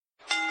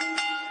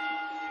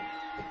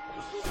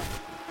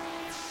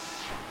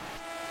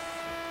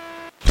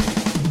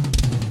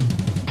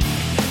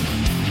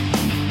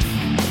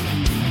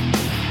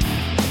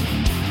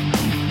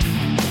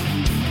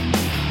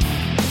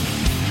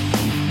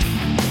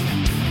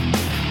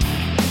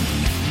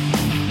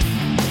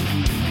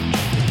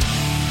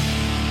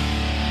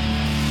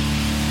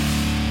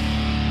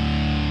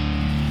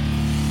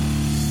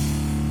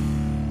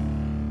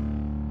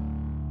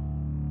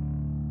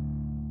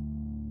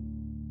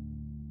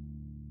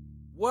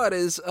What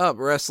is up,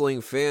 wrestling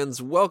fans?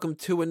 Welcome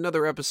to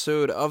another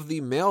episode of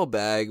the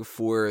Mailbag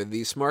for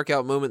the Smark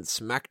Out Moment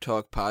Smack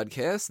Talk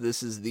podcast.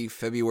 This is the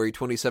February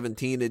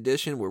 2017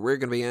 edition where we're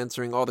going to be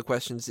answering all the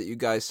questions that you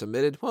guys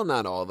submitted. Well,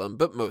 not all of them,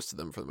 but most of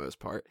them for the most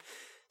part.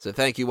 So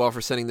thank you all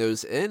for sending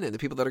those in, and the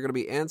people that are going to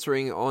be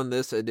answering on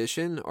this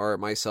edition are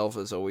myself,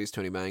 as always,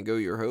 Tony Mango,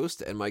 your host,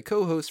 and my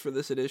co-host for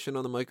this edition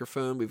on the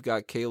microphone. We've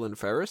got Kalen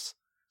Ferris.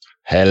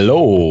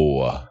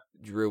 Hello.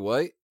 Drew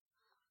White.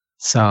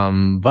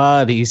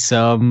 Somebody.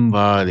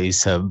 Somebody,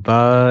 else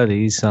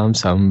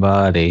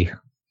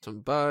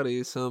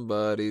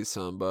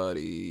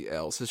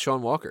is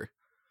Sean Walker.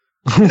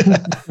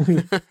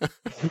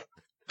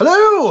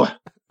 Hello.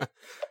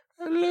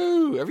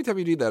 Hello. Every time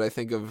you do that, I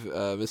think of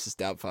Mrs.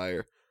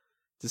 Doubtfire,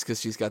 just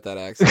because she's got that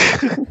accent.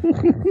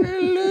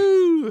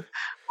 Hello.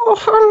 Oh,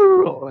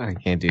 hello. I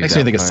can't do Makes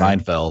that. me think of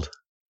Seinfeld.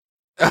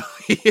 Oh,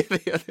 yeah,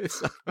 the other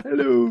side.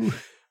 Hello.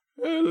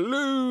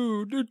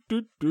 Hello.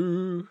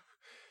 Do.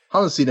 I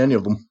haven't seen any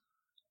of them.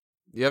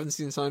 You haven't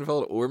seen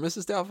Seinfeld or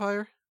Mrs.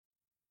 Doubtfire?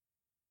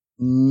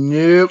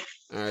 Nope.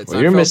 All right, Well,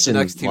 you're Seinfeld's the missing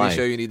next TV life.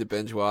 show you need to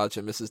binge watch,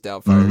 and Mrs.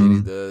 Doubtfire you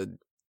need to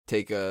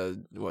take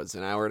an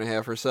hour and a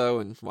half or so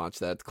and watch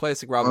that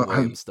classic Robin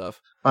Williams stuff.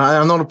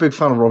 I'm not a big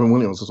fan of Robin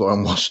Williams, that's why I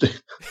watched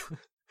it.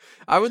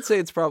 I would say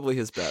it's probably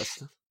his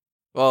best.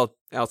 Well,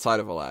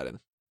 outside of Aladdin.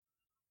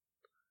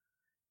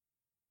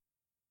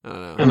 I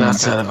don't know. And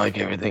outside of like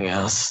everything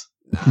else.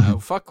 No,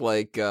 fuck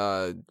like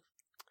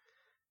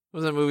what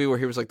was that movie where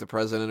he was like the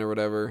president or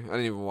whatever? I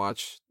didn't even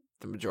watch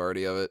the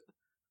majority of it.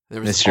 There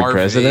was Mr. RV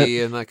President?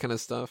 and that kind of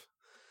stuff.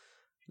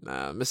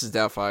 Nah, Mrs.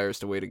 Doubtfire is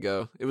the way to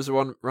go. It was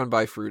one run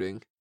by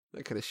Fruiting.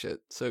 That kind of shit.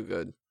 So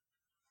good.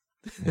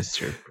 That's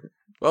true.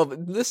 Well,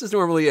 this is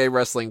normally a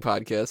wrestling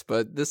podcast,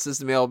 but this is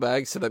the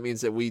mailbag, so that means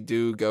that we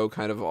do go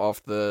kind of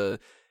off the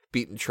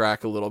beaten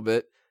track a little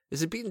bit.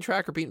 Is it beaten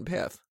track or beaten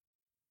path?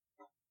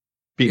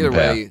 Beaten Either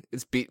path. way,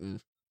 it's beaten,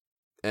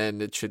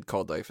 and it should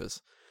call Dyfus.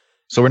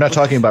 So we're not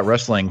talking about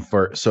wrestling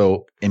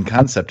so in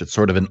concept, it's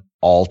sort of an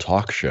all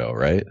talk show,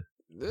 right?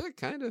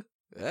 Kind of.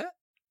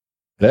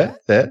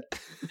 That.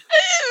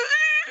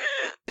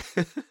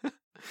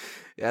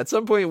 Yeah, at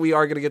some point we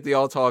are going to get the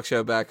All Talk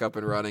Show back up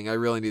and running. I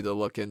really need to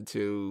look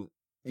into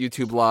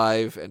YouTube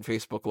Live and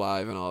Facebook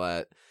Live and all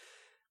that.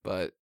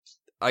 But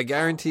I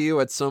guarantee you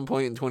at some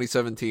point in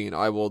 2017,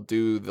 I will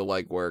do the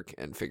legwork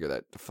and figure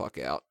that the fuck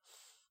out.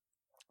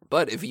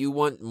 But if you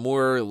want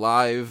more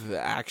live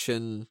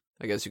action,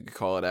 I guess you could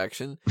call it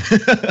action.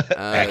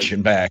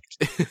 Action backed.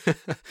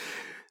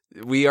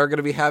 We are going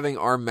to be having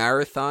our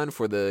marathon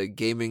for the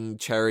gaming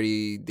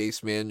charity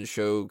Dace Man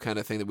show kind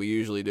of thing that we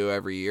usually do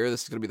every year.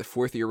 This is going to be the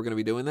fourth year we're going to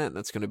be doing that, and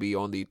that's going to be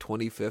on the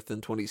 25th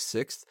and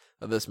 26th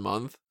of this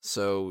month.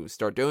 So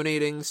start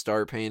donating,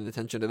 start paying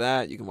attention to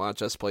that. You can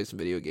watch us play some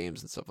video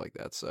games and stuff like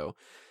that. So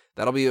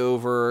that'll be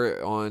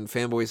over on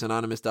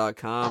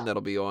fanboysanonymous.com.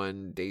 That'll be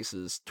on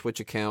Dace's Twitch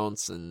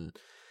accounts, and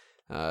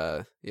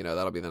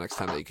that'll be the next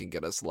time that you can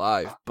get us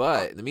live.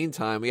 But in the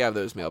meantime, we have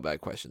those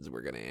mailbag questions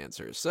we're going to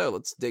answer. So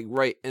let's dig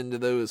right into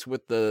those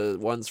with the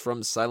ones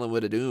from Silent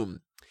Wood of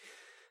Doom.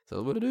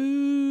 Silent Wood of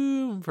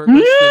Doom. First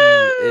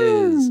question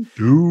is,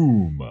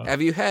 Doom.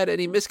 have you had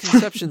any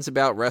misconceptions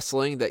about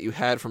wrestling that you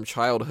had from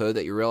childhood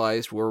that you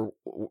realized were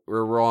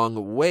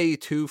wrong way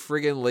too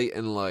friggin' late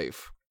in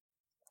life?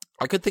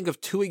 I could think of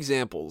two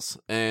examples,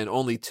 and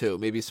only two.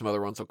 Maybe some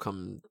other ones will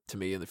come to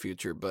me in the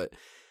future, but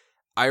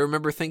I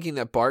remember thinking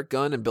that Bart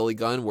Gunn and Billy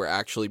Gunn were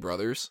actually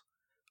brothers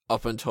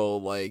up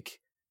until like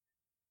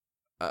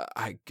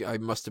I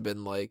must have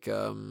been like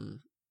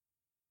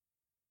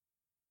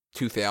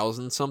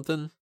 2000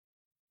 something.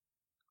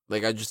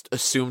 Like I just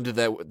assumed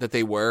that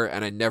they were,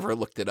 and I never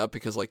looked it up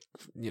because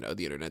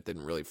the internet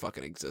didn't really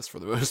fucking exist for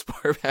the most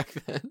part back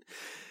then.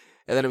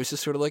 And then it was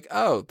just sort of like,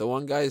 oh, the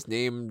one guy's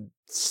named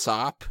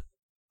Sop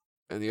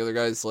and the other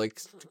guy's like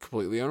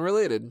completely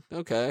unrelated.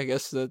 Okay, I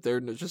guess that they're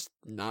just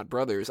not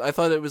brothers. I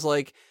thought it was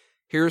like,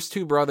 here's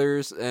two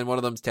brothers, and one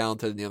of them's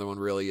talented, and the other one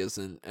really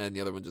isn't, and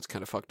the other one just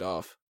kind of fucked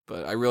off.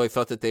 But I really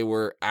thought that they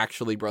were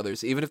actually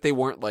brothers, even if they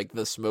weren't like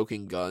the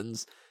Smoking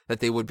Guns, that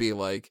they would be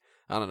like,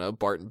 I don't know,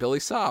 Bart and Billy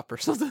Sop or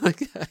something like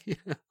that. You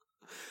know?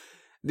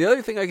 The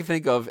other thing I can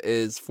think of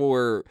is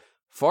for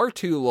far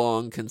too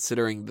long,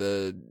 considering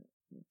the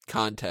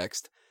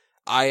context,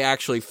 I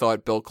actually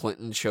thought Bill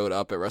Clinton showed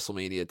up at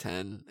WrestleMania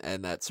 10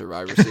 and that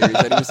Survivor Series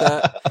that he was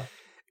at.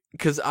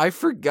 Because I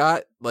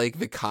forgot, like,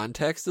 the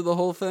context of the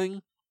whole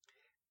thing.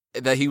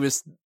 That he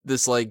was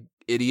this, like,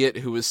 idiot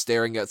who was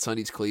staring at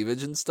Sonny's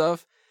cleavage and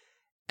stuff.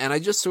 And I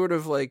just sort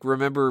of, like,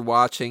 remember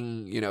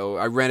watching,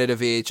 I rented a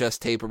VHS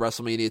tape of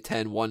WrestleMania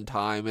 10 one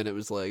time, and it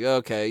was like,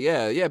 okay,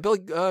 yeah, Bill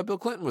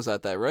Clinton was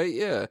at that, right?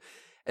 Yeah.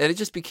 And it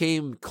just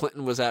became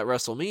Clinton was at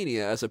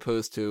WrestleMania as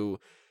opposed to,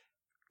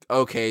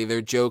 okay,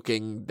 they're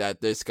joking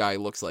that this guy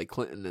looks like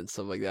Clinton and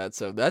stuff like that.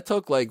 So that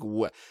took I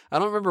don't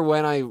remember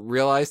when I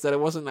realized that it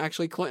wasn't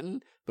actually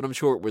Clinton, but I'm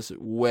sure it was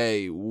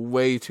way,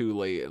 way too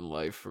late in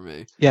life for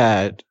me.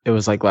 Yeah, it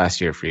was like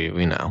last year for you,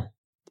 we know.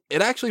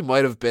 It actually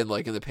might have been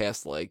like in the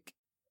past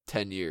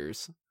 10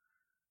 years.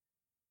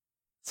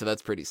 So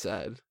that's pretty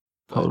sad.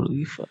 But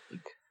Holy fuck.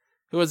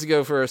 who wants to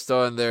go first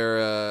on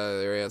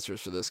their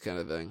answers for this kind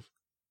of thing?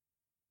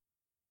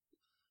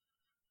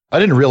 I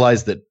didn't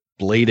realize that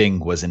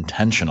blading was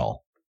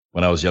intentional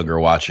when I was younger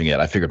watching it.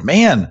 I figured,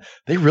 man,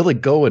 they really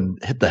go and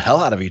hit the hell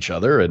out of each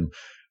other. And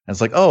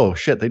it's like, oh,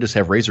 shit, they just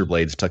have razor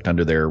blades tucked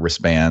under their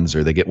wristbands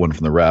or they get one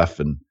from the ref.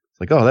 And it's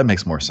like, oh, that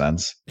makes more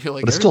sense. You're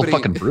like, But it's still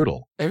fucking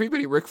brutal.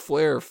 Everybody Ric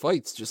Flair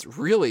fights just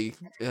really,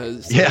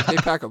 Yeah. they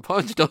pack a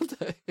punch, don't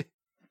they?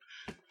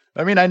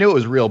 I mean, I knew it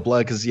was real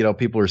blood because,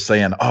 people are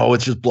saying, oh,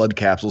 it's just blood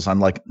capsules. I'm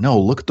like, no,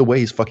 look at the way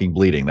he's fucking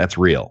bleeding. That's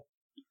real.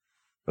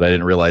 But I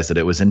didn't realize that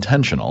it was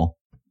intentional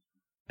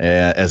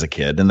as a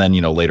kid. And then,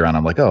 later on,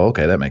 I'm like, oh,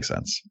 okay, that makes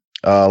sense.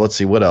 Let's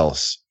see, what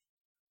else?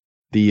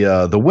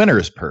 The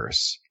winner's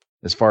purse.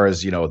 As far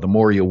as, the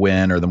more you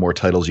win or the more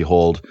titles you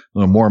hold,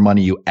 the more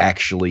money you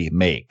actually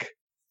make.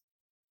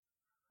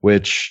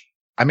 Which,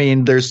 I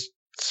mean, there's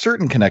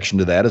certain connection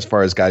to that as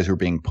far as guys who are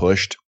being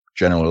pushed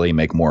generally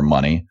make more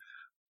money.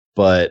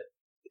 But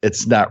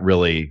it's not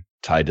really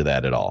tied to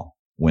that at all.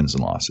 Wins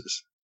and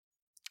losses.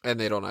 And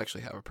they don't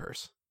actually have a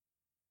purse.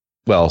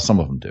 Well, some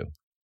of them do.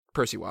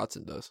 Percy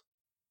Watson does.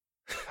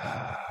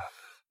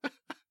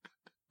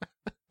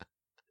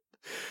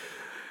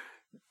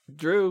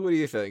 Drew, what do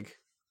you think?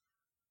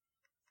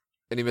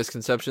 Any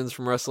misconceptions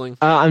from wrestling?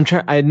 I'm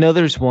trying. I know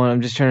there's one.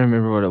 I'm just trying to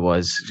remember what it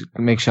was.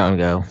 Make Sean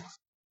go.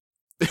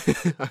 All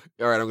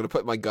right, I'm going to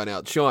put my gun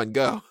out. Sean,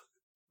 go.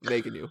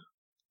 Making you.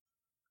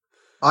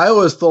 I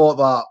always thought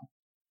that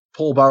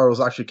Paul Bearer was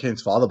actually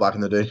Kane's father back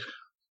in the day.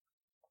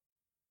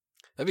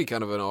 That'd be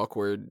kind of an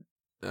awkward,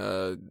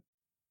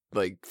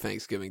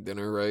 Thanksgiving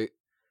dinner, right?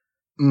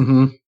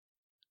 Mm-hmm.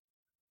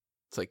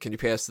 It's like, can you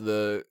pass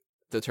the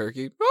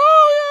turkey?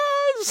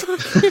 Oh, yes!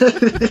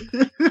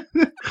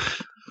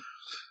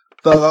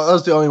 That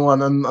was the only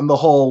one, and the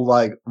whole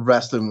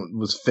wrestling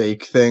was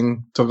fake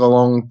thing took a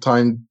long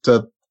time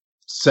to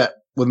set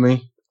with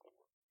me.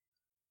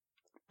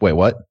 Wait,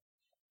 what?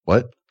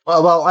 What?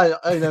 Well,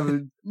 I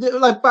never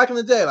back in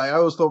the day. I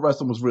always thought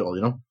wrestling was real.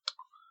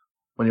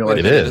 When you're Wait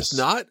It a minute, is. It's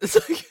not. It's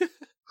like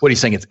What are you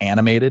saying? It's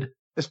animated?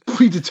 it's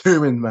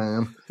predetermined,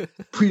 man.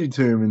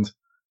 Predetermined.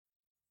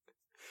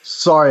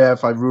 Sorry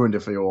if I ruined it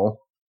for you all.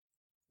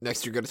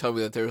 next you're going to tell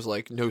me that there's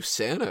no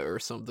Santa or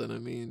something. I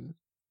mean,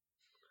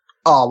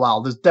 Oh wow,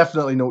 there's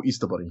definitely no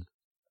Easter Bunny.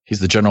 He's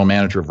the general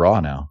manager of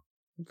Raw now.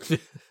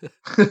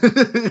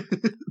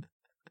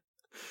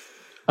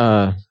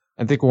 I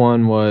think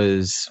one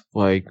was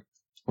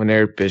when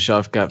Eric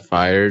Bischoff got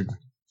fired.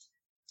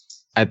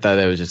 I thought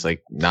it was just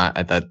not.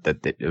 I thought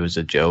that it was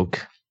a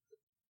joke.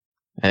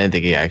 I didn't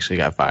think he actually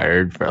got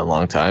fired for a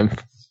long time.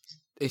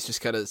 he's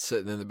just kind of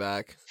sitting in the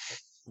back,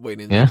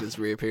 waiting Yeah. for his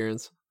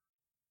reappearance.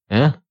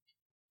 Yeah,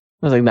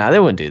 I was like, nah, they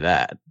wouldn't do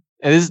that.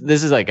 And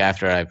this is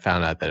after I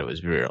found out that it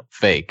was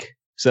fake.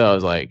 So I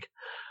was like,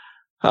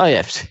 oh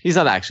yeah, he's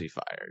not actually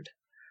fired.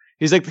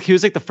 He was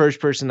the first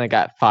person that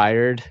got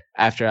fired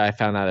after I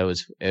found out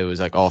it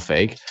was all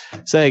fake.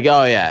 So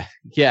oh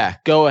yeah,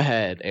 go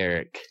ahead,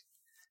 Eric,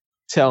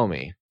 tell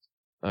me.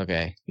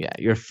 Okay, yeah,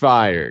 you're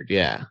fired.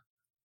 Yeah,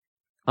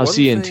 I'll One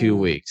see you in 2 thing-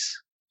 weeks.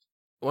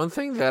 One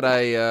thing that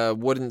I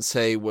wouldn't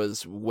say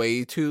was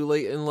way too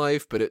late in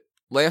life, but it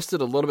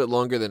lasted a little bit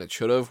longer than it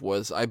should have,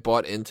 was I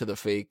bought into the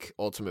fake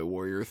Ultimate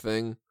Warrior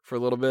thing for a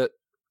little bit.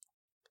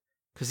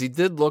 Because he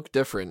did look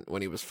different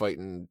when he was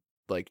fighting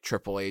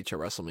Triple H at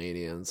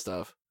WrestleMania and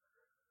stuff.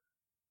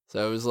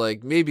 So it was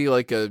maybe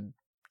a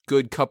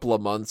good couple of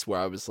months where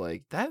I was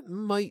like, that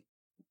might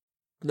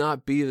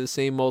not be the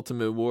same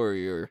Ultimate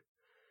Warrior.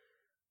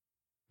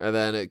 And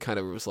then it kind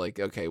of was like,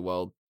 okay,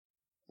 well,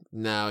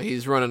 now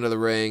he's running to the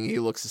ring. He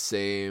looks the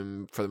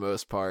same for the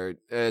most part.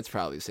 It's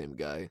probably the same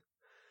guy.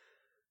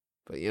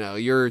 But,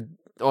 you're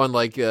on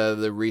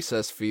the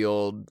recess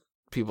field.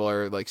 People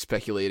are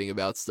speculating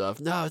about stuff.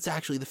 No, it's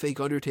actually the fake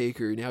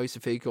Undertaker. Now he's the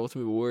fake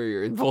Ultimate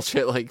Warrior and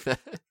bullshit like that.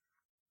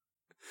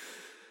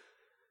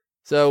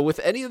 So with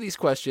any of these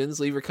questions,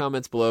 leave your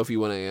comments below if you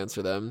want to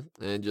answer them,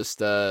 and just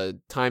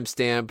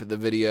timestamp the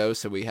video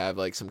so we have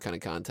some kind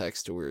of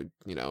context to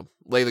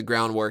lay the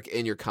groundwork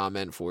in your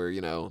comment for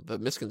the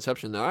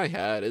misconception that I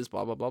had is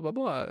blah blah blah blah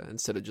blah,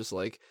 instead of just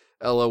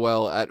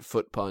LOL at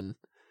foot pun,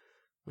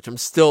 which I'm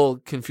still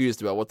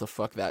confused about what the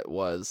fuck that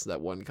was,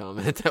 that one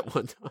comment at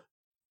one time.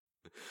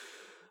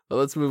 Well,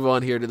 let's move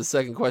on here to the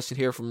second question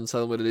here from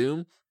Silent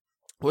Doom.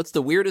 What's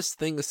the weirdest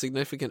thing a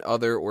significant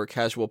other or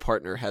casual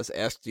partner has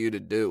asked you to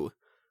do?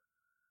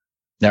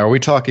 Now, are we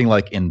talking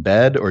in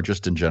bed or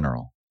just in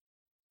general?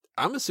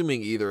 I'm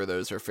assuming either of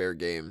those are fair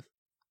game.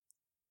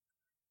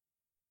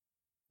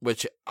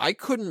 Which I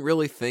couldn't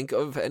really think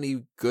of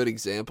any good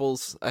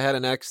examples. I had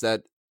an ex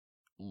that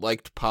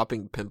liked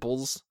popping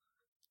pimples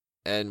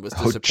and was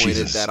disappointed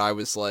Jesus. that I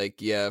was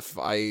like, yeah, if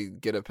I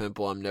get a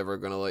pimple, I'm never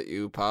going to let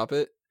you pop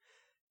it.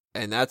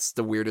 And that's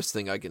the weirdest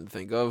thing I can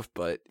think of.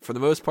 But for the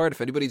most part,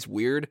 if anybody's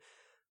weird,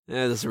 it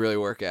doesn't really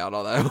work out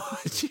all that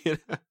much.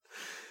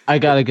 I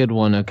got a good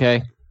one.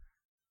 Okay.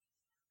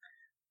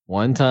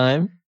 One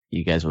time,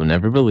 you guys will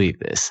never believe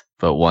this,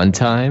 but one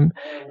time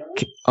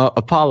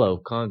Apollo,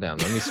 calm down.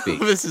 Let me speak.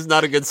 This is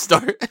not a good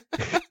start.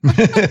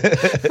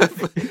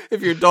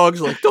 If your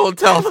dog's like, don't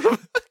tell them.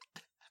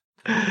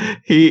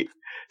 She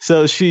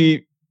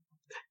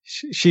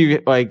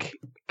like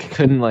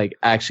couldn't like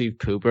actually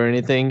poop or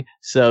anything,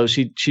 so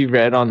she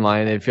read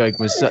online if you like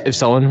if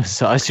someone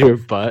massage your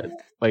butt,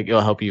 like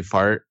it'll help you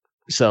fart.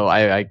 So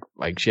I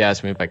like she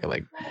asked me if I could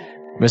like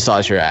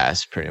massage her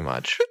ass, pretty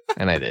much,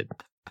 and I did.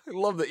 I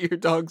love that your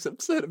dog's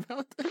upset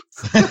about this.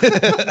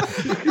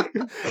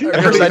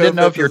 At first, I didn't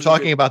know if you were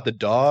talking about the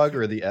dog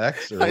or the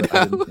ex. Or I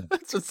know.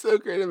 That's what's so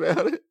great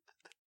about it.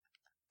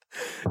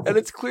 And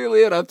it's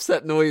clearly an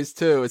upset noise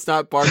too. It's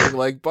not barking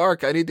like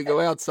bark. I need to go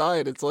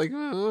outside. It's like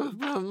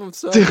I'm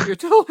sorry, you're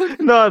telling.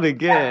 Not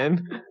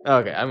again.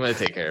 Okay, I'm gonna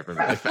take care of him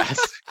really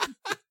fast.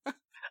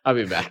 I'll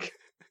be back.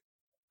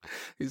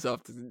 He's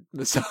off to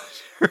massage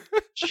her.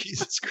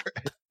 Jesus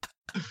Christ!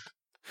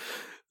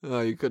 Oh,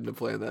 you couldn't have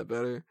planned that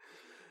better.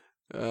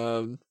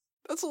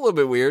 That's a little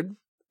bit weird,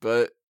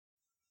 but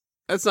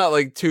that's not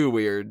like too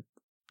weird.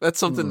 That's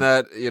something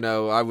that,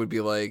 I would be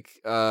like,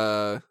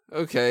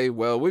 okay,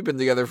 well, we've been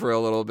together for a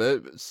little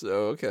bit, so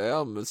okay,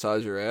 I'll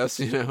massage your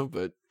ass,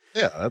 but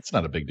yeah, that's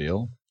not a big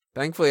deal.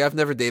 Thankfully, I've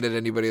never dated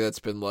anybody that's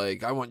been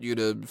like, I want you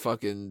to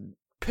fucking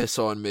piss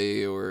on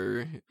me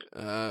or,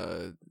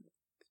 I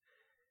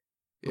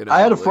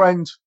had a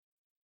friend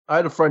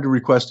who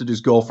requested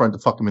his girlfriend to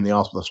fuck him in the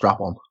ass with a strap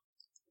on.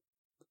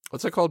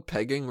 What's that called?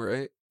 Pegging,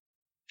 right?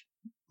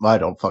 I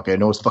don't fucking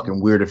know. It's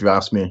fucking weird if you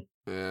ask me.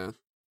 Yeah.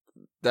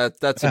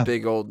 That's a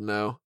big old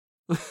no.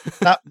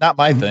 not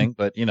my thing,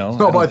 but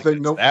not my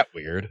thing. No, that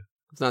weird.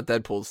 It's not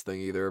Deadpool's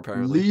thing either.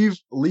 Apparently,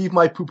 leave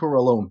my pooper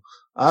alone.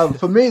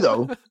 For me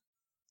though,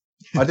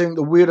 I think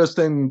the weirdest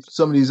thing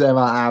somebody's ever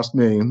asked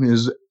me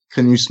is,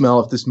 "Can you smell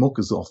if this milk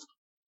is off?"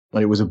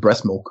 When it was a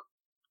breast milk.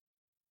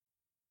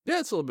 Yeah,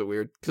 it's a little bit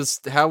weird because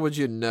how would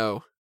you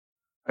know?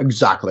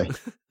 Exactly.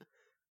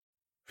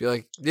 Be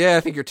like, yeah,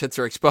 I think your tits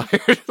are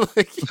expired.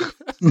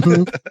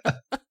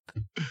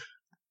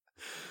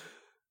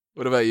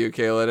 What about you,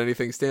 Kayla?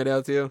 Anything stand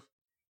out to you?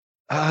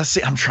 I was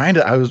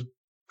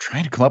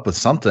trying to come up with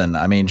something.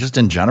 I mean, just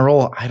in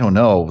general, I don't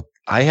know.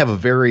 I have a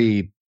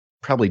very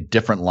probably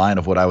different line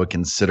of what I would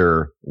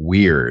consider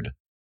weird.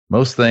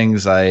 Most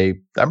things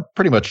I'm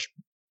pretty much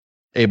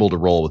able to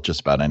roll with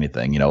just about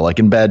anything, like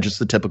in bed, just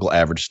the typical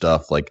average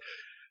stuff like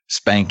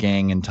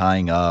spanking and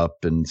tying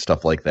up and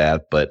stuff like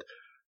that. But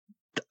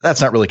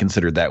that's not really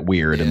considered that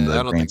weird in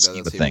the grand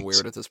scheme of things.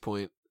 Weird at this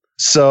point.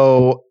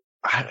 So,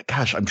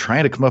 I'm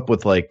trying to come up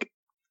with like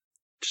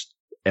just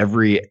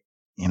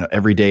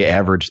everyday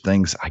average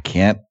things. I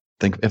can't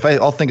think.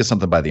 I'll think of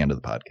something by the end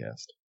of the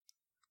podcast.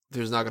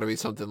 There's not going to be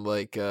something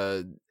like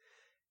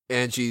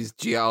Angie's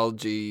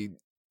geology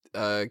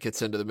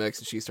gets into the mix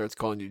and she starts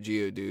calling you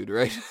Geodude,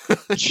 right?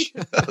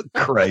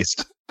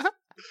 Christ.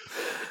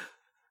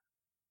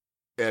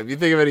 Yeah, if you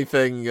think of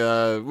anything,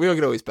 we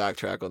can always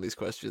backtrack on these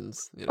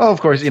questions. Oh,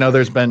 of course.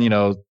 There's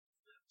been,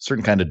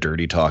 certain kind of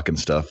dirty talk and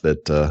stuff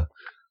that,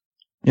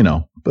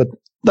 but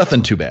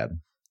nothing too bad.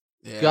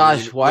 Yeah,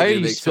 gosh, why are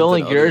you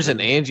spilling yours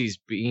and Angie's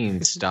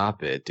beans?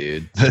 Stop it,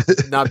 dude.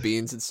 Not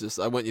beans. It's just,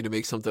 I want you to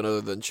make something other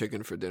than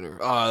chicken for dinner.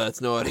 Oh,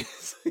 that's naughty.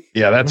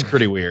 Yeah, that's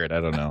pretty weird.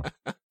 I don't know.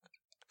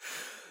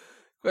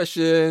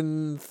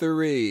 Question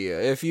 3.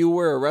 If you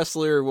were a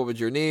wrestler, what would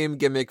your name,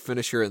 gimmick,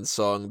 finisher, and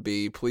song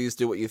be? Please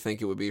do what you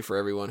think it would be for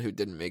everyone who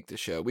didn't make the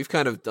show. We've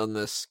kind of done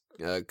this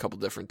a couple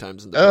different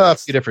times in the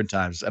past. A few different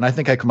times. And I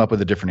think I come up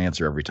with a different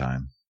answer every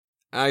time.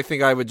 I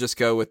think I would just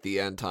go with the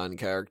Anton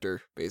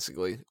character,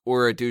 basically.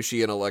 Or a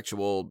douchey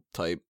intellectual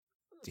type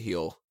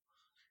heel.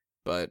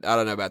 But I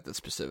don't know about the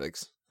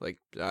specifics. Like,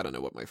 I don't know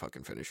what my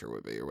fucking finisher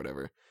would be or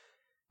whatever.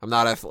 I'm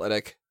not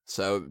athletic,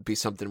 so it'd be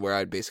something where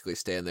I'd basically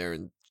stand there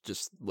and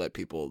just let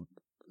people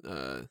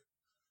win,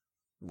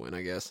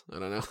 I guess. I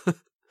don't know.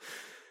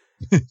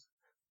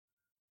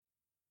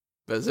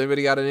 But has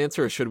anybody got an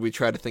answer, or should we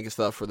try to think of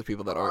stuff for the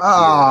people that aren't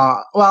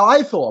here? Well,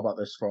 I thought about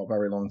this for a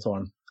very long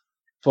time.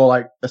 For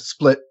like a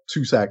split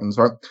 2 seconds,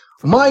 right?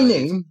 My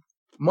name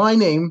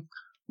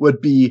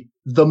would be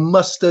the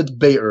Mustard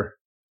Baiter.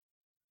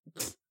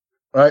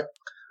 Right?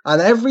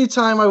 And every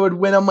time I would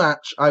win a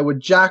match, I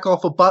would jack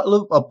off a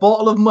bottle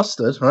of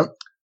mustard, right?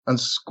 And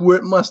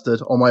squirt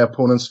mustard on my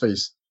opponent's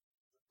face.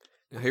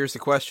 Now here's the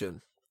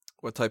question.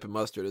 What type of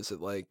mustard? Is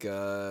it like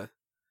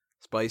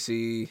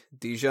spicy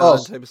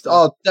Dijon type of stuff?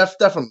 Oh,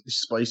 definitely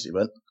spicy,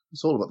 man.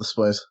 It's all about the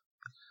spice.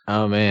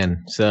 Oh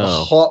man,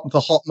 so the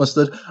hot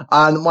mustard.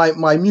 And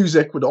my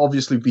music would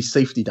obviously be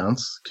Safety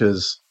Dance,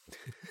 because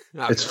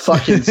it's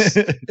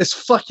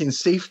fucking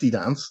Safety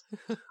Dance.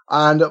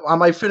 And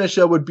my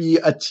finisher would be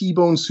a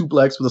T-bone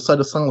suplex with a side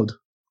of salad.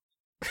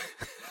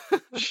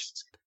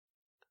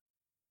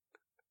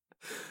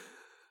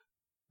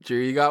 Drew,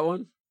 you got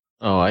one?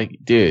 Oh,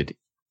 dude,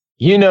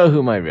 you know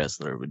who my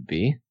wrestler would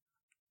be?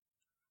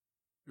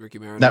 Ricky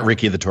Marinaro. Not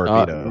Ricky the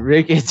Torpedo.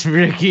 It's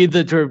Ricky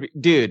the Torpedo.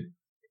 Dude,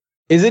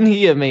 isn't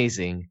he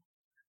amazing?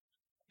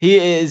 He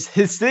is.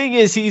 His thing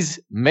is he's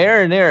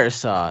marinara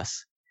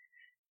sauce.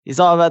 He's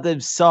all about them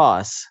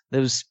sauce,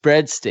 those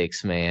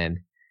breadsticks, man.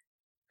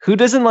 Who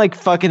doesn't like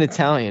fucking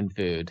Italian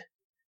food?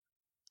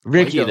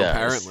 Ricky Waco, does.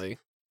 apparently.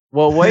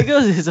 Well, Wago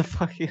is a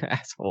fucking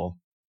asshole.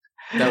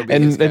 That would be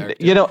his And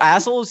character. you know,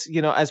 assholes.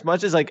 You know, as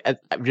much as like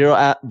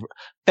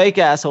fake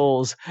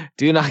assholes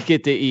do not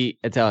get to eat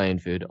Italian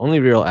food. Only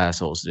real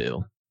assholes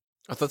do.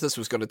 I thought this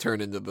was going to turn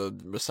into the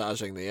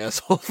massaging the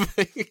asshole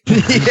thing.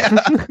 Yeah.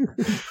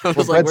 I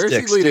was Well, like, where's he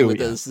breadsticks, leading too, with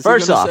yeah. this? Is he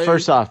First gonna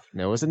off, say-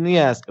 no, it wasn't the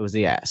ass. It was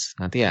the ass,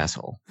 not the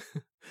asshole.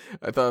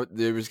 I thought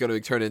it was going to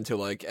turn into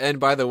like, and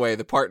by the way,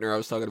 the partner I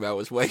was talking about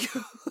was Waco.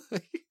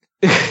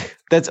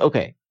 That's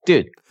okay,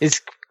 dude. His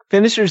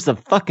finisher's the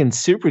fucking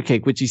super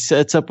kick, which he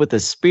sets up with a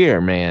spear,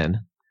 man.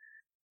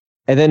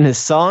 And then his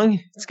song,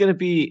 it's gonna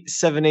be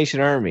Seven Nation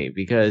Army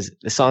because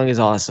the song is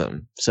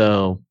awesome.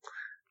 So,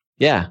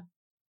 yeah,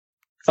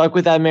 fuck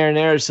with that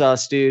marinara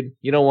sauce, dude.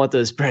 You don't want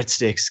those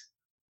breadsticks.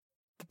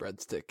 The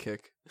breadstick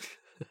kick.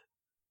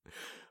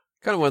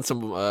 Kind of want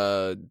some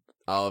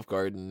Olive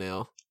Garden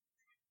now.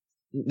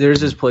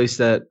 There's this place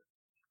that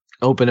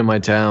opened in my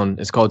town.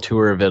 It's called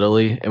Tour of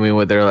Italy, and we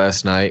went there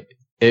last night.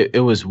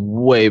 It was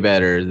way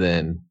better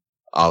than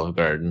Olive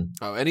Garden.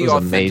 Oh, It any was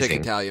authentic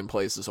amazing. Italian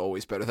place is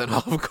always better than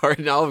Olive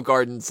Garden. Olive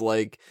Garden's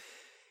like,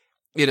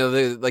 you know,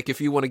 like if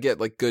you want to get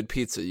like good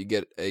pizza, you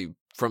get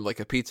from like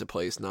a pizza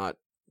place, not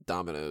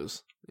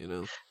Domino's. You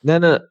know,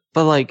 No,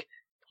 but like,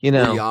 you or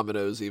know,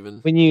 Yamano's even.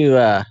 when you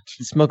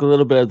smoke a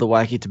little bit of the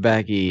wacky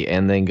tobacco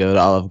and then go to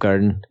Olive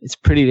Garden, it's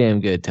pretty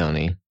damn good,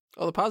 Tony.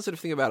 Oh, the positive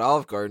thing about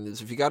Olive Garden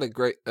is if you got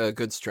a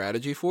good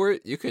strategy for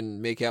it, you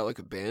can make out like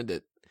a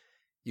bandit.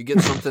 You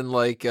get something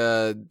like, you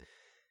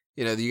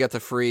know, you got the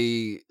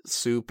free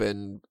soup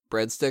and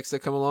breadsticks that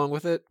come along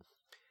with it.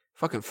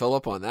 Fucking fill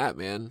up on that,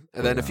 man.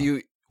 And then if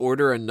you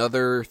order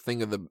another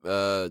thing of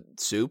the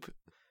soup,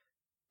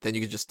 then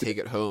you could just take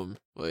it home.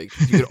 Like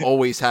you could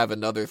always have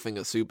another thing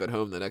of soup at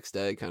home the next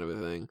day, kind of a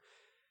thing.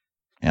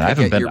 And I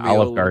haven't get been your to meal a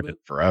Olive little Garden bit.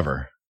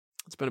 forever.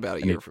 It's been about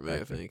a I year need for me, I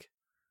to- think.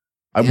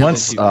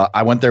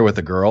 I went there with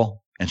a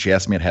girl, and she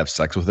asked me to have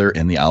sex with her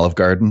in the Olive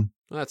Garden.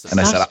 Well, that's And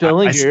I Stop said,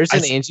 spilling I- yours I-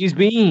 and Angie's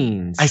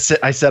beans.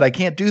 I said I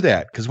can't do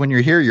that because when you're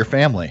here, you're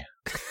family.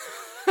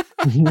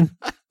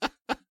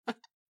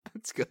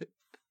 That's good.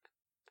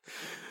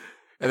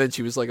 And then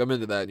she was like, I'm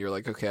into that. And you're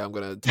like, okay, I'm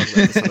going to talk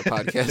about this on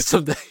a podcast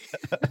someday.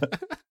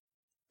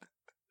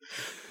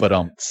 But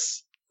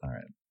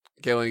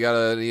Galen, you got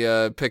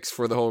any picks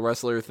for the whole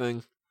wrestler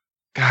thing?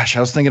 gosh, I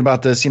was thinking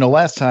about this. You know,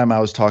 last time I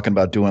was talking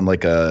about doing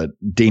like a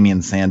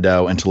Damian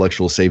Sandow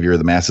intellectual savior of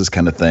the masses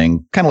kind of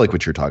thing, kind of like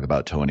what you're talking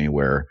about, Tony,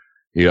 where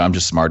you know I'm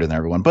just smarter than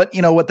everyone. But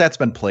you know what? That's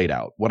been played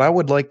out. What I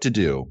would like to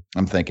do,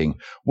 I'm thinking,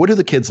 what do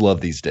the kids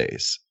love these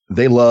days?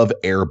 They love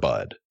Air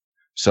Bud.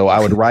 So I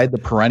would ride the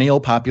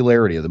perennial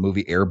popularity of the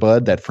movie Air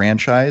Bud, that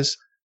franchise,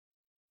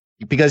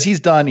 because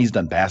he's done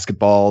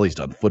basketball, he's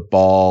done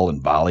football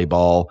and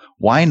volleyball.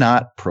 Why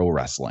not pro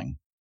wrestling?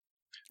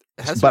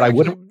 Has But there I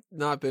wouldn't- actually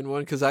not been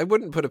one? Because I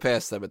wouldn't put it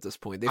past them at this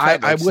point. They've I-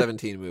 had I like would-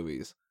 17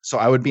 movies. So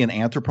I would be an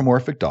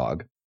anthropomorphic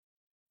dog,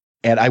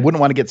 and I wouldn't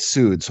want to get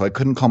sued, so I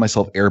couldn't call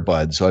myself Air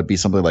Bud. So I'd be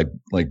something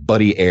like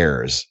Buddy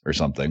Airs or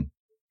something.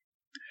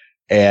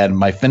 And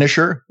my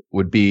finisher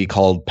would be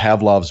called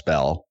Pavlov's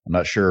Bell. I'm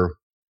not sure,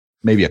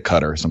 maybe a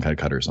cutter, some kind of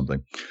cutter or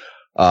something.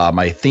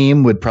 My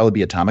theme would probably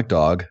be Atomic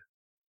Dog,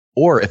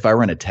 or if I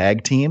were in a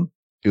tag team,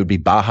 it would be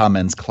Baja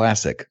Men's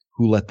Classic.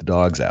 Who let the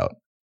dogs out?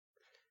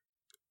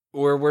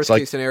 Or worst It's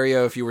like- case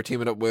scenario, if you were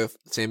teaming up with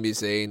Sami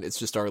Zayn, it's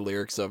just our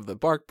lyrics of the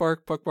bark,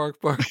 bark, bark,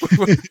 bark, bark.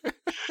 bark.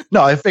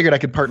 No, I figured I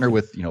could partner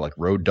with, you know, like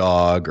Road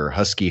Dog or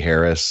Husky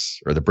Harris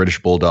or the British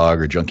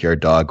Bulldog or Junkyard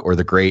Dog or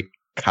the Great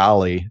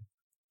Collie.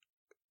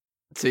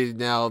 See,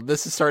 now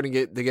this is starting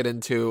to get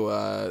into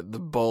the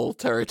bull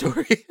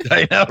territory.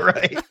 I know,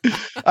 right?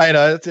 I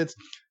know. It's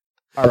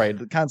all right.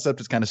 The concept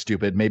is kind of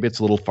stupid. Maybe it's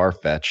a little far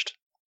fetched.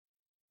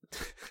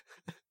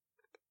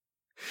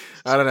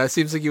 I don't know. It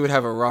seems like you would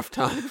have a rough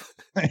time.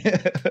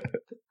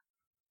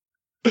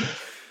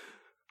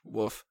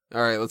 Woof.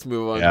 All right, let's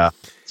move on. Yeah.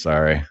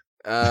 Sorry.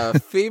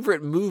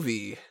 Favorite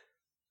movie?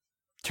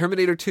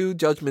 Terminator 2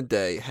 Judgment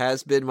Day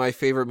has been my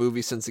favorite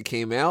movie since it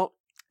came out,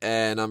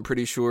 and I'm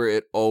pretty sure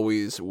it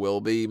always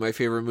will be my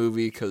favorite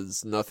movie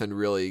because nothing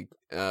really,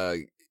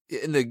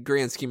 in the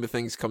grand scheme of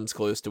things, comes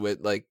close to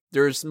it. Like,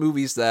 there's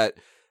movies that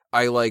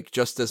I like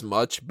just as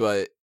much,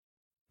 but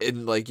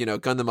in, like, you know,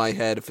 gun to my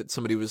head, if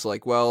somebody was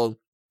like, well,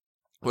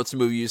 what's the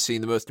movie you've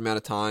seen the most amount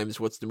of times?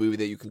 What's the movie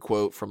that you can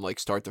quote from, like,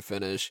 start to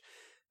finish?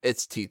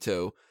 It's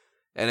Tito.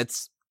 And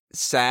it's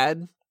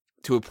sad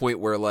to a point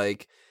where,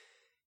 like,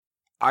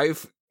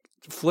 I've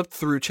flipped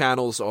through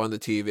channels on the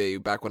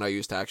TV back when I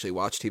used to actually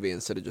watch TV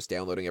instead of just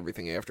downloading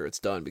everything after it's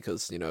done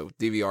because, you know,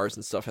 DVRs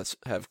and stuff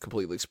have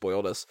completely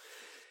spoiled us.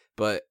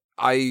 But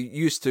I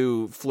used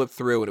to flip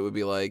through and it would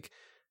be like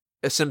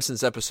a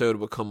Simpsons episode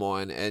would come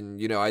on and,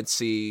 you know, I'd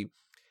see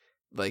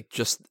like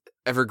just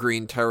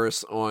Evergreen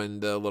Terrace on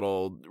the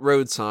little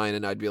road sign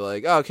and I'd be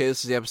like, oh, okay,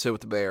 this is the episode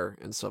with the bear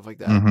and stuff like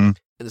that. Mhm.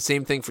 And the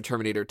same thing for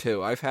Terminator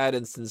 2. I've had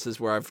instances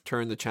where I've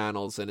turned the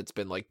channels and it's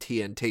been like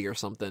TNT or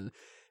something,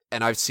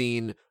 and I've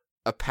seen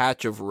a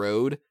patch of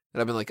road, and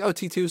I've been like, oh,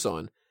 T2's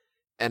on.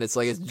 and it's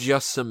like it's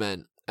just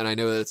cement. And I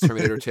know that it's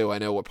Terminator 2. I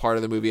know what part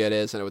of the movie it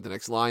is. I know what the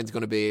next line's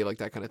going to be, like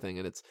that kind of thing.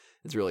 And it's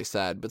really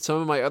sad. But some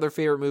of my other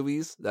favorite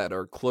movies that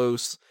are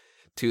close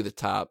to the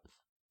top: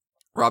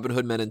 Robin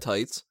Hood Men in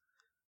Tights,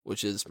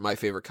 which is my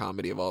favorite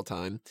comedy of all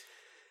time.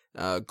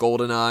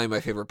 GoldenEye, my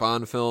favorite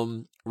Bond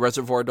film.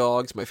 Reservoir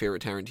Dogs, my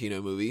favorite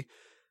Tarantino movie.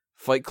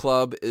 Fight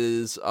Club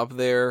is up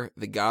there.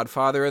 The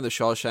Godfather and The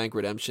Shawshank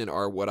Redemption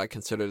are what I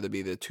consider to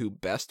be the two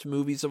best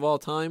movies of all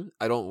time.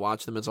 I don't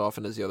watch them as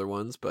often as the other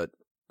ones, but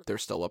they're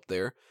still up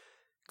there.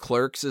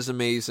 Clerks is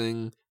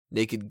amazing.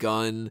 Naked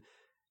Gun,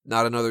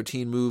 Not Another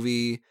Teen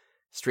Movie,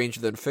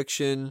 Stranger Than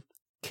Fiction,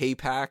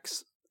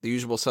 K-Pax, The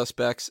Usual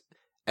Suspects,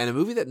 and a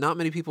movie that not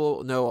many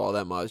people know all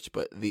that much,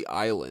 but The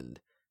Island.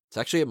 It's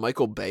actually a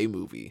Michael Bay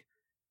movie,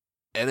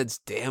 and it's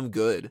damn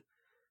good.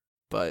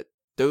 But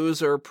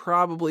those are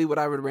probably what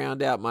I would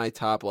round out my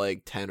top,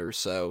 10 or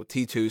so.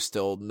 T2's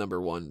still number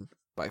one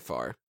by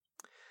far.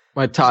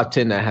 My top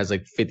 10 that has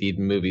 50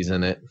 movies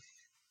in it.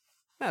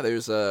 Yeah,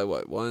 there's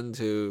 1,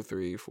 2,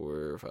 3,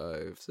 4,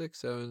 5,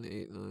 6, 7,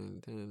 8,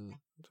 9, 10.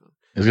 12.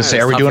 I was gonna say,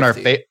 are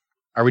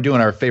we doing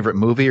our favorite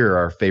movie or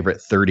our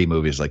favorite 30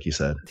 movies, like you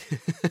said?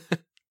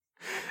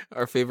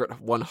 Our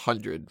favorite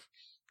 100.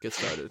 Get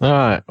started. All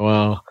right.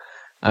 Well,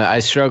 I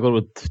struggled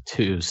with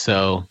 2,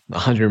 so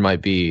 100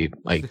 might be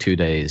 2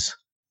 days.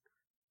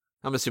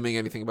 I'm assuming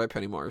anything by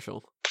Penny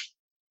Marshall.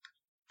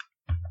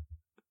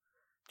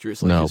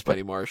 Drew's No, who's but-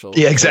 Penny Marshall.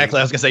 Yeah, exactly.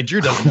 I was gonna say Drew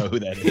doesn't know who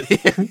that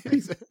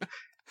is.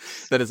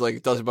 That is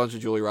does a bunch of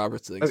Julie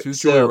Roberts things. Okay,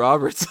 Who's so- Julia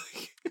Roberts?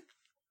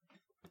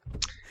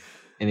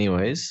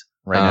 Anyways,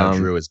 Right now,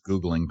 Drew is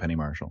Googling Penny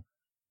Marshall.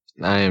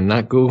 I am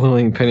not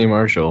Googling Penny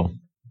Marshall.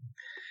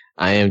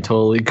 I am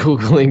totally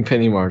Googling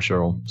Penny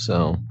Marshall.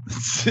 So,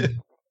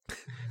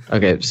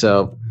 okay.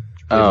 So,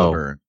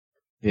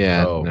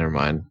 yeah, Oh. never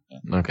mind.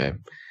 Okay.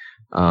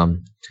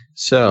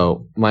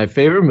 So my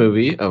favorite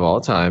movie of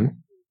all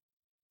time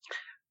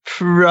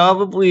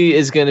probably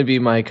is going to be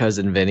My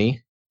Cousin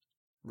Vinny,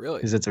 Really?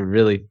 because it's a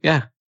really,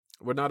 yeah.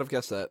 Would not have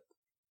guessed that.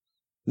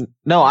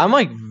 No, I'm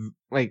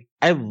like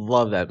I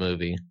love that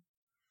movie.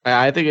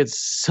 I think it's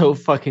so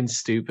fucking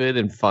stupid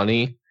and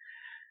funny,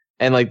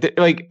 and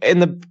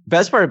and the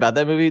best part about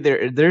that movie,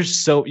 there's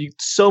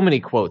so many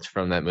quotes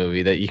from that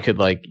movie that you could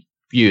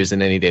use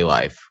in everyday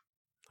life.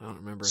 I don't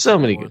remember. a So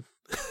single many one.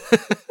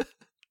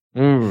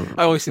 Mm.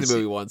 I only seen the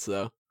movie once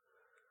though.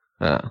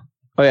 Oh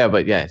yeah,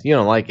 but yeah, you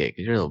don't like it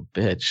because you're a little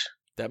bitch.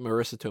 That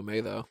Marissa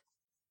Tomei though.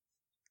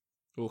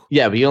 Ooh.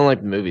 Yeah, but you don't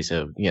like the movie,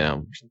 so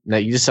now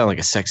you just sound like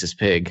a sexist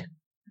pig.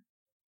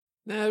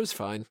 Nah, it was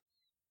fine.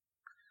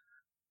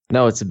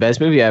 No, it's the best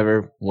movie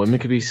ever. Women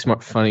could be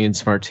smart, funny, and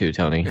smart too,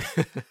 Tony.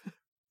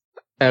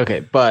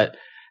 Okay, but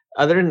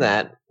other than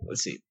that,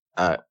 let's see.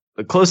 A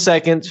close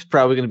second is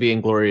probably going to be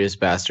Inglourious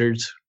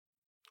Bastards.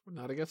 Would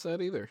not have guessed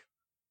that either.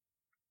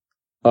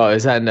 Oh,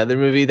 is that another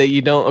movie that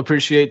you don't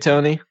appreciate,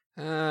 Tony?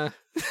 I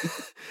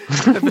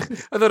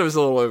thought it was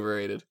a little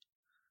overrated.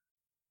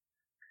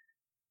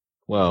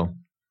 Well,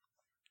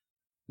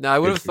 No, I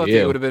would Good have for thought that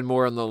you. it would have been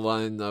more on the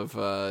line of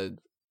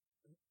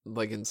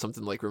in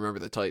something like Remember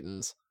the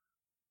Titans.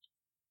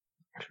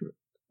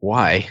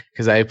 why?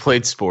 Because I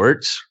played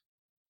sports.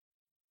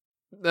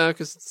 No,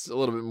 because it's a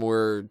little bit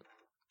more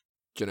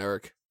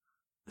generic.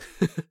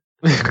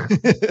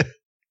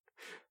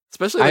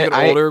 Especially an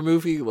I- older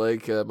movie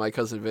like My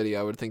Cousin Vinny.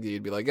 I would think that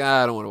you'd be like,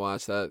 I don't want to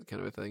watch that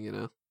kind of a thing, you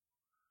know?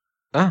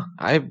 Oh,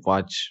 I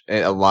watch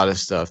a lot of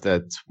stuff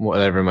that's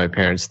whatever my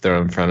parents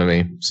throw in front of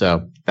me.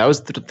 So that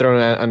was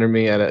thrown under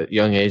me at a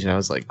young age, and I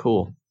was like,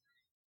 cool.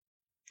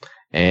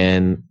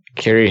 And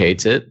Carrie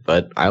hates it,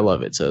 but I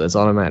love it, so that's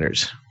all that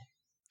matters.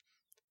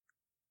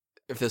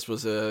 If this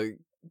was a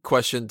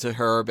question to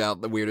her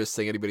about the weirdest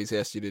thing anybody's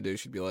asked you to do,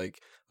 she'd be like,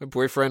 my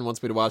boyfriend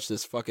wants me to watch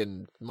this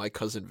fucking My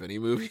Cousin Vinny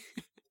movie.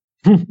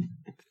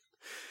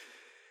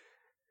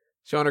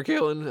 Sean or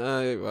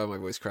Caitlin, wow, my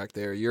voice cracked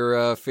there.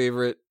 Your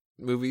favorite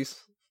movies?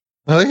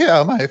 Oh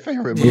yeah, my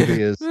favorite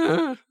movie is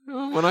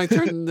When I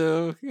turned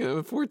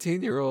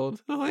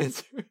 14-year-old, I'll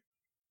answer.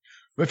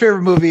 my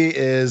favorite movie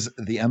is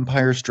The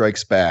Empire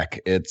Strikes Back.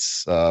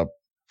 It's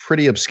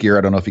pretty obscure.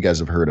 I don't know if you guys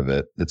have heard of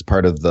it. It's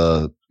part of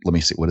the, let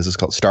me see, what is this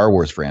called? Star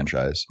Wars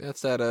franchise.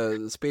 That's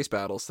that space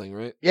battles thing,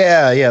 right?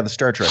 Yeah, the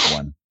Star Trek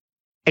one.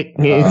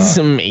 It's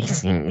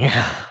amazing.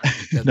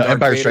 That No, Darth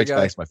Empire Vader Strikes guy?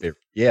 Back's my favorite.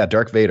 Yeah,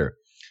 Darth Vader.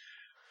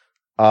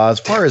 As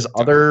far as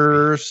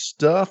other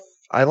stuff,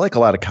 I like a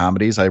lot of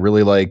comedies. I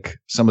really like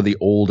some of the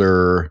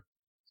older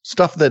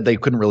stuff that they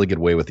couldn't really get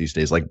away with these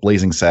days, like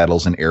Blazing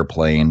Saddles and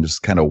Airplane,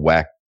 just kind of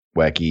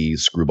wacky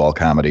screwball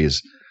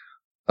comedies.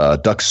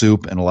 Duck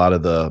Soup and a lot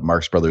of the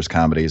Marx Brothers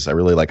comedies. I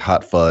really like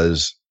Hot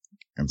Fuzz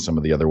and some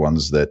of the other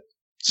ones that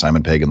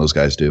Simon Pegg and those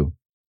guys do.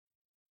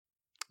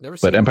 Never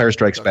seen But Empire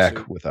Strikes Duck Back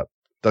Soup. without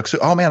Duck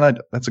Soup. Oh man,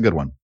 that's a good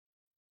one.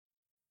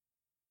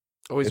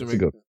 Always It's a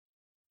good.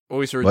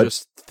 Always What?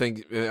 just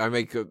think I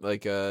make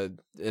an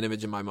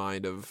image in my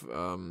mind of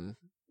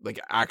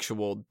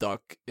actual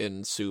duck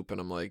in soup,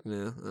 and I'm like,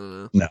 nah, I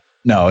don't know.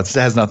 No, it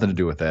has nothing to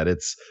do with that.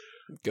 It's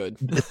Good.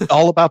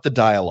 all about the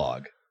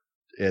dialogue.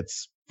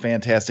 It's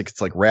fantastic.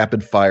 It's like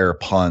rapid fire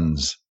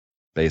puns.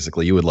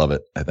 Basically, you would love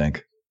it. I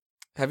think.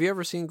 Have you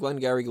ever seen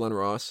Glengarry Glen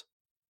Ross?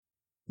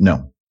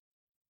 No.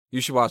 You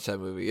should watch that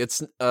movie. It's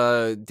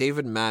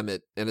David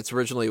Mamet, and it's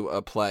originally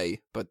a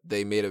play, but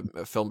they made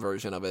a film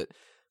version of it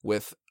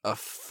with a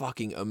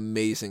fucking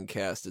amazing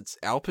cast. It's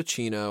Al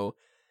Pacino,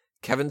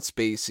 Kevin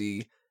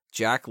Spacey,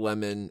 Jack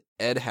Lemmon,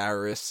 Ed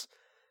Harris,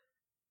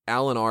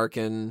 Alan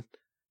Arkin,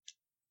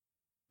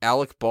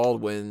 Alec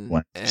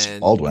Baldwin,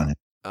 and Baldwin.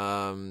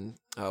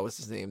 What's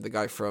his name? The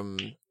guy from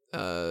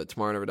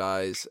Tomorrow Never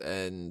Dies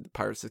and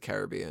Pirates of the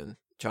Caribbean,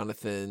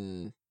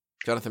 Jonathan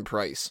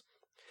Pryce.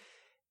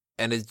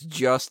 And it's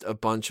just a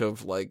bunch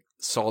of like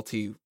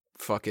salty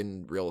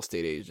fucking real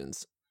estate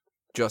agents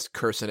just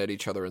cursing at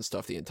each other and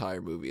stuff the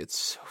entire movie. It's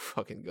so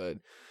fucking good.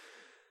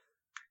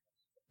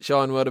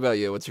 Sean, what about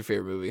you? What's your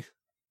favorite movie?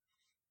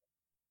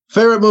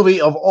 Favorite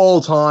movie of all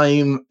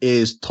time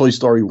is Toy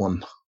Story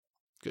 1.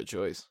 Good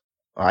choice.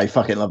 I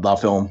fucking love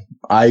that film.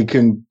 I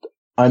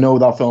know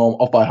that film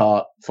off by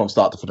heart from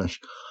start to finish.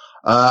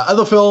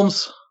 Other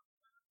films,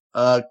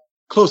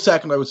 close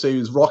second I would say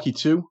is Rocky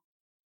 2.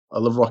 I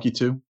love Rocky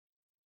 2.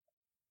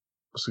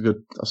 That's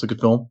a good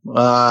film.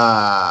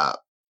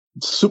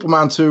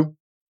 Superman 2.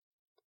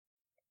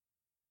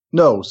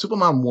 No,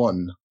 Superman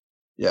 1.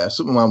 Yeah,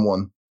 Superman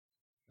 1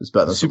 is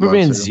better than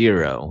Superman 2.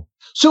 0.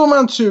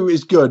 Superman 2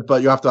 is good,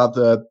 but you have to have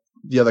the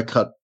other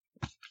cut.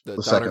 The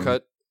The Donner second.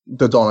 cut.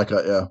 The Donner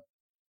cut, yeah.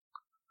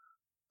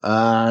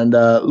 And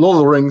Lord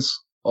of the Rings,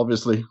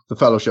 obviously. The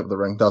Fellowship of the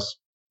Ring. That's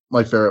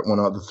my favorite one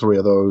out of the three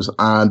of those.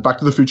 And Back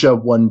to the Future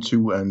 1,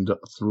 2, and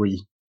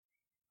 3.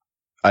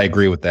 I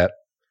agree with that.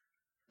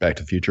 Back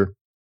to the Future.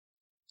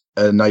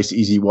 Nice,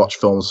 easy watch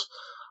films.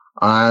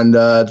 And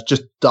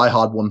just Die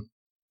Hard 1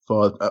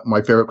 for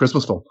my favorite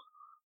Christmas film.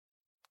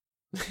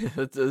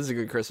 This is a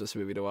good Christmas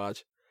movie to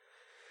watch.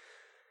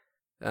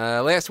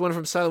 Last one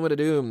from Silent Wind of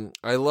Doom.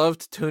 I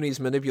loved Tony's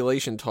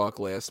manipulation talk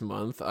last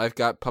month. I've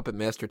got puppet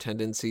master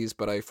tendencies,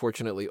 but I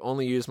fortunately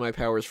only use my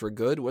powers for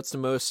good. What's the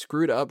most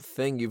screwed up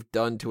thing you've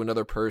done to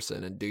another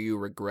person, and do you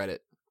regret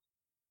it?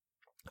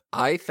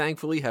 I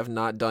thankfully have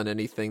not done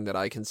anything that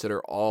I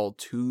consider all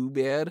too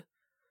bad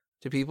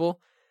to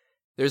people.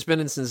 There's been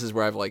instances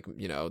where I've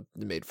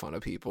made fun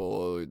of people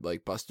or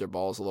like busted their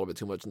balls a little bit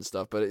too much and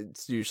stuff, but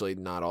it's usually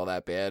not all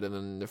that bad. And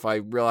then if I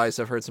realize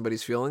I've hurt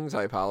somebody's feelings,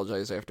 I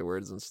apologize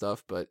afterwards and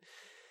stuff. But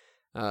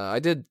I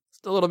did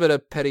a little bit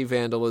of petty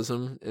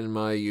vandalism in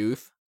my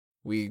youth.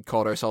 We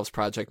called ourselves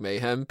Project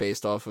Mayhem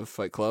based off of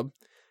Fight Club.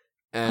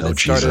 And it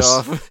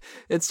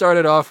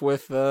started off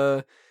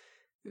with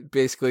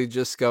basically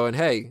just going,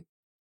 hey,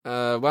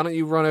 why don't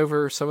you run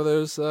over some of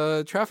those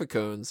traffic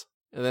cones?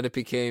 And then it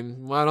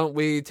became, why don't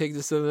we take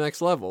this to the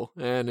next level?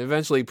 And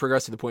eventually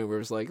progressed to the point where it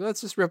was like, let's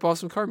just rip off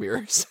some car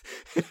mirrors.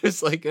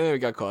 It's like, we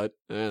got caught.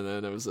 And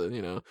then it was,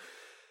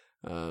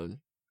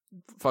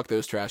 fuck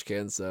those trash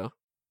cans, though.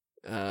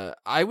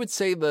 I would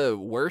say the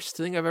worst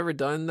thing I've ever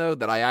done, though,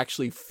 that I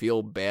actually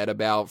feel bad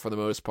about for the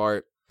most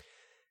part,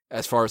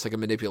 as far as like a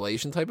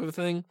manipulation type of a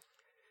thing,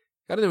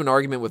 got into an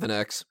argument with an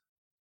ex.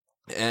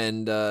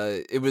 And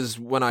it was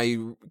when I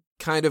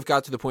kind of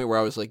got to the point where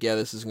I was like, yeah,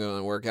 this isn't going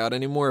to work out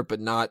anymore, but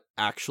not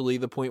actually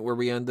the point where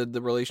we ended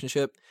the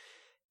relationship.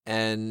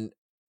 And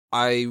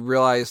I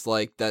realized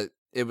like that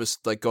it was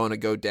like going to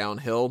go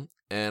downhill,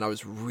 and I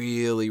was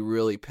really,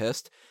 really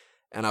pissed.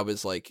 And I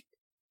was like,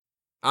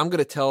 I'm going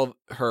to tell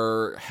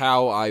her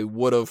how I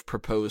would have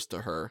proposed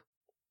to her.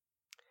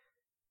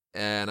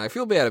 And I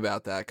feel bad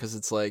about that because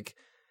it's like,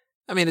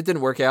 I mean, it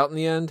didn't work out in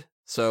the end,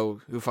 so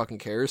who fucking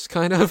cares,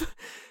 kind of.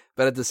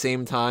 But at the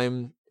same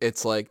time,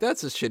 it's like,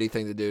 that's a shitty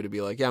thing to do, to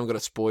be like, yeah, I'm going to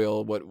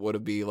spoil what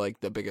would be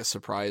like the biggest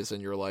surprise in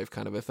your life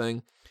kind of a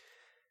thing.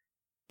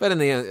 But in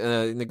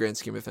the grand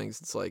scheme of things,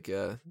 it's like,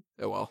 oh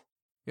well,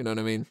 you know what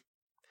I mean?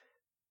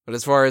 But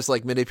as far as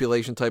like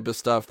manipulation type of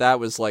stuff, that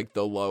was like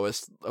the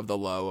lowest of the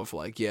low of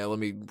like, yeah, let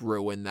me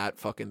ruin that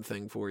fucking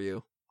thing for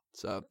you.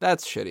 So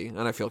that's shitty, and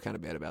I feel kind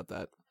of bad about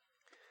that.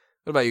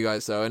 What about you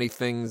guys, though? Any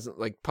things,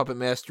 like puppet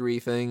mastery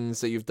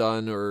things that you've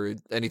done, or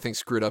anything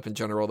screwed up in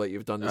general that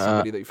you've done to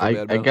somebody that you feel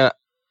bad about?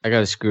 I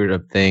got a screwed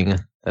up thing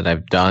that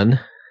I've done.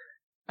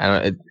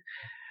 When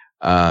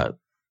I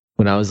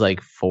was like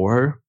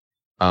 4,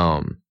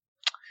 I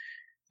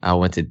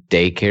went to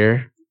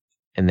daycare,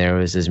 and there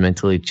was this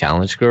mentally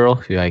challenged girl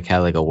who like had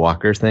like a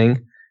walker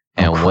thing,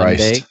 and one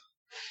day,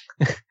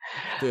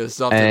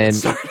 and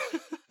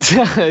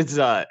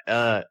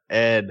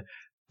and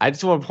I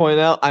just want to point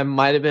out, I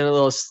might have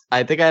been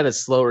I think I had a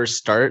slower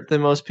start than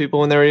most people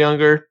when they were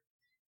younger.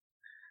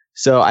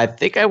 So I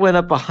think I went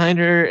up behind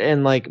her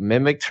and like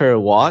mimicked her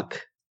walk.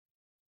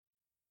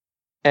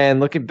 And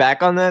looking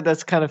back on that,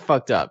 that's kind of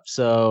fucked up.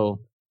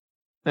 So,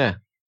 yeah.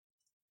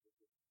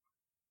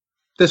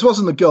 This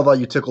wasn't the girl that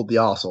you tickled the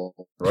arsehole,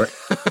 right?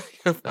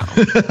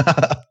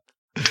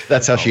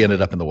 That's how she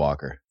ended up in the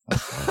walker.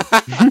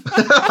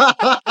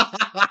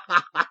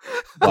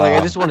 Like, I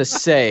just want to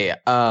say,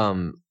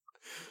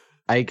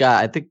 I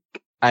think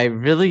I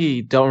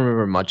really don't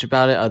remember much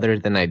about it other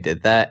than I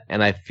did that.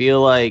 And I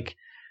feel like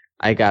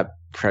I got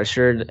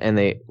pressured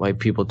and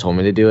people told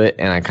me to do it,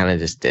 and I kind of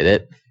just did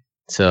it.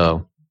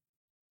 So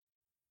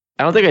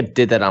I don't think I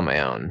did that on my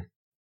own.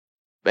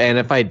 And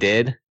if I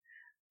did,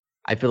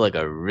 I feel like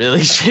a really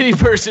shitty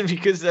person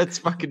because that's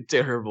fucking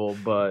terrible.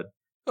 But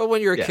well,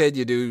 when you're a Yeah. kid,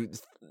 you do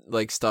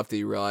like stuff that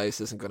you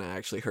realize isn't going to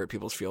actually hurt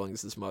people's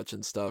feelings as much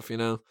and stuff, you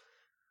know?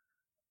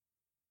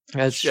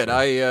 that's Shit, true.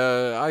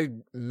 I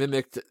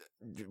mimicked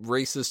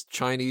racist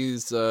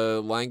Chinese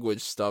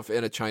language stuff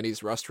in a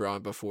Chinese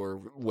restaurant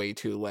before way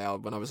too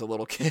loud when I was a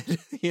little kid,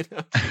 you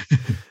know?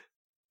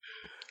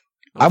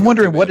 I'm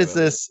wondering, what is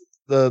about it. this?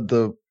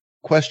 The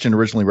question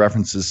originally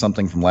references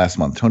something from last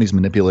month. Tony's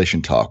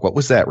manipulation talk. What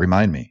was that?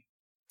 Remind me.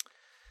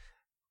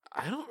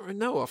 I don't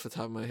know off the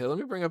top of my head. Let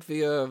me bring up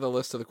the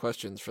list of the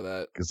questions for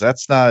that. Because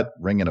that's not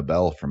ringing a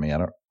bell for me. I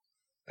Yeah,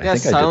 think I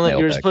did silent. nail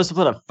You're that. supposed to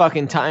put a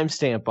fucking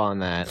timestamp on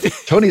that.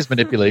 Tony's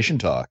manipulation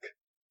talk.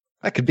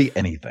 That could be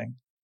anything.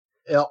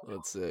 Yep.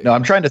 Let's see. No,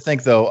 I'm trying to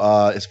think though.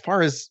 As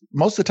far as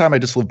most of the time, I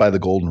just live by the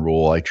golden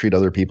rule. I treat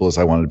other people as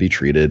I want to be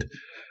treated.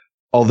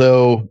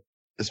 Although,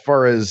 as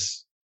far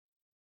as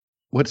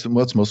what's the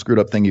most screwed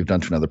up thing you've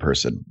done to another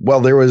person?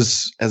 Well, there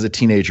was, as a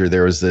teenager,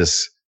 there was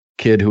this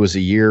kid who was a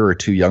year or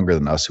two younger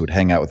than us who would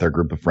hang out with our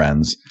group of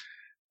friends,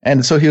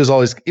 and so he was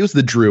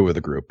the Drew of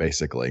the group,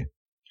 basically.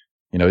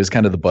 You know, he's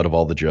kind of the butt of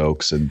all the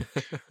jokes. And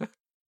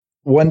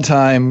one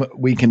time,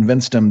 we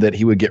convinced him that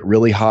he would get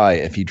really high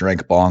if he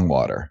drank bong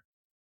water.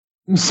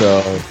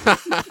 So,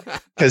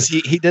 because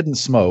he didn't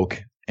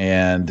smoke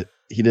and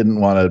he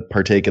didn't want to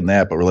partake in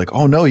that, but we're like,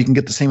 oh no, you can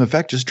get the same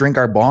effect. Just drink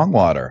our bong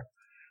water.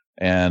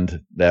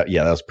 And that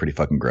was pretty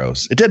fucking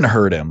gross. It didn't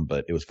hurt him,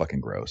 but it was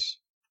fucking gross.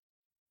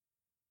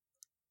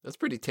 That's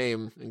pretty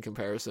tame in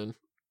comparison.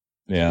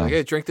 Yeah. Like,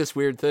 hey, drink this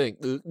weird thing.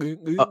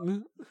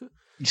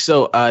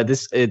 So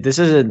this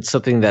isn't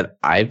something that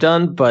I've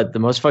done, but the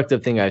most fucked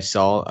up thing I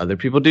saw other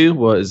people do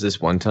was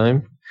this one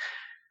time.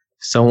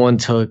 Someone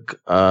took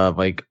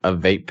like a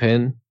vape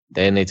pen,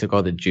 then they took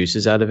all the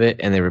juices out of it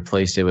and they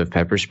replaced it with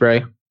pepper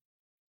spray.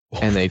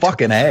 And they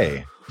fucking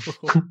A.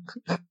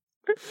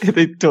 And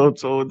they told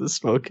someone to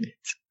smoke it.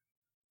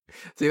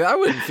 See, I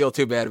wouldn't feel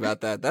too bad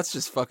about that. That's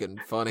just fucking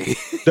funny.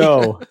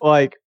 No,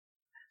 like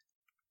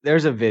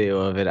there's a video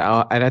of it.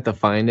 I'd have to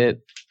find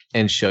it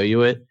and show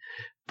you it.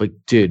 But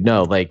dude,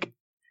 no, like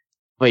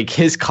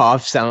his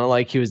cough sounded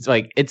like he was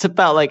like, it's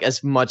about like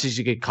as much as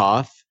you could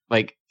cough,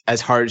 like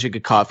as hard as you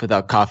could cough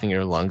without coughing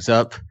your lungs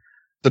up.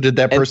 So did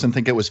that person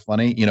think it was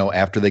funny,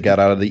 after they got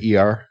out of the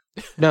ER?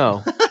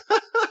 No.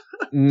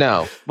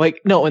 No. Like,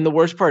 no, and the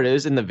worst part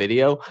is in the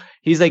video,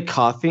 he's like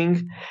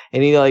coughing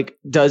and he like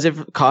does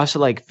it coughs for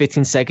like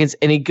 15 seconds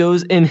and he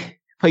goes and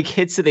like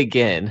hits it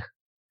again.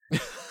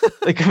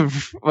 like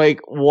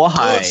why?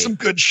 Oh, that's some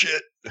good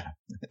shit.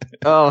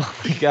 Oh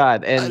my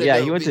god. And yeah,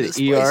 he went to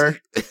the ER.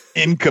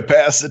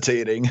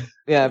 Incapacitating.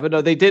 Yeah,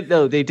 but they did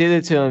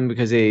it to him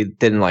because they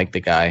didn't like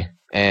the guy.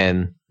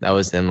 And that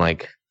was them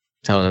like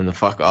telling him to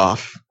fuck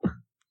off.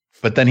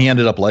 But then he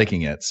ended up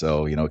liking it,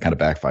 so it kind of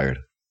backfired.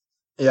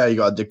 Yeah, he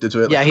got addicted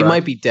to it. Yeah, like he crap.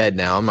 might be dead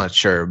now. I'm not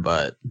sure,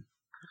 but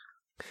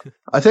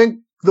I think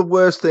the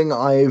worst thing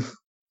I've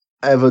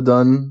ever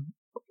done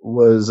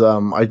was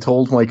I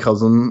told my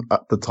cousin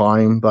at the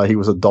time that he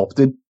was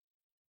adopted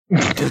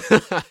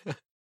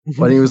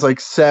when he was like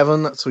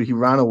 7, so he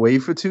ran away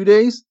for 2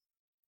 days.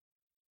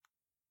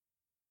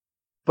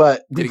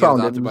 But Did we he get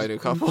found adopted him. by a new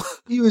couple?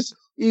 He was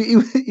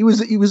in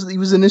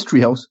his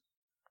treehouse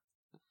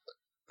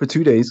for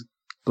 2 days.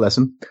 Bless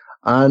him.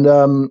 And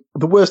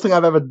the worst thing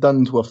I've ever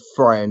done to a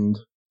friend.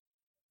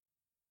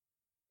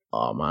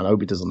 Oh man, I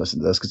hope he doesn't listen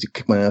to this because he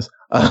kicked my ass.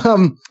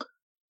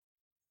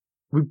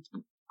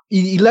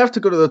 He left to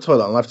go to the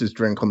toilet and left his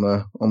drink on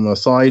the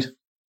side.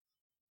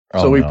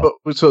 Oh, So we no.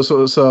 put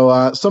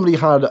somebody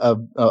had a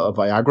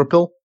Viagra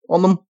pill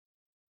on them,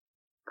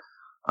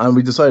 and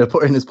we decided to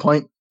put it in his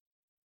pint.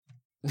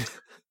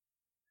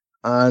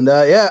 And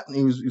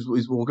he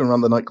was walking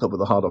around the nightclub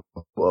with a hard up.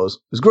 It was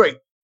great.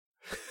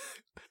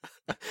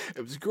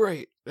 It was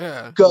great.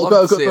 Yeah. Go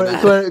Love to see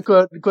that.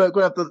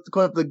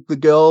 up the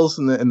girls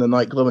in the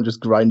nightclub and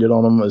just grind it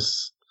on them. It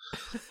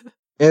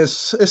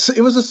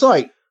was a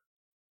sight.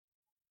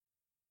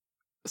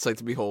 It's like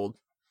to behold.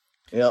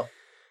 Yeah.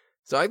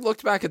 So I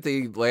looked back at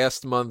the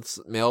last month's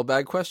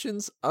mailbag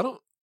questions. I don't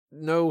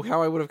know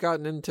how I would have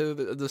gotten into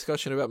the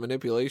discussion about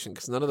manipulation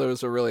because none of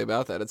those are really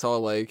about that. It's all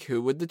like,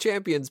 who would the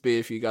champions be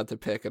if you got to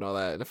pick and all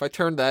that. And if I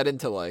turned that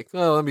into like,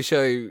 oh, let me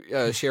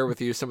share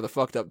with you some of the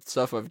fucked up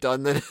stuff I've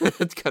done, then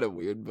it's kind of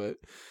weird. But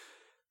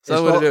so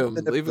I'm It's going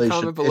to not do. Leave a comment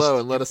manipulation, below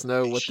it's and let us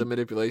know what the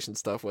manipulation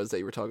stuff was that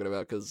you were talking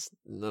about because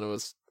none of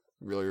us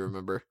really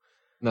remember.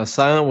 no,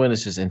 Silent Win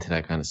is just into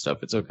that kind of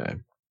stuff. It's okay.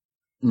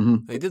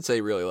 Mm-hmm. He did say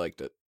he really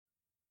liked it.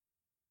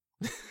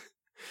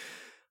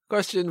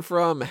 Question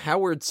from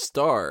Howard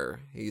Starr.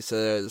 He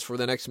says, for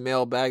the next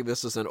mailbag,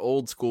 this is an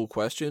old school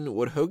question.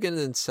 Would Hogan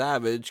and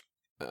Savage,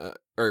 this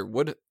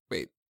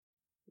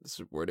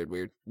is worded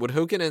weird. Would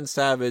Hogan and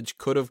Savage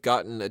could have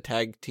gotten a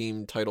tag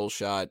team title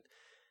shot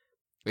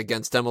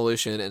against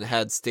Demolition and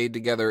had stayed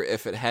together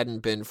if it hadn't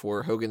been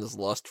for Hogan's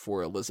lust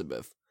for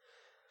Elizabeth?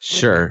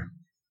 Sure.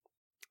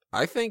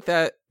 I think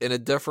that in a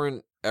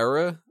different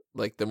era,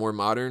 like the more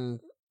modern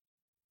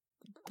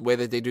way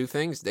that they do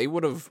things, they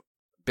would have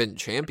been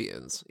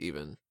champions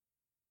even.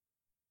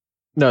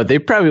 No, they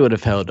probably would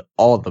have held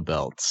all the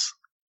belts.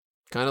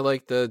 Kind of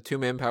like the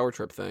 2-man power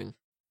trip thing.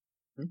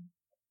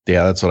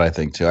 Yeah, that's what I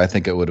think too. I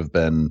think it would have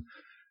been,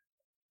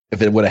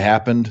 if it would have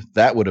happened,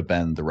 that would have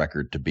been the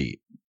record to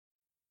beat.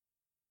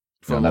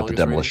 For Not the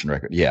demolition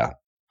record. Yeah,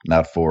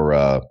 not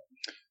for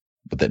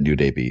but that New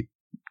Day beat,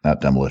 not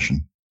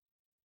demolition.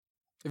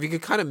 If you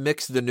could kind of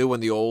mix the new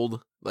and the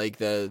old, like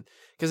because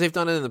they've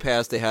done it in the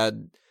past. They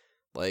had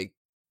like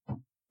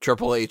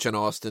Triple H and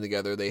Austin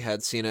together. They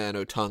had Cena and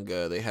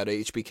Otunga. They had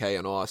HBK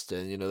and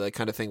Austin. You know, that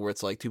kind of thing where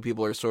it's like two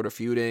people are sort of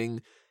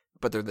feuding,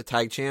 but they're the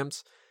tag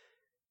champs.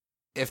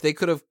 If they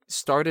could have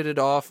started it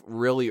off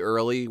really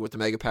early with the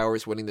Mega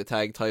Powers winning the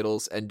tag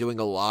titles and doing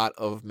a lot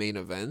of main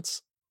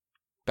events,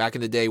 back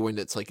in the day when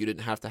it's like you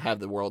didn't have to have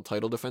the world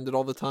title defended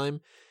all the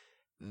time,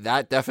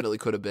 that definitely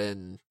could have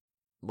been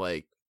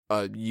like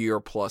a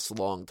year-plus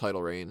long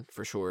title reign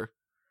for sure.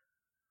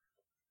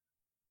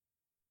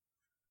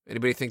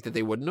 Anybody think that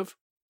they wouldn't have?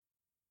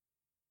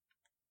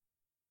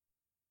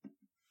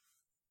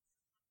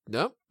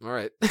 No? All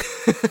right.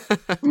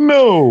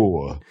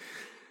 No.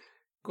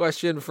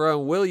 Question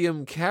from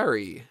William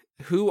Carey.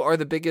 Who are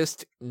the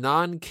biggest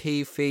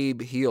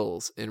non-kayfabe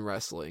heels in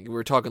wrestling? We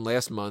were talking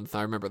last month,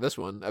 I remember this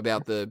one,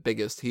 about the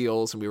biggest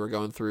heels, and we were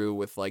going through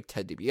with like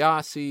Ted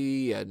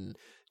DiBiase and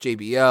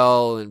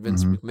JBL and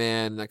Vince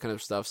McMahon and that kind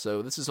of stuff.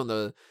 So this is on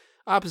the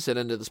opposite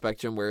end of the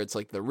spectrum where it's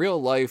like the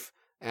real life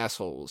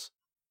assholes.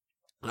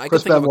 And I can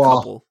think of a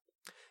couple.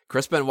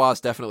 Chris Benoit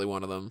is definitely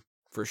one of them,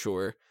 for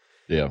sure.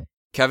 Yeah.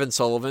 Kevin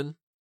Sullivan.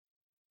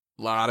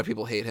 A lot of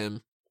people hate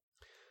him.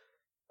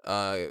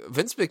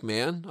 Vince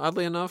McMahon,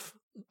 oddly enough.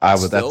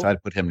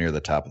 I'd put him near the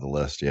top of the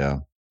list, yeah.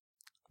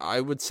 I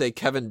would say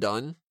Kevin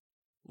Dunn.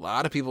 A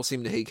lot of people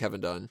seem to hate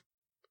Kevin Dunn.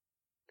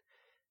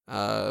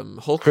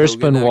 Hulk Chris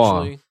Hogan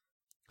Benoit actually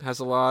has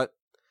a lot.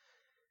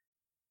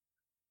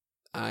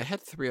 I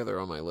had 3 other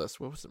on my list.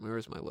 Where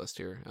is my list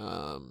here?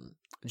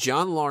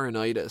 John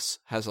Laurinaitis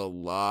has a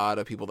lot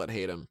of people that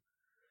hate him.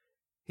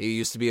 He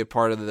used to be a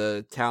part of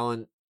the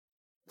talent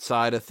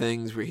side of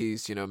things where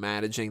he's,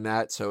 managing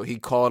that. So he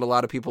called a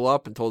lot of people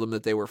up and told them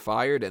that they were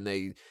fired, and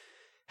they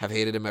have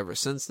hated him ever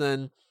since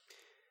then.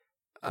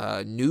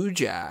 New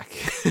Jack.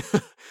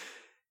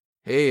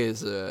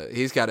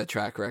 He's got a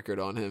track record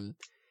on him.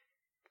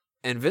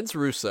 And Vince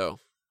Russo.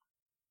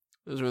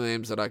 Those are the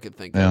names that I could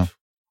think of.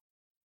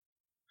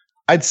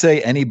 I'd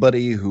say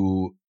anybody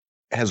who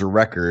has a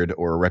record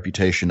or a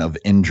reputation of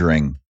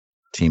injuring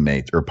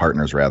teammates or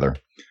partners, rather.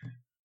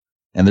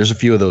 And there's a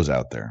few of those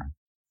out there.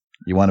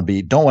 You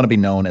don't want to be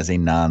known as a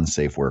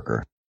non-safe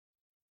worker.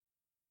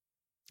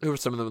 Who are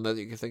some of them that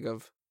you can think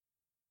of?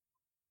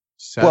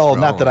 Seth Well,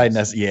 Rollins. not that I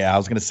I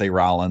was going to say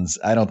Rollins.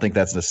 I don't think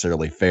that's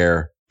necessarily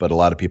fair, but a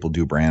lot of people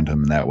do brand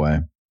him in that way.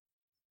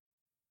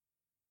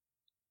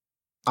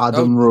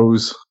 Adam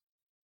Rose.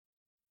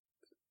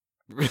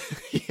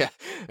 Yeah,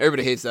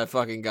 everybody hates that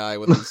fucking guy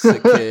with his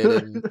sick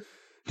kid.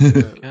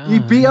 And He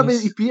beat up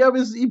his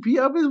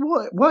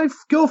wife,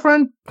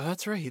 girlfriend. oh,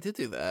 that's right, he did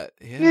do that.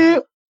 Yeah. Yeah.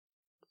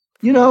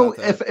 You know,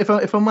 Forgot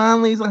that. if a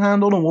man lays a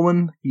hand on a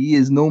woman, he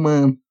is no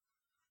man.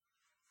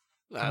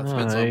 That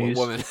depends on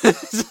what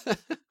Nice. woman.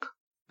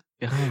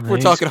 Guys, We're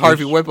talking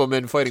Harvey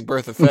Whippleman fighting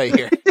Bertha Faye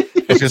here. I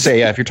was going to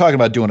say, if you're talking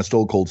about doing a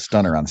Stone Cold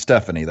Stunner on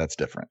Stephanie, that's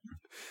different.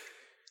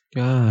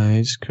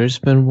 Guys, Chris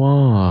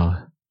Benoit.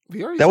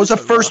 We already That was the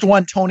said first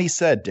one Tony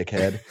said,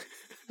 dickhead.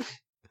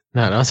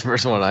 No, that was the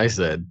first one I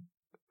said.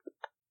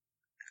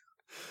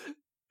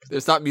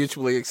 It's not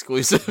mutually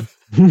exclusive.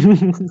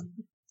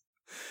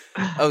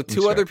 Oh,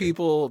 2 other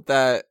people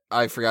that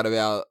I forgot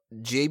about: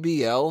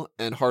 JBL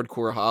and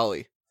Hardcore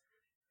Holly.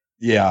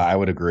 Yeah, I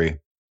would agree.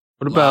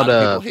 What A lot about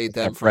of people hate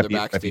them for the Repu-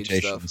 backstage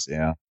stuff. reputations,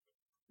 yeah.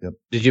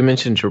 did you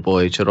mention Triple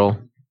H at all?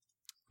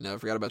 No, I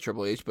forgot about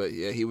Triple H, but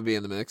yeah, he would be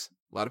in the mix.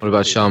 A lot of What people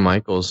about hate Shawn him.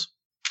 Michaels?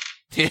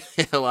 Yeah,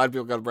 a lot of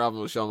people got a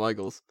problem with Shawn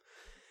Michaels.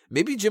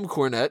 Maybe Jim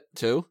Cornette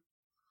too.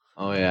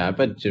 Oh yeah, I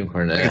bet Jim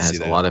Cornette I can has see a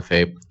that. lot of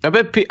faith. I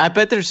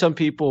bet there's some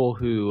people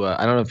who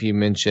I don't know if you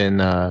mentioned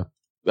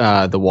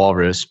the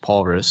Walrus,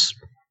 Paulrus.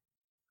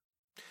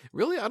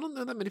 Really, I don't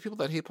know that many people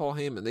that hate Paul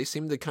Heyman. They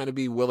seem to kind of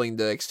be willing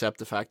to accept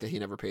the fact that he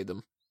never paid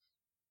them.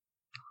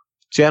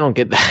 See, I don't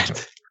get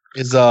that.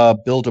 Is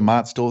Bill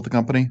DeMott still with the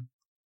company?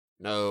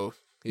 No,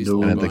 he's No.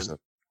 long I didn't gone. think so.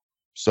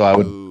 So I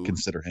would Ooh.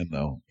 consider him,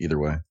 though, either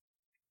way.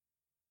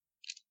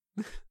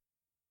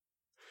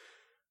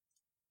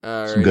 Some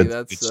Alrighty, good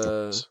that's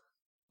stories.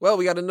 well,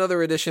 we got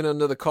another edition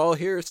under the call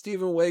here.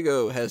 Stephen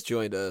Wago has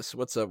joined us.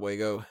 What's up,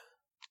 Wago?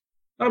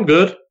 I'm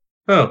good.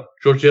 Oh,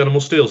 George the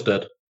Animal Steel's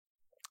dead.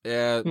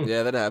 Yeah,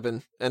 yeah, that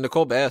happened. And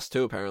Nicole Bass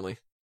too, apparently.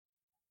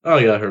 Oh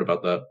yeah, I heard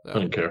about that. I Oh.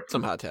 don't care.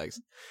 Some hot tags.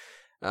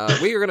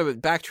 We are going to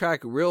backtrack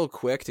real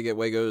quick to get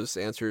Wago's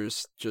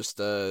answers just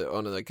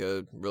on like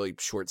a really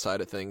short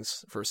side of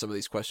things for some of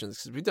these questions,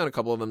 because we've done a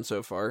couple of them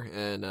so far,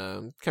 and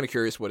kind of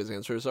curious what his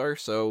answers are.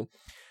 So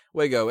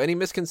Wago, any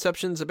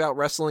misconceptions about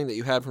wrestling that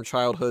you had from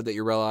childhood that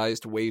you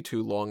realized way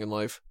too long in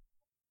life?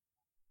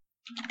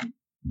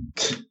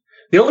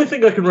 The only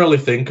thing I can really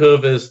think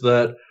of is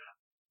that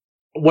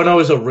when I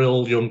was a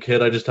real young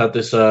kid, I just had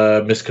this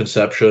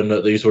misconception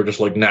that these were just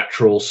like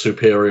natural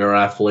superior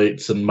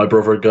athletes, and my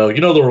brother would go,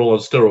 "You know, they're all on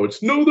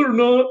steroids." No, they're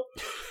not.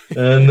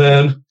 And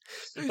then,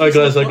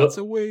 Lots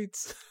of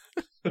weights.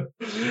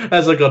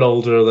 as I got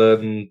older,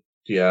 then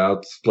yeah,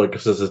 it's like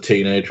as a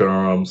teenager,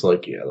 I was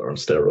like, "Yeah, they're on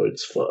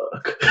steroids."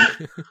 Fuck.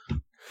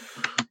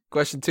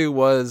 Question 2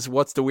 was,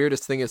 what's the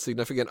weirdest thing a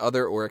significant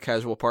other or a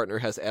casual partner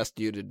has asked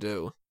you to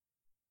do?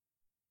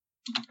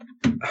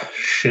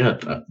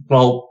 Shit.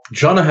 Well,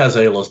 Jonna has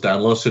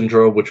Ehlers-Danlos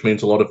syndrome, which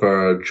means a lot of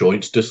her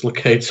joints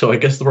dislocate. So I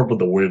guess probably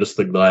the weirdest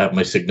thing that I have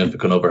my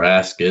significant other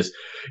ask is,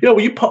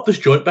 "Will you pop this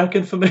joint back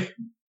in for me?"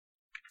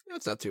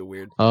 That's not too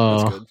weird.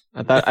 Oh,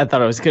 That's good. I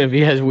thought it was gonna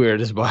be as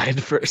weird as mine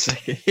for a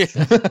second.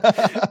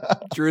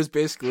 Drew's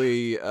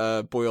basically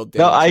boiled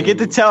down. No, I get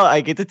to tell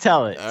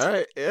it. All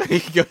right, yeah,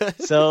 go ahead.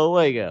 So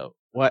Lego,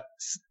 what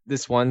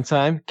this one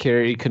time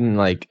Carrie couldn't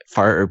like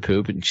fart or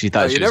poop, and she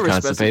thought you she was never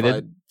constipated.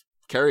 specified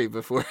Carrie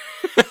before.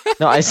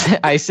 No, I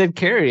said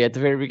Carrie at the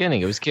very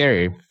beginning. It was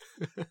Carrie.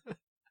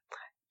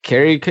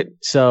 Carrie could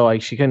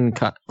she couldn't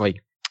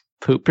like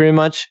poop pretty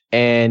much,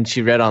 and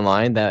she read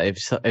online that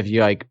if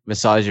you like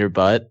massage your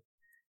butt,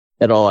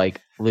 it'll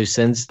like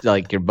loosens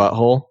like your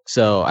butthole.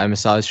 So I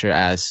massaged her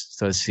ass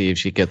to see if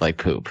she could like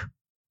poop.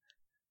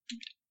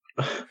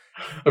 I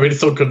mean,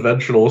 it's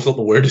unconventional. It's not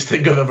the weirdest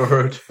thing I've ever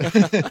heard.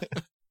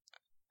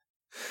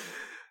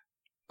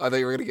 I thought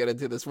you were going to get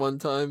into this one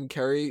time.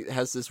 Carrie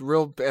has this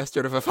real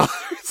bastard of a father.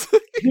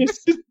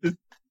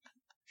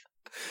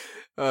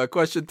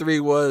 Question 3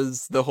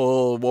 was the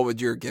whole, what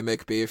would your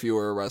gimmick be if you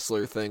were a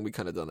wrestler thing? We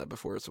kind of done that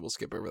before, so we'll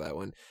skip over that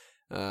one.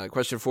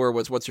 Question 4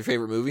 was, what's your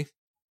favorite movie?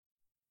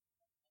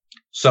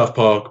 South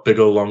Park,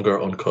 Bigger, Longer,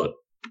 Uncut.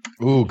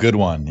 Ooh, good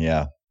one.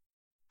 Yeah.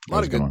 A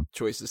lot of good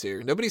choices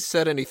here. Nobody's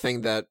said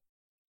anything that,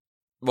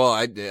 well,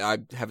 I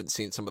haven't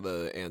seen some of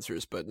the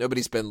answers, but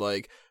nobody's been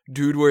like,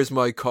 "Dude, where's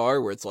my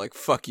car?" Where it's like,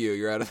 "Fuck you,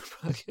 you're out of the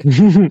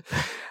fucking."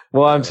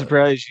 Well, I'm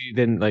surprised you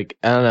didn't like.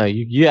 I don't know.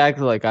 You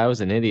acted like I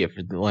was an idiot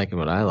for liking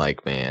what I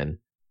like, man.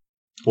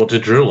 What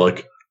did Drew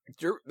like?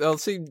 Drew, well,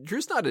 see,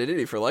 Drew's not an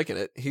idiot for liking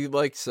it. He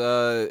likes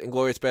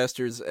Inglourious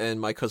Bastards and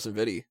My Cousin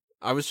Vinny.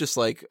 I was just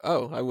like,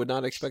 oh, I would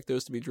not expect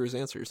those to be Drew's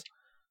answers.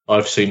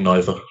 I've seen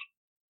neither.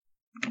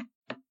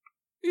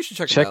 You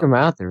should check them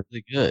out. They're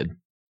really good.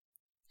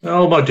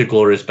 Oh, my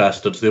Glorious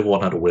Bastards. The other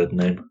one had a weird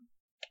name.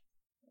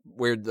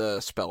 Weird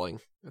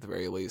spelling, at the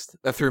very least.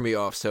 That threw me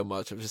off so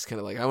much. I'm just kind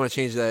of like, I want to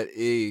change that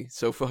E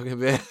so fucking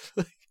bad.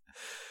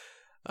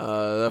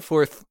 The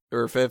 4th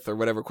or 5th or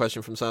whatever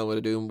question from Silent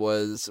of Doom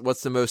was,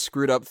 what's the most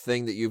screwed up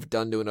thing that you've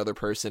done to another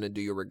person, and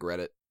do you regret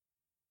it?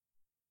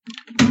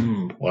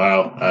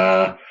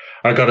 Wow.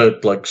 I gotta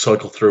like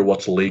cycle through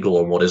what's legal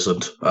and what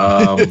isn't.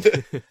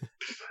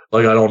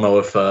 Like, I don't know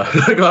if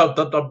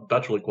I'm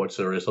actually quite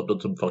serious. I've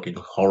done some fucking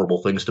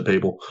horrible things to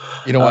people.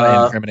 You don't want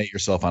to incriminate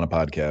yourself on a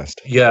podcast.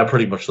 Yeah,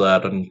 pretty much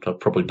that, and I've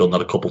probably done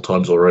that a couple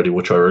times already,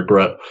 which I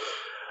regret.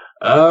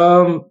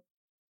 I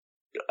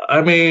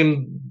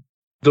mean,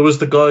 there was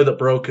the guy that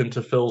broke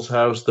into Phil's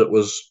house that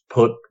was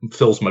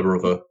Phil's my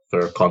brother,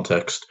 for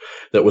context,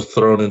 that was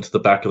thrown into the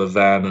back of the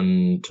van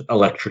and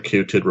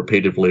electrocuted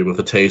repeatedly with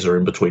a taser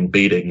in between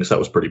beatings. That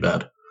was pretty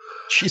bad.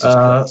 Jesus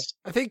Christ.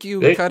 I think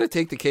you kind of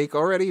take the cake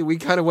already. We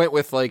kind of went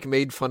with like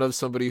made fun of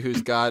somebody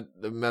who's got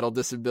a mental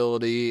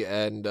disability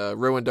and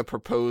ruined a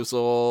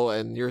proposal,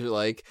 and you're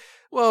like,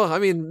 well, I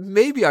mean,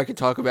 maybe I could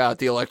talk about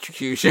the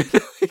electrocution.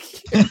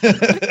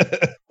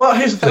 Well,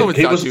 here's the thing.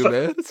 He was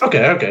bad.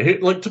 Okay.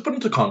 Like, to put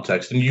into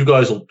context, and you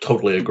guys will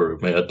totally agree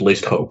with me, at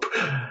least hope,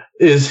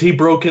 is he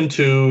broke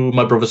into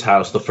my brother's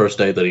house the first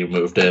day that he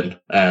moved in,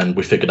 and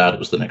we figured out it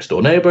was the next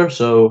door neighbor.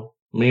 So,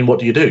 I mean, what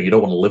do? You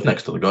don't want to live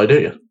next to the guy, do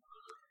you?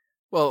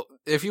 Well,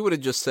 if you would have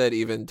just said,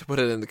 even to put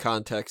it in the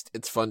context,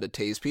 it's fun to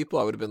tase people,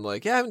 I would have been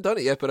like, yeah, I haven't done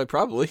it yet, but I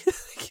probably.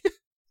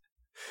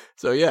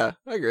 So, yeah,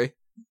 I agree.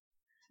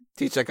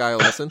 Teach that guy a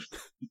lesson.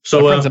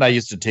 So, my friends and I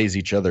used to tase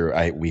each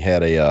other. We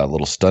had a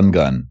little stun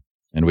gun,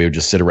 and we would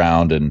just sit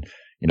around and,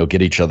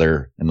 get each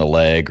other in the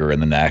leg or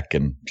in the neck,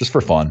 and just for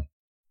fun.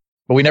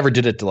 But we never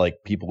did it to like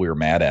people we were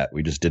mad at.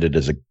 We just did it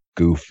as a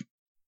goof. It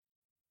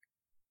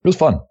was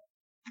fun.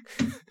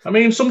 I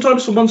mean,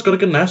 sometimes someone's got to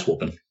get an ass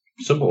whooping.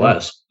 Simple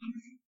as.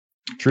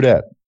 True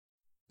that.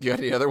 You got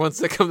any other ones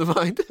that come to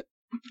mind?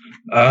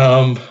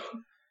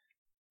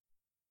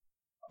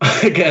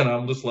 Again,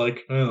 I'm just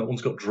like, that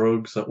one's got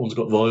drugs, that one's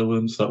got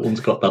violence, that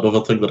one's got that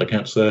other thing that I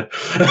can't say.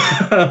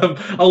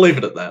 I'll leave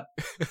it at that.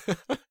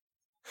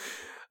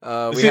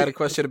 We had a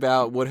question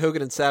about, would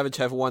Hogan and Savage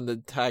have won the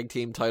tag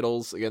team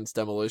titles against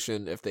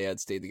Demolition if they had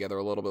stayed together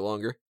a little bit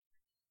longer?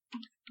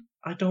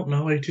 I don't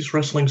know. 80s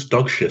wrestling's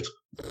dog shit.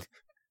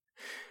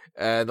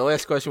 And the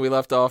last question we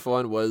left off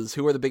on was,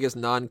 who are the biggest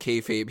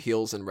non-kayfabe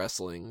heels in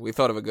wrestling? We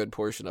thought of a good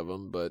portion of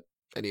them, but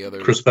any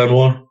other? Chris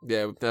Benoit?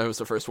 Yeah, that was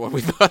the first one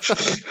we thought.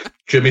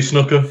 Jimmy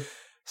Snuka?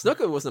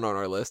 Snuka wasn't on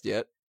our list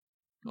yet.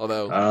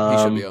 Although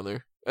he should be on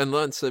there.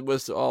 Unless it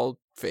was all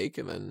fake,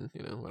 and then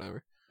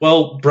whatever.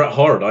 Well, Bret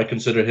Hart, I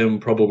consider him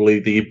probably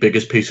the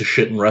biggest piece of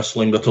shit in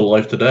wrestling that's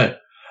alive today.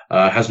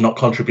 Has not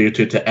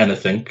contributed to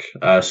anything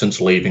since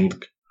leaving.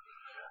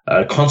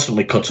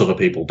 Constantly cuts other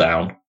people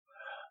down.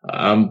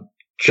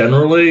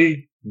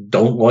 Generally,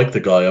 don't like the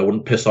guy. I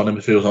wouldn't piss on him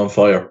if he was on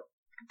fire.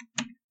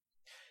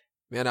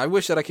 Man, I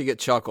wish that I could get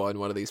Chuck on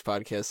one of these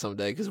podcasts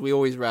someday, because we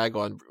always rag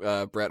on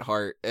Bret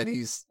Hart, and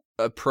he's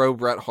a pro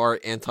Bret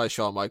Hart, anti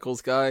Shawn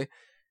Michaels guy.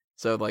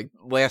 So, like,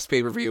 last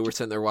pay-per-view, we're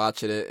sitting there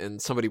watching it,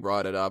 and somebody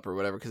brought it up or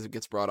whatever, because it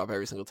gets brought up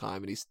every single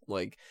time, and he's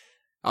like,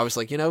 I was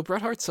like,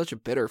 Bret Hart's such a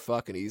bitter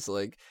fuck, and he's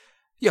like,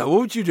 yeah,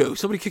 what would you do?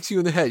 Somebody kicks you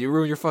in the head, you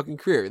ruin your fucking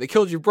career. They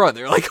killed your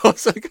brother, like, all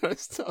that kind of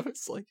stuff.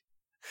 It's like,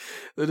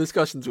 the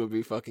discussions would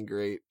be fucking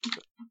great.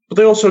 But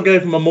they also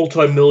gave him a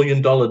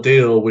multi-million-dollar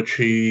deal, which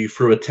he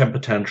threw a temper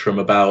tantrum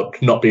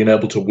about not being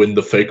able to win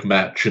the fake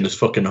match in his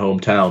fucking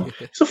hometown.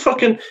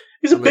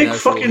 He's a big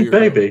fucking hero.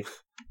 Baby.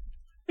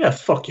 Yeah,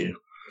 fuck you.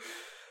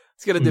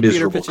 Let's get into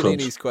Peter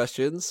Piccinini's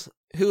questions.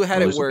 Who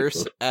had it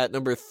worse at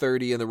number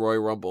 30 in the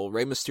Royal Rumble,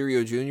 Rey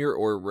Mysterio Jr.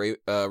 or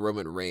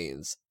Roman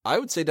Reigns? I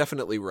would say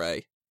definitely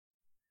Rey.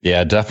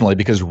 Yeah, definitely,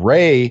 because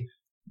Rey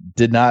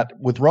did not,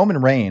 with Roman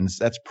Reigns,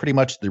 that's pretty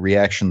much the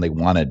reaction they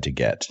wanted to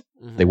get.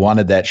 Mm-hmm. They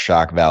wanted that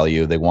shock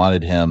value. They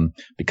wanted him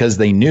because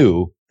they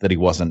knew that he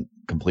wasn't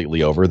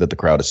completely over, that the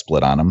crowd is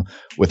split on him.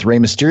 With Rey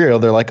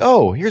Mysterio, they're like,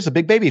 oh, here's a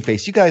big baby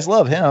face. You guys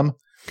love him.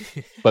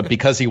 But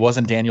because he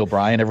wasn't Daniel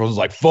Bryan, everyone was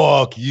like,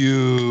 fuck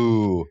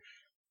you.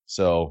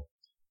 So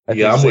I'm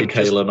with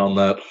Kalen on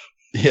that.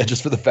 Yeah,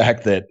 just for the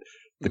fact that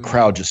the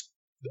crowd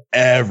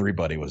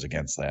everybody was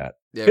against that.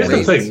 Yeah, here's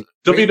the thing.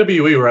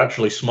 WWE were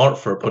actually smart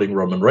for putting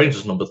Roman Reigns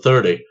as number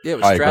 30. Yeah,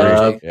 it was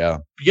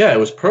strategy. Yeah, it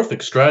was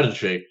perfect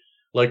strategy.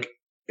 Like,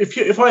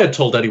 if I had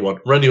told anyone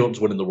Randy Orton's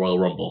winning the Royal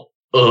Rumble,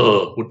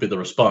 would be the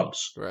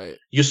response. Right.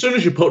 As soon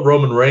as you put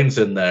Roman Reigns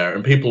in there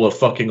and people are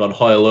fucking on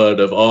high alert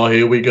of, oh,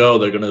 here we go,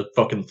 they're going to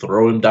fucking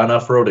throw him down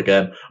our throat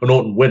again, and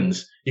Orton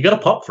wins, you got to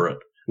pop for it.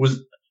 It was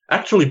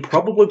actually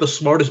probably the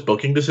smartest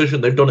booking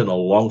decision they've done in a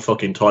long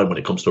fucking time when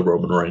it comes to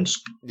Roman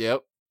Reigns.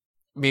 Yep.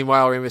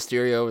 Meanwhile, Rey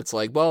Mysterio, it's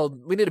like, well,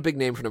 we need a big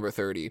name for number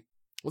 30.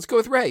 Let's go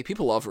with Rey.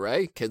 People love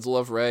Rey. Kids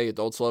love Rey.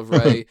 Adults love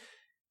Rey.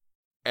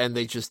 And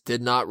they just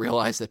did not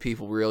realize that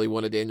people really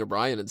wanted Daniel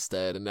Bryan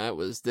instead. And that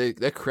was,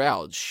 the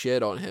crowd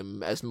shit on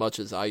him as much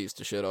as I used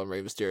to shit on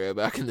Rey Mysterio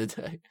back in the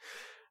day.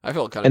 I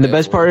felt kind of. And the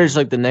best part is,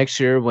 like, the next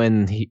year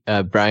when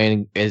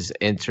Bryan is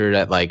entered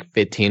at like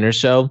 15 or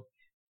so,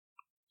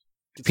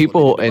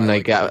 people and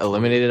like got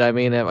eliminated. I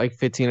mean, at like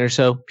 15 or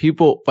so,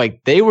 people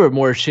like they were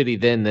more shitty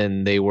then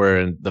than they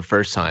were the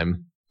first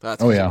time.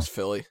 That's it was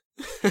Philly.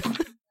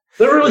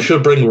 They really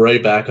should bring Rey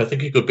back. I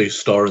think he could be a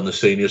star in the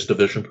seniors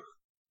division.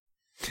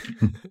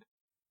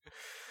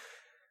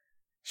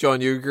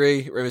 Sean, you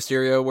agree? Rey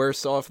Mysterio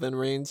worse off than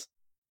Reigns?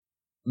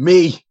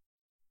 Me.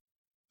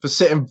 For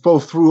sitting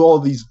both through all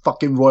these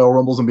fucking Royal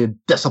Rumbles and being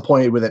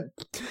disappointed with it.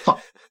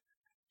 Fuck.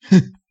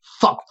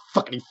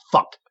 Fucking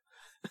fuck.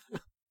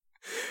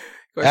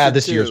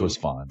 This year's was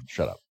fun.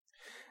 Shut up.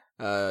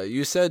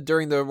 You said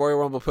during the Royal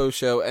Rumble post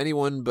show,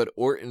 anyone but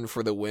Orton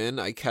for the win.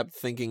 I kept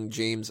thinking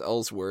James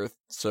Ellsworth.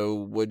 So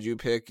would you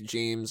pick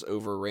James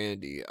over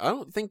Randy? I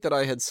don't think that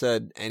I had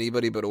said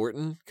anybody but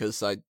Orton,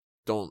 because I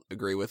don't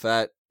agree with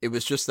that. It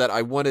was just that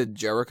I wanted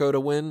Jericho to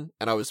win,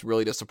 and I was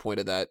really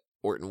disappointed that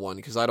Orton won,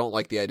 because I don't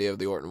like the idea of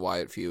the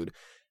Orton-Wyatt feud.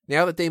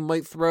 Now that they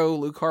might throw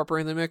Luke Harper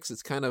in the mix,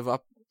 it's kind of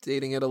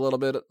updating it a little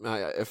bit.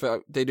 If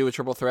they do a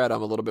triple threat,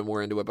 I'm a little bit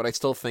more into it, but I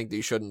still think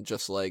they shouldn't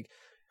just like,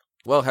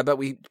 well, how about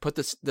we put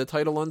the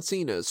title on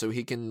Cena so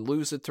he can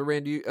lose it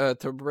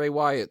to Bray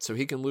Wyatt, so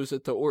he can lose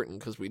it to Orton,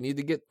 because we need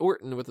to get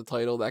Orton with the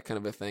title, that kind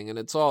of a thing. And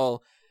it's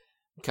all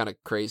kind of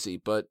crazy,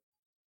 but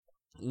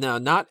no,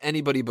 not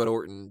anybody but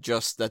Orton,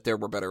 just that there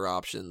were better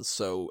options.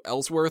 So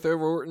Ellsworth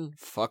over Orton?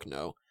 Fuck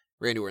no.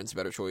 Randy Orton's a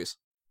better choice,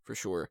 for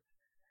sure.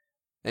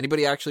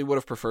 Anybody actually would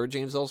have preferred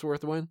James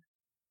Ellsworth to win?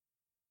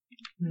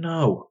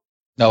 No,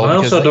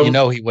 because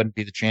he wouldn't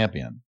be the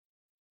champion.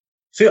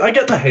 See, I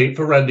get the hate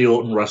for Randy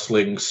Orton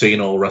wrestling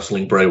Cena or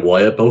wrestling Bray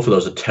Wyatt. Both of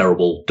those are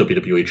terrible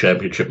WWE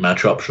Championship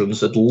match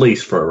options, at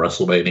least for a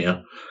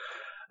WrestleMania.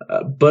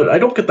 But I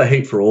don't get the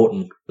hate for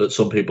Orton that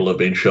some people have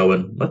been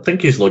showing. I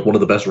think he's like one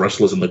of the best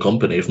wrestlers in the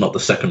company, if not the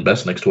second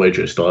best next to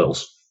AJ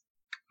Styles.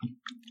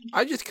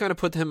 I just kind of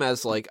put him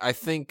as like, I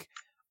think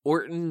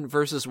Orton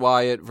versus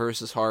Wyatt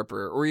versus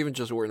Harper, or even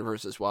just Orton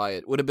versus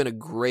Wyatt, would have been a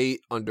great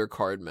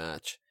undercard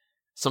match.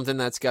 Something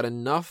that's got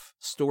enough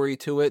story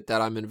to it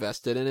that I'm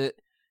invested in it,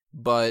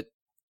 but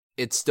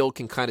it still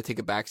can kind of take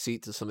a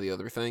backseat to some of the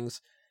other things.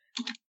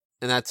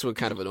 And that's what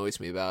kind of annoys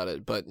me about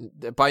it. But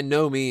by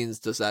no means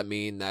does that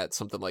mean that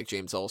something like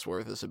James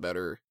Ellsworth is a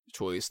better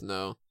choice.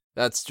 No,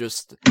 that's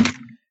just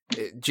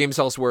James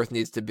Ellsworth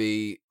needs to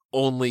be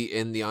only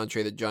in the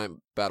Andre the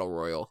Giant Battle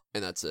Royal,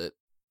 and that's it.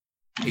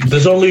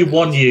 There's only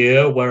one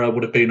year where I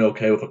would have been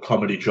okay with a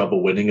comedy jobber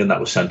winning, and that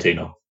was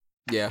Santino.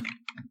 Yeah.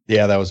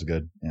 Yeah, that was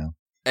good. Yeah.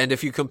 And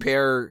if you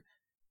compare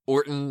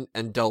Orton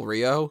and Del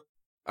Rio,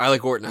 I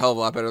like Orton a hell of a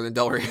lot better than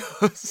Del Rio.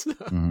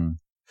 Mhm.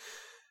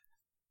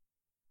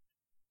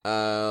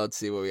 Let's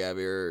see what we have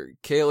here.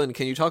 Kaylin,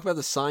 can you talk about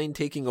the sign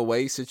taking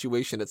away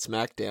situation at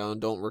SmackDown?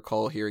 Don't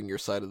recall hearing your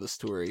side of the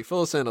story.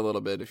 Fill us in a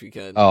little bit if you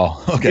can.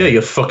 Oh, okay. Yeah,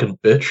 you fucking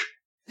bitch.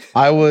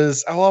 I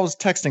was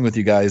texting with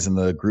you guys in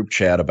the group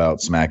chat about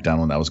SmackDown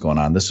when that was going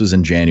on. This was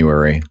in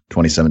January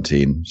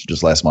 2017,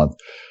 just last month.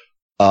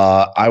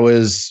 I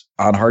was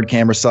on Hard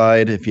Camera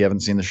side. If you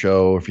haven't seen the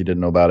show, if you didn't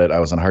know about it, I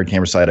was on Hard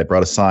Camera side. I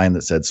brought a sign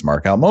that said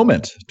 "Smark Out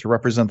Moment" to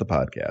represent the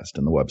podcast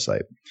and the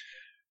website.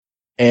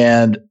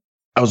 And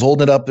I was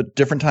holding it up at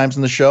different times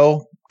in the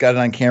show. Got it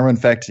on camera. In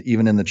fact,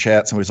 even in the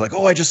chat, somebody's like,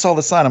 "Oh, I just saw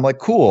the sign." I'm like,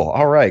 "Cool,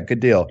 all right, good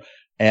deal."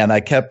 And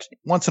I kept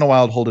once in a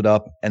while hold it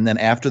up. And then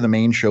after the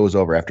main show was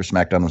over, after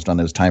SmackDown was done,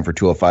 it was time for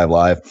 205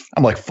 Live.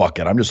 I'm like, fuck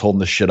it. I'm just holding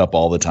this shit up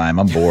all the time.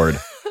 I'm bored.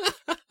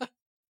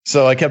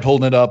 So I kept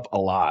holding it up a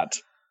lot.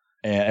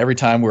 And every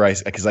time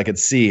because I could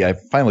see, I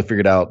finally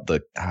figured out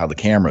how the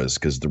cameras,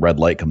 because the red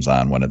light comes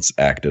on when it's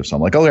active. So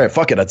I'm like, all right,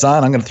 fuck it. It's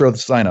on. I'm going to throw the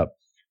sign up.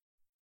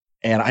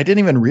 And I didn't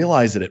even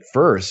realize it at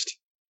first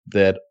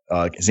that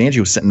because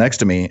Angie was sitting next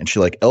to me and she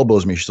like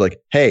elbows me. She's like,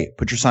 "Hey,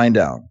 put your sign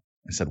down."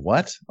 I said,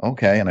 "What?"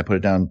 Okay. And I put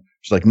it down.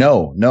 She's like,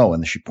 no. And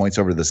then she points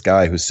over to this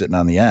guy who's sitting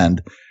on the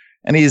end,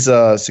 and he's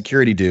a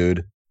security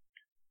dude.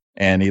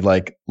 And he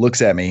like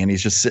looks at me, and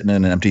he's just sitting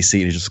in an empty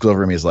seat. He just looks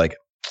over at me. He's like,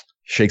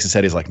 shakes his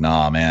head. He's like,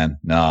 "Nah, man,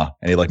 nah."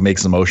 And he like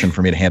makes a motion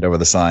for me to hand over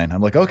the sign.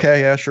 I'm like, "Okay,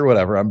 yeah, sure,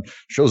 whatever."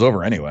 Show's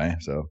over anyway.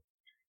 So,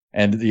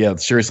 and yeah,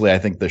 seriously, I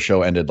think the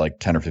show ended like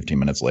 10 or 15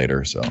 minutes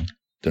later. So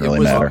didn't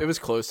really matter. It was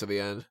close to the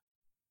end.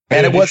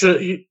 And it was.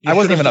 You I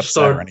wasn't even just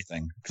upset or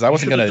anything because I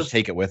wasn't going to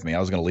take it with me. I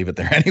was going to leave it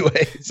there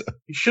anyway. So.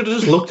 You should have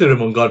just looked at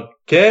him and gone,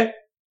 "Okay,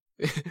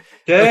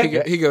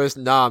 okay." He goes,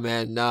 "Nah,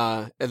 man,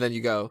 nah," and then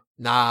you go,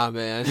 "Nah,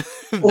 man."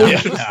 Or you Yeah,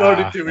 should have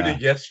started doing nah. a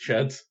yes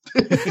chant.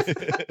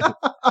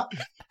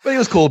 But he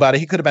was cool about it.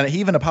 He could have been. He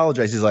even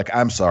apologized. He's like,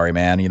 "I'm sorry,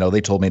 man. You know,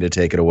 they told me to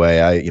take it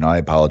away. I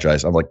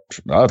apologize." I'm like,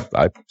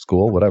 "It's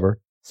cool, whatever."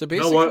 So You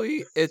know what?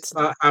 basically, it's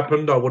That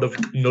happened, I would have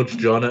nudged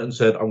John and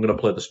said, "I'm going to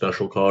play the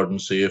special card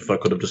and see if I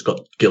could have just got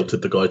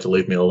guilted the guy to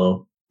leave me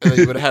alone." and then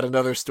you would have had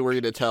another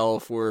story to tell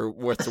for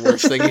what's the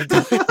worst thing you've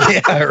done.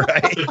 Yeah,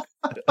 right.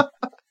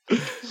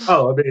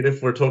 Oh, I mean,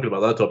 if we're talking about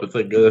that type of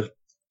thing,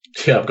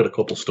 yeah, I've got a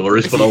couple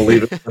stories, but I'll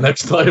leave it for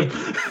next time.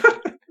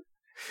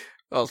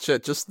 Oh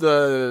shit! Just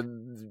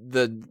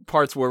the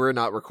parts where we're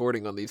not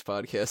recording on these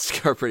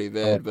podcasts are pretty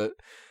bad. But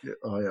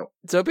Oh yeah.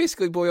 so it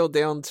basically boiled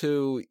down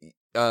to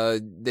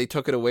they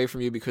took it away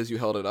from you because you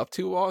held it up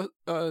too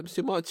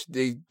much.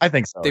 I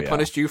think so. They yeah.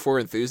 punished you for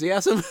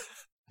enthusiasm.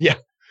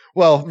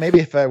 Well, maybe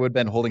if I would have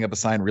been holding up a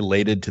sign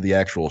related to the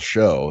actual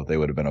show, they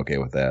would have been okay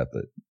with that.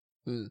 But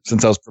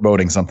since I was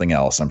promoting something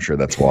else, I'm sure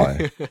that's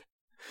why.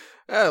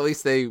 At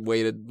least they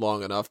waited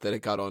long enough that it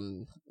got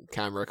on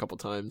camera a couple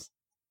times.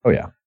 Oh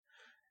yeah.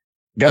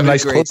 Got a That'd be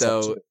nice great close-up,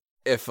 though too.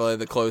 if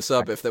the close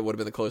up, if that would have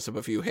been the close up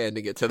of you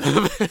handing it to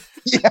them,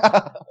 Yeah.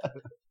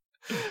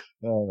 That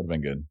would have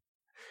been good.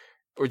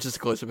 or just a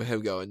close up of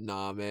him going,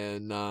 "Nah,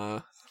 man,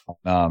 nah."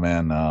 Nah,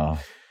 man, no.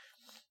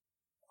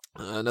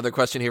 Another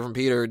question here from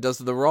Peter: does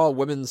the Raw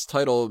Women's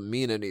title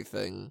mean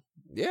anything?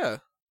 Yeah,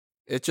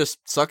 it just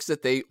sucks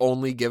that they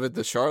only give it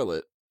to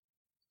Charlotte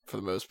for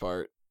the most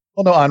part.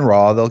 Well, no, on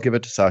Raw, they'll give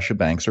it to Sasha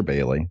Banks or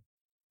Bailey.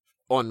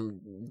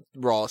 On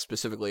Raw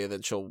specifically, and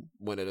then she'll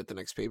win it at the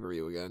next pay per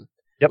view again.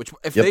 Yep. Which,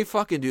 if Yep. they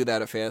fucking do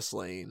that at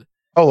Fastlane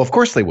Oh, of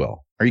course they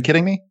will. Are you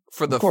kidding me?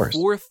 for the Of course.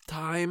 fourth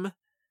time,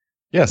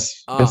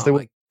 Yes. oh Yes, they will.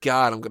 my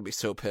god, I'm gonna be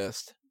so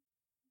pissed.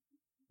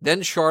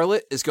 Then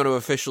Charlotte is going to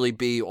officially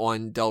be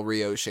on Del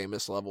Rio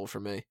Sheamus level for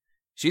me.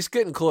 She's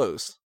getting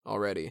close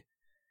already,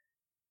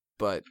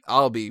 but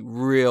I'll be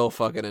real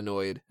fucking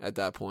annoyed at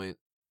that point.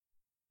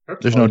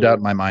 There's no doubt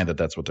in my mind that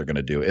that's what they're going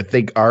to do. If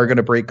they are going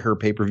to break her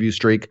pay-per-view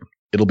streak,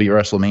 it'll be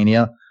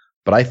WrestleMania.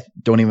 But I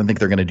don't even think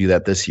they're going to do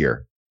that this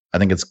year. I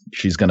think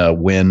she's going to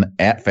win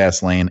at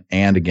Fastlane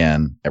and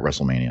again at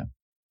WrestleMania.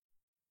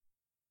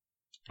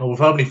 Well, with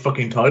how many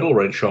fucking title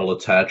reigns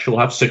Charlotte's had, she'll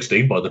have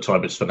 16 by the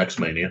time it's for next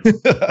Mania.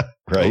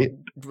 Right?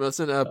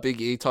 Wasn't Big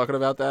E talking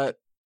about that?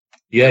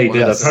 Yeah, he did.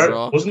 Yes.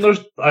 Wasn't there?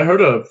 I heard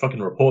a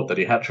fucking report that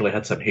he actually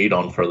had some heat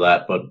on for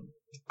that, but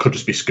could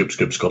just be scoop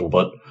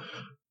scuttlebutt.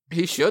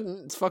 He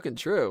shouldn't. It's fucking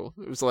true.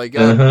 It was like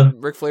Uh-huh.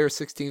 Ric Flair's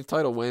 16th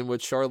title win,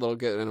 which Charlotte will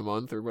get in a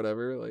month or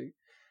whatever. Like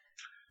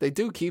they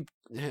do keep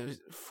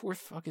fourth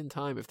fucking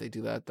time if they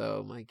do that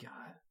though. My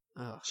god.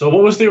 Ugh. So,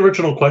 what was the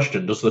original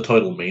question? Does the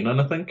title mean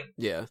anything?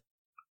 Yeah.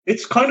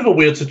 It's kind of a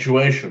weird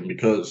situation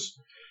because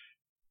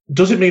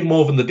does it mean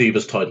more than the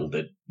Divas title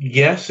did?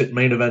 Yes, it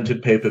main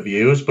evented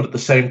pay-per-views, but at the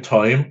same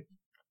time,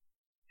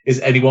 is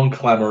anyone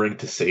clamoring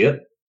to see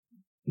it?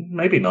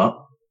 Maybe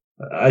not.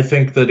 I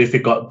think that if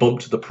it got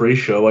bumped to the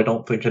pre-show, I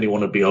don't think anyone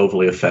would be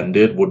overly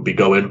offended, would be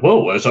going,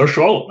 "Whoa, where's our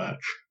Charlotte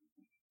match?"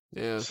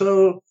 Yeah.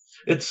 So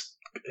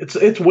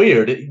it's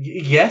weird.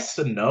 Yes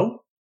and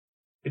no.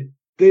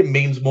 It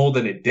means more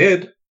than it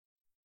did,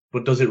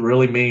 but does it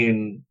really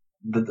mean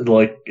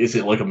like, is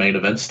it like a main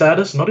event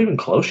status? Not even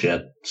close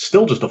yet.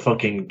 Still just a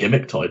fucking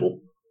gimmick title.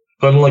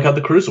 Kind of like how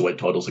the Cruiserweight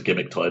title's a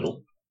gimmick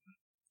title.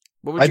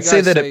 What would you I'd say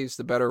guys that say is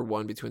the better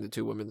one between the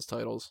two women's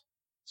titles?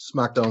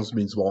 SmackDown's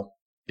means well.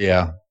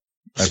 Yeah.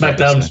 I'd probably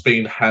SmackDown's say.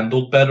 been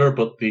handled better,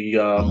 but the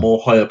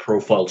more higher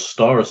profile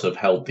stars have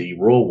held the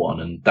Raw one,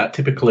 and that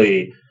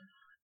typically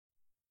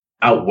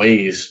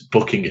outweighs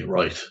booking it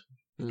right.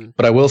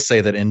 But I will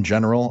say that in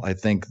general, I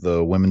think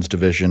the women's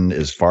division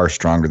is far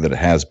stronger than it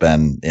has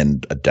been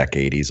in a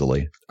decade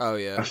easily. Oh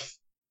yeah,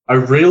 I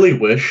really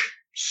wish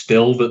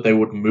still that they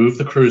would move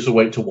the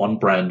Cruiserweight to one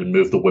brand and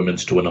move the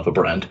women's to another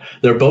brand.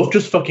 They're both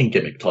just fucking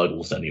gimmick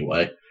titles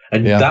anyway,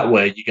 and Yeah. that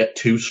way you get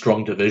two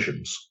strong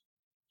divisions.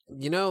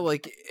 you know,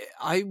 like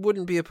I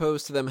wouldn't be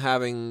opposed to them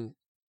having,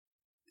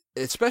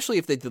 especially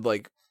if they did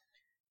like,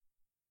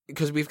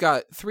 because we've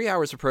got 3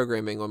 hours of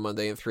programming on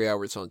Monday and 3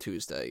 hours on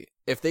Tuesday.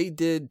 If they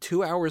did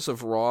 2 hours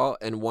of Raw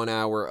and 1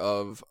 hour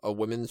of a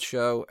women's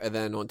show, and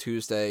then on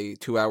Tuesday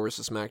 2 hours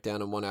of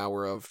SmackDown and 1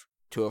 hour of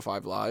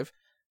 205 Live,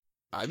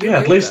 I'd be Yeah, okay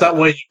at with least that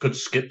way you could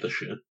skip the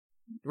shit.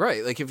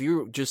 Right, like if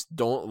you just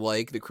don't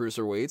like the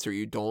cruiserweights or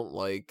you don't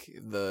like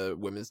the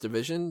women's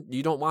division,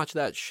 you don't watch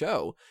that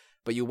show,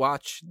 but you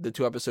watch the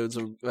 2 episodes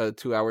of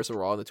 2 hours of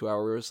Raw and the 2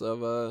 hours of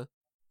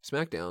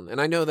SmackDown.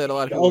 And I know that a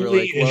lot of The people are only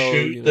like, well,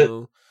 issue you that-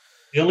 know,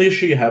 The only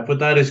issue you have with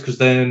that is because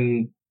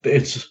then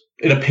it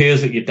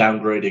appears that you're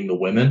downgrading the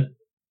women,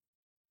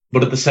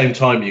 but at the same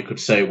time you could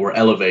say we're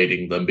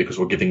elevating them because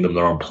we're giving them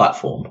their own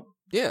platform.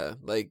 yeah,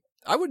 like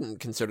I wouldn't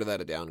consider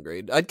that a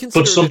downgrade. I'd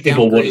consider But some it a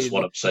people would, downgrade. is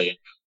what I'm saying.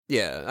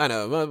 Yeah, I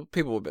know. Well,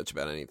 people will bitch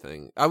about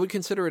anything. I would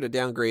consider it a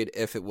downgrade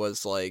if it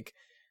was like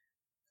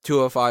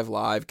 205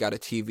 Live got a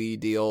TV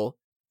deal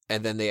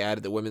and then they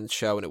added the women's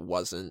show and it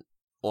wasn't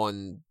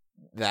on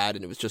that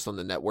and it was just on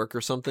the network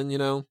or something, you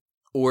know?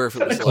 Or if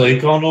it was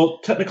like...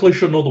 Technically,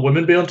 shouldn't all the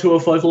women be on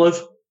 205 Live?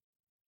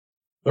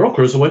 They're all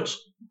cruiserweights,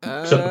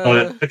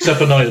 except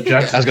for Nia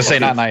Jax. I was going to say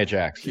not Nia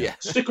Jax. Yeah.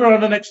 Stick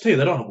around NXT.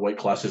 They don't have weight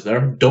classes there.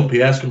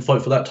 Dumpy ass can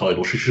fight for that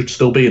title. She should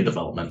still be in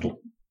developmental.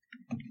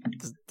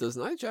 Does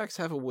Nia Jax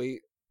have a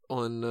weight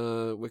on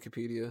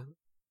Wikipedia?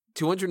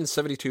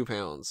 272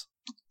 pounds.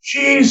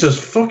 Jesus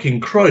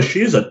fucking Christ.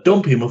 She is a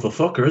dumpy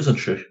motherfucker, isn't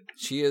she?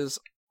 She is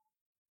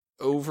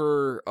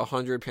over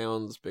 100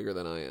 pounds bigger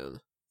than I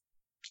am.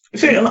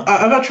 See,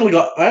 I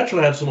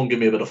actually had someone give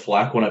me a bit of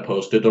flack when I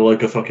posted. They're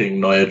like a fucking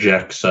Nia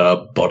Jax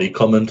body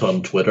comment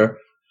on Twitter.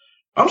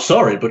 I'm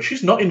sorry, but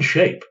she's not in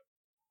shape.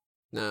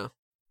 No.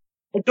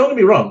 Like, don't get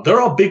me wrong. There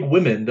are big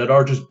women that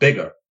are just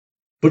bigger,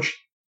 but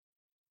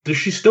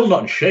she's still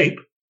not in shape.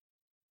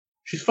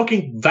 She's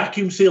fucking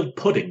vacuum sealed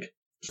pudding.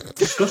 It's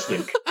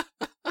disgusting.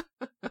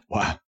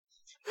 Wow.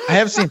 I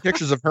have seen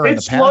pictures of her in the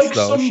It's past, like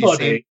though.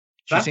 somebody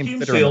She seemed vacuum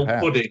fitter in the sealed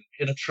past. pudding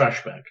in a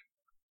trash bag.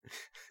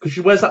 Because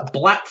she wears that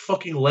black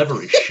fucking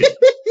leathery shit.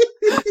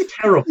 It's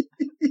terrible.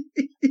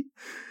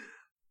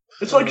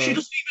 It's like she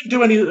doesn't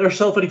even do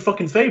herself any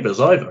fucking favors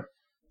either.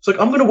 It's like,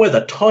 I'm going to wear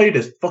the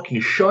tightest,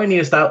 fucking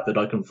shiniest outfit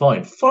I can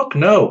find. Fuck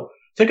no.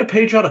 Take a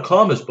page out of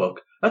Karma's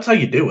book. That's how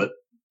you do it.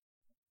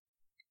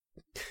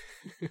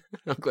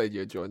 I'm glad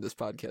you joined this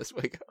podcast,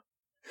 Waco.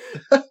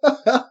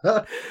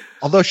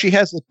 Although she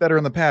has looked better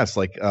in the past.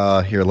 Like,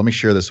 here, let me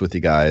share this with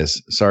you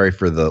guys. Sorry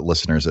for the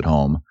listeners at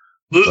home.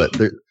 But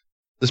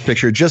this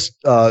picture, just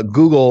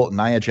Google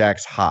Nia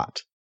Jax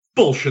hot.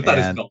 Bullshit, that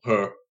is And- not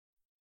her.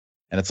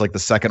 And it's like the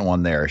second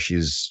one there.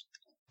 She's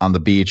on the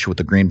beach with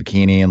the green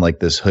bikini and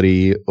like this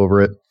hoodie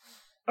over it.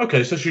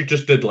 Okay, so she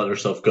just did let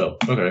herself go.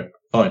 Okay,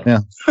 fine. Yeah.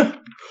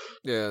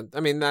 Yeah, I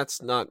mean, that's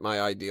not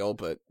my ideal,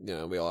 but, you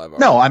know, we all have our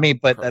No, I mean,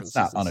 but that's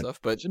not preferences and stuff.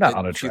 But she's not she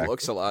unattractive.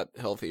 looks a lot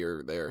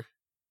healthier there.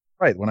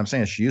 right. What I'm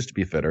saying is she used to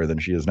be fitter than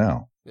she is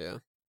now. Yeah.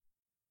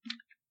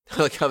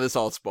 I like how this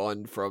all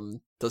spawned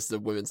from, does the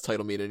women's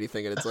title mean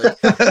anything? And it's like,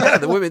 yeah,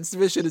 the women's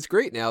division is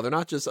great now. They're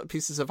not just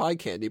pieces of eye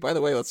candy. By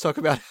the way, let's talk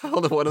about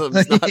how the one of them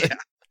is not. Yeah.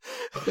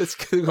 It's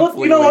Well,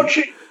 you know what?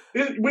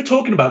 We're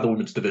talking about the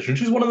women's division.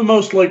 She's one of the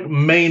most like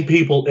main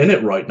people in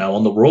it right now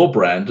on the Raw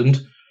brand, and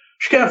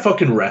she can't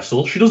fucking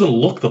wrestle. She doesn't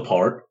look the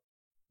part.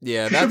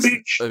 Yeah, She that's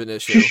should be- an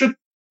issue.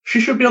 She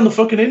should be on the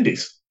fucking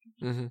indies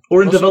hmm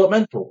or in Also,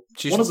 developmental.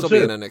 She One should of the still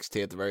be two. in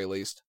NXT at the very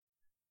least.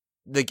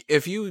 Like,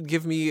 if you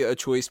give me a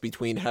choice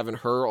between having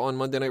her on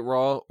Monday Night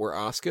Raw or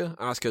Asuka,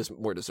 Asuka's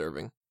more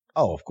deserving.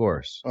 Oh, of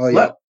course. Oh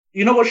yeah.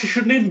 You know what? She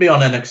shouldn't even be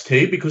on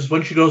NXT because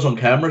when she goes on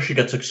camera, she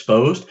gets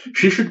exposed.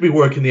 She should be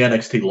working the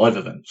NXT live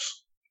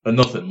events and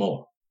nothing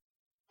more.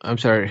 I'm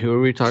sorry, who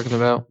are we talking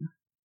about?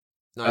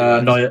 No,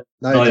 Nia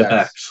Nia Jax.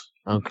 Jax.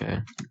 Okay.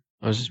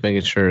 I was just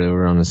making sure that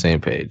we're on the same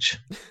page.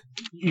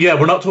 Yeah,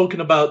 we're not talking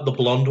about the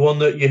blonde one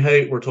that you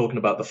hate. We're talking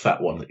about the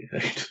fat one that you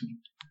hate.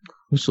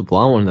 Who's the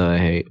blonde one that I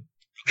hate?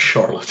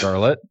 Charlotte.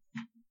 Charlotte.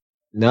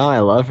 No, I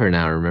love her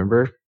now,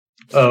 remember?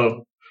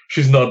 Oh,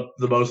 she's not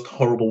the most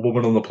horrible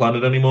woman on the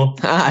planet anymore.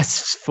 Ah, it's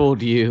just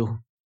fooled you.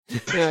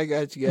 Yeah, I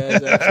got you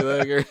guys.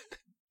 After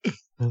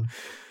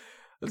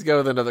Let's go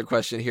with another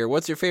question here.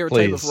 What's your favorite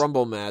type of Please.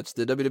 Rumble match?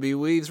 The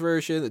WWE's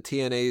version, the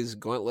TNA's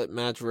Gauntlet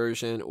match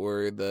version,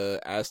 or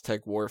the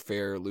Aztec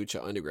Warfare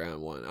Lucha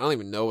Underground one? I don't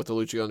even know what the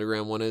Lucha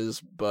Underground one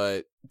is,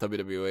 but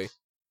WWE.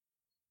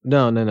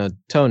 No.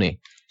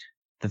 Tony,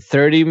 the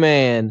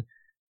 30-man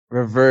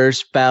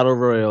reverse battle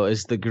royal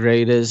is the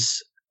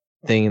greatest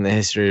thing in the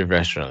history of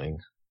wrestling.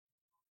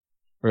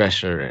 Did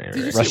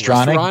you say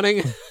Restauranting?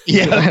 restauranting?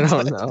 Yeah, I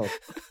don't know.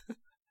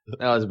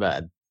 That was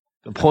bad.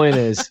 The point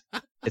is,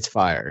 it's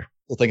fire.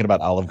 Still thinking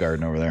about Olive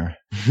Garden over there.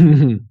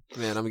 No,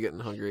 Man, I'm getting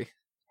hungry.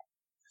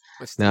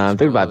 My I'm stomach's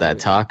thinking about growling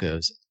that over.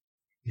 tacos.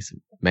 It's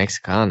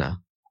Mexicana.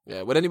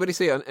 Yeah, would anybody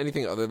say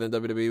anything other than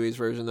WWE's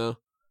version though?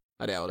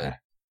 I doubt it.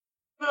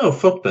 Oh,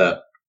 fuck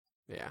that.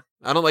 Yeah,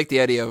 I don't like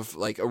the idea of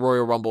like a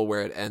Royal Rumble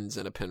where it ends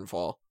in a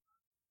pinfall.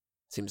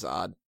 Seems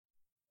odd.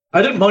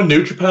 I didn't mind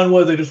New Japan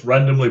where they just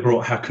randomly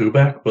brought Haku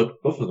back, but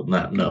other than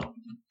that, no.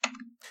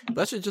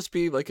 That should just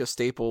be like a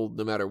staple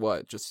no matter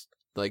what. Just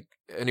like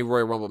any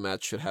Royal Rumble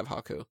match should have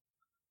Haku.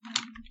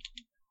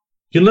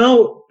 You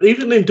know,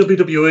 even in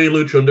WWE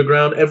Lucha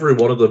Underground, every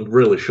one of them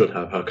really should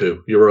have Haku.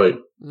 You're right.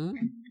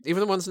 Mm-hmm. Even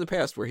the ones in the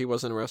past where he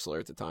wasn't a wrestler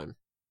at the time.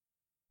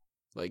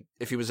 Like,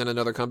 if he was in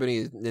another company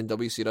in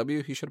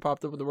WCW, he should have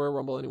popped up in the Royal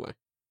Rumble anyway.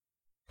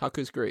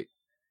 Haku's great.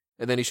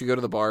 And then he should go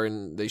to the bar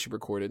and they should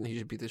record it and he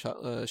should beat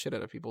the shit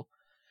out of people.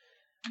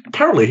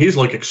 Apparently, he's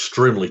like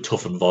extremely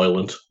tough and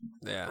violent.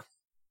 Yeah.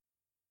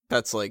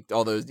 That's like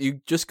all those.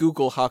 You just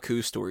Google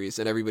Haku stories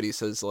and everybody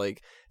says,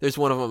 like, there's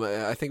one of them,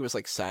 I think it was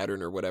like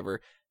Saturn or whatever.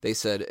 They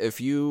said,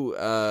 if you,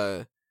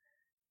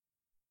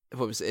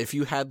 if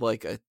you had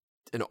like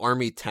an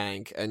army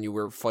tank and you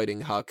were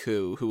fighting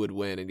Haku, who would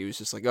win? And he was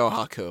just like, oh,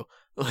 Haku.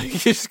 Like, he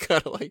just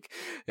kind of like,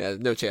 yeah,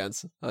 no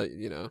chance.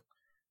 You know,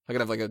 I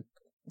could have like a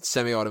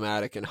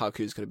semi-automatic and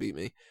Haku's going to beat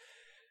me.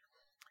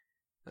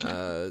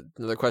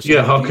 Another question.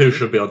 Yeah, Haku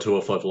should be on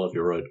 205 Live,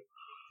 you're right.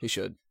 He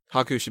should.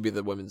 Haku should be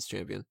the women's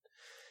champion.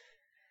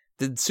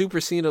 Did Super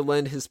Cena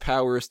lend his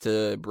powers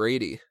to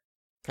Brady?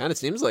 Kind of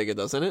seems like it,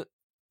 doesn't it?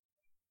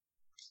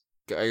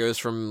 Guy goes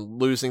from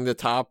losing the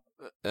top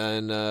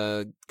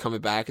and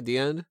coming back at the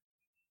end.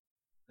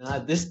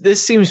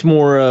 This seems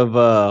more of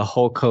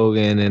Hulk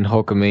Hogan and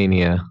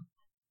Hulkamania.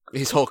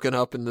 He's hulking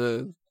up in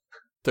the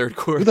third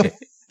Who quarter. the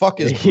fuck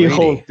is He Brady?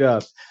 hulked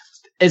up.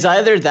 It's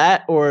either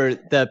that or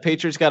the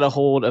Patriots got a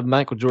hold of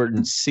Michael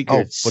Jordan's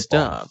secret football.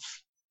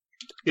 stuff.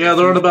 Yeah,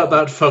 they're on about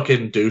that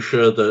fucking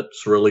doucher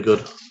that's really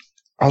good.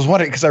 I was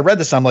wondering because I read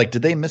this. I'm like,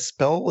 did they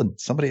misspell? And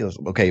somebody was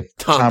okay.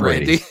 Tom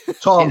Brady. Brady.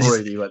 Tom He's-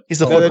 Brady, but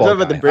He's a No, they're football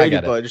talking about guy. the Brady I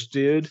get it. Bunch,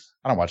 dude.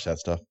 I don't watch that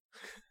stuff.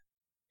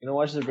 You don't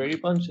watch the Brady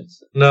Bunch?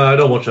 No, I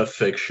don't watch that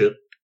fake shit.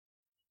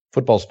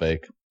 Football's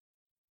fake.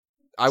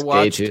 I It's gay,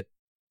 watched. too.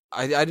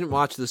 I didn't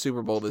watch the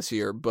Super Bowl this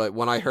year, but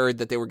when I heard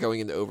that they were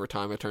going into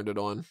overtime, I turned it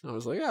on. I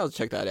was like, yeah, I'll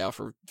check that out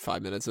for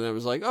 5 minutes, and it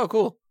was like, oh,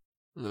 cool.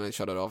 And then I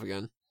shut it off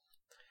again.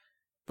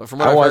 But from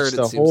what I I've watched heard,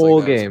 the it seems whole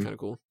like that game. kind of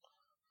cool.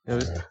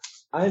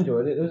 I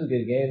enjoyed it. It was a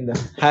good game. The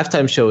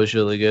halftime show was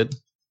really good.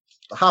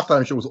 the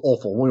halftime show was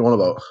awful. What are you on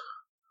about?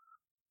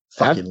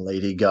 Fucking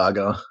Lady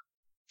Gaga.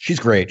 She's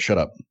great. Shut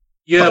up.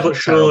 Yeah, Fucking but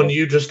Sean, terrible.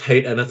 you just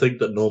hate anything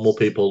that normal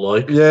people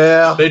like.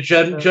 Yeah. But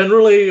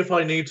generally, if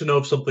I need to know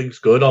if something's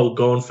good, I'll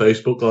go on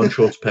Facebook, go on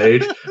Sean's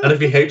page, and if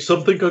he hates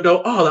something, I'll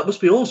go, oh, that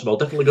must be awesome. I'll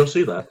definitely go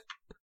see that.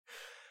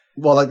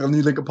 Well, like the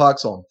new Linkin Park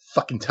song.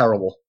 Fucking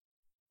terrible.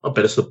 I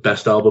bet it's the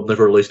best album they've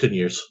released in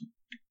years.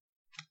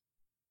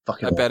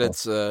 Fucking I bet awful.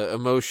 it's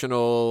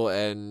emotional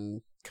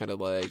and kind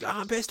of like,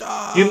 I'm pissed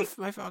off. You-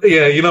 my fucking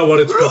Yeah, you know what?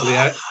 It's probably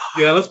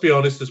yeah. Let's be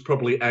honest. It's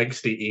probably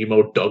angsty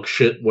emo dog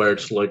shit where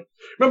it's like,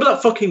 remember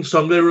that fucking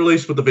song they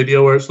released with the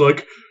video where it's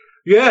like,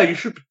 yeah, you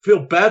should feel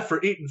bad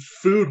for eating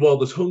food while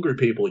there's hungry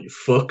people, you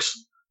fucks.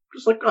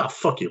 Just like, ah,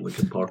 fuck you,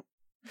 Linkin Park.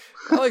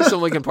 I like some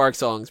Linkin Park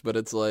songs, but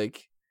it's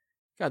like,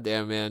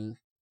 goddamn, man.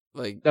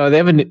 Like, No, they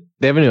have a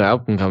new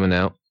album coming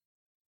out.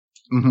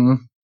 Mm-hmm.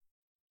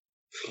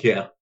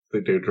 Yeah, they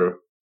do, Drew.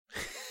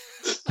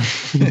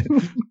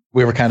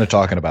 We were kind of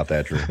talking about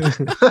that, Drew.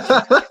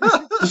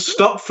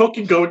 Stop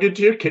fucking going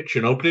into your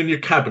kitchen, opening your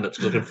cabinets,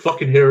 because I can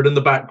fucking hear it in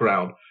the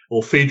background.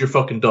 Or feed your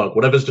fucking dog.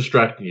 Whatever's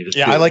distracting you. Just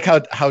Yeah, do I it. like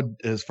how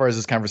as far as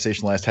this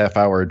conversation last half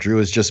hour, Drew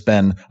has just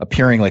been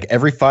appearing like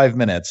every 5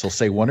 minutes. He'll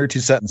say one or two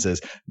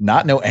sentences,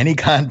 not know any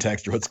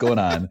context or what's going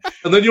on.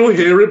 And then you'll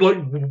hear him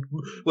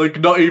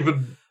like not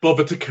even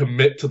bother to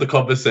commit to the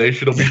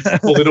conversation. He'll be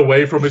pulling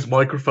away from his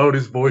microphone.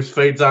 His voice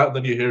fades out, and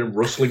then you hear him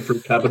rustling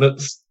through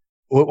cabinets.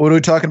 What are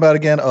we talking about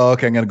again? Oh,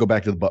 okay, I'm going to go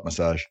back to the butt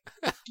massage.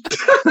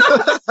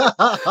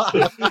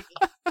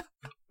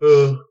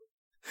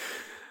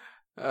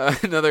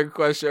 another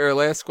question, or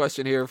last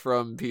question here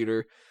from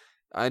Peter.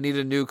 I need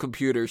a new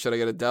computer. Should I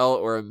get a Dell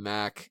or a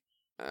Mac?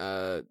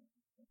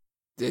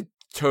 It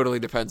totally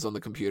depends on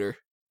the computer.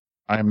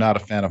 I am not a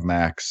fan of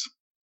Macs.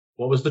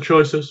 What was the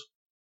choices?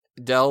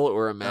 Dell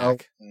or a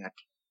Mac?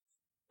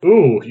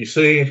 Ooh, you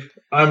see,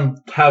 I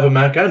have a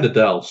Mac and a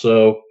Dell,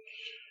 so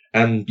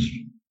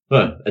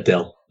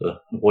Adele.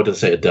 Why did I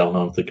say Adele?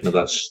 Now I'm thinking of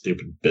that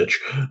stupid bitch.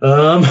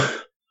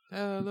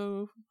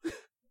 Hello.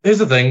 Here's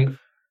the thing.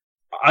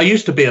 I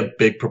used to be a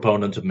big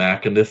proponent of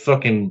Mac, and if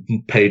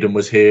fucking Payton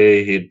was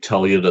here, he'd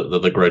tell you that they're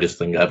the greatest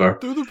thing ever.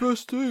 They're the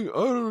best thing. I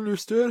don't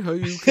understand how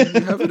you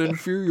can have an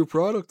inferior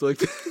product like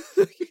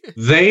that.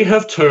 They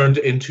have turned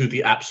into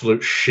the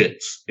absolute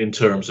shits in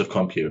terms of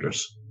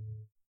computers.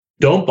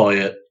 Don't buy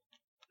it.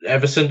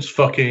 Ever since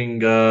fucking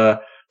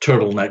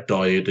Turtleneck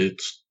died,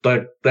 it's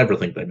like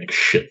everything they make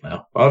shit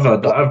now. I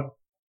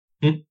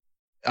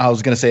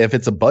was going to say, if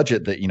it's a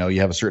budget that,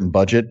 you have a certain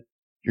budget,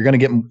 you're going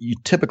to get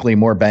typically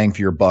more bang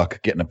for your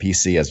buck getting a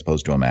PC as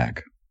opposed to a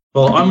Mac.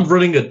 Well, I'm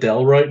running a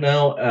Dell right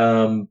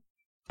now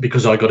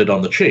because I got it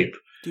on the cheap.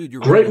 Dude,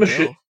 you're great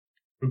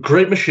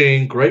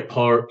machine, great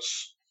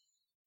parts,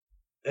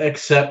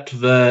 except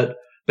that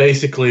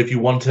basically if you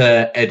want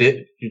to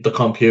edit the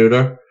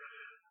computer,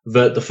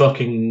 that the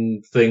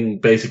fucking thing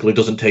basically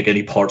doesn't take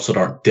any parts that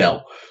aren't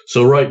Dell.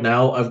 So right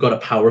now I've got a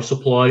power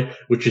supply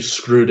which is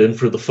screwed in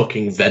through the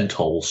fucking vent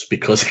holes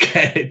because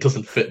it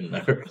doesn't fit in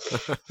there.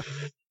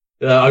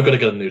 I've got to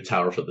get a new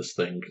tower for this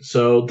thing.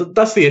 So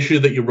that's the issue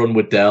that you run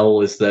with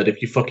Dell, is that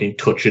if you fucking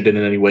touch it in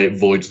any way, it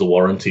voids the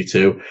warranty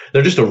too.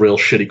 They're just a real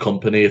shitty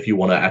company if you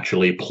want to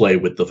actually play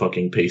with the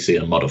fucking PC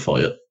and modify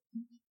it.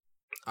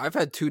 I've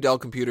had 2 Dell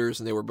computers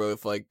and they were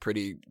both like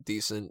pretty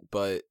decent,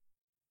 but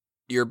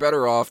you're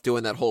better off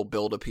doing that whole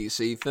build a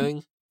PC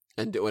thing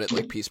and doing it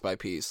like piece by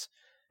piece.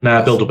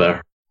 Nah,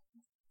 Build-A-Bear.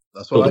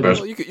 That's what I do.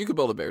 Well, you could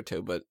build a bear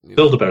too, but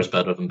Build-A-Bear's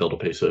better than Build a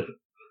PC.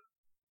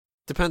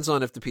 Depends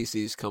on if the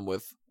PCs come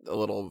with a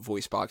little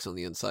voice box on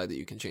the inside that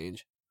you can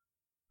change.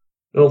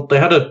 Well, they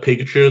had a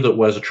Pikachu that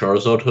wears a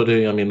Charizard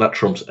hoodie. I mean, that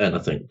trumps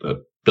anything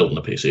that building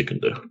a PC can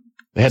do.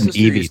 They had an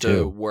Sister Eevee used to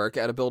too. work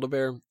at a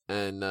Build-A-Bear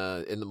and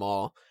in the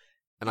mall,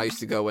 and I used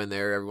to go in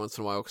there every once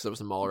in a while because I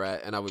was a mall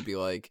rat, and I would be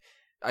like,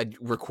 I'd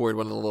record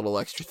one of the little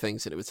extra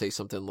things, and it would say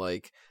something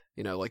like,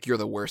 like you're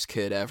the worst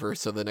kid ever.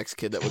 So the next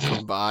kid that would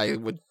come by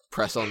would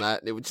press on that,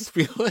 and it would just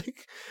be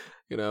like,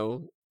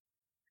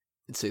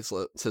 it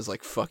says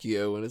like fuck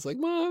you, and it's like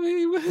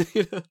mommy.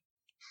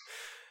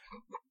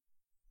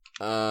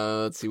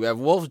 Let's see. We have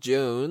Wolf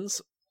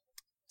Jones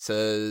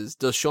says,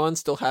 does Sean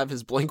still have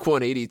his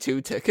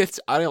Blink-182 tickets?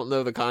 I don't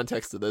know the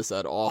context of this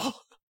at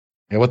all.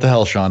 Yeah, what the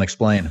hell, Sean?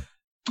 Explain.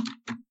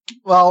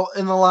 Well,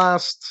 in the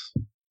last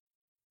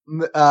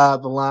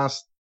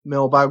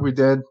mailbag we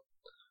did,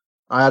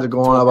 I had to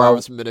go on I about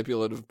was a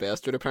manipulative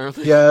bastard,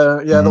 apparently. yeah.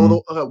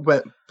 Mhm.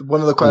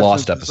 One of the questions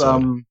Lost is,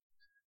 episode.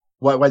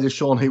 why does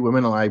Sean hate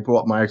women? And I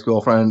brought my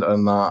ex-girlfriend,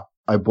 and I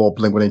bought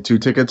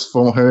Blink-182 tickets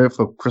for her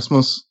for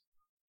Christmas.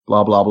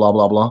 Blah blah blah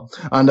blah blah.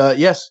 And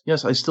yes,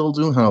 I still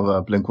do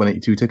have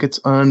Blink-182 tickets,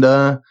 and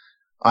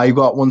I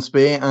got one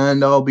spare,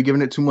 and I'll be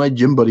giving it to my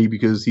gym buddy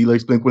because he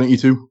likes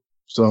Blink-182.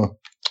 So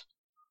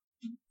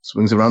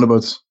swings and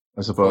roundabouts,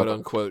 I suppose. Quote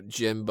unquote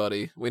gym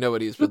buddy. We know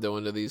what he's been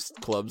doing to these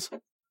clubs.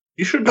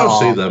 You should go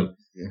see them.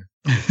 Yeah.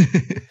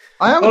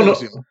 I am Oh, going no. to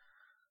see them.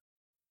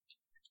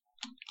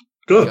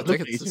 Got Good.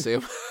 tickets to see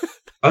him.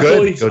 I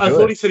Good. Go thought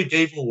do he said he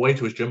gave them away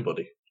to his gym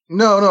buddy.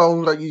 No,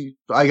 like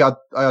I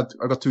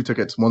got 2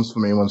 tickets. One's for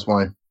me, one's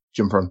for my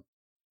gym friend.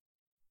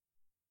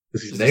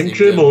 Is his Is his name name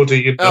Jim, Jim? or do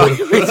you Oh, know?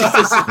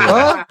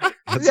 What?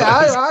 That's Yeah,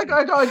 nice. I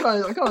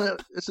got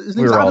it. His We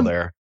name's were all Adam.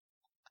 there.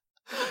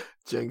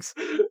 Jinx.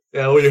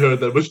 Yeah, all you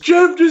heard then was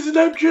Jim. Is his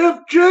name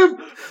Jim?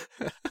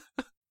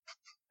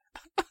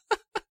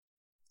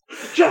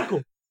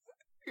 Jackal.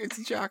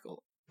 It's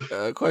Jackal.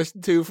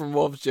 Question 2 from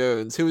Wolf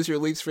Jones. Who is your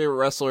least favorite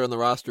wrestler on the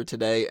roster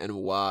today and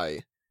why?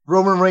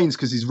 Roman Reigns,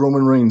 because he's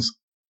Roman Reigns.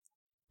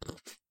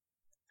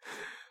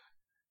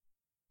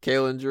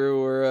 Kalen,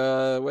 Drew, or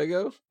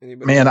Wego?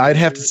 Anybody Man, else? I'd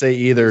have to say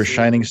either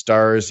Shining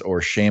Stars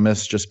or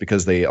Sheamus, just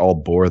because they all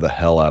bore the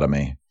hell out of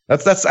me.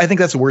 That's. I think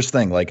that's the worst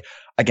thing. Like,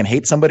 I can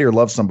hate somebody or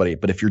love somebody,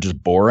 but if you're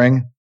just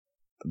boring,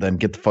 then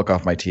get the fuck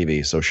off my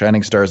TV. So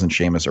Shining Stars and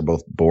Sheamus are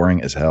both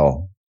boring as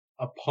hell.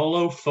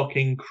 Apollo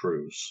fucking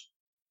Crews.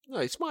 No,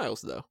 he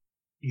smiles, though.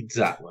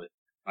 Exactly.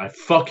 I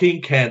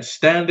fucking can't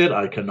stand it.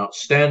 I cannot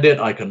stand it.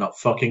 I cannot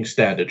fucking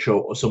stand it.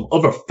 Show some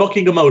other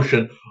fucking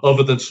emotion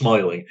other than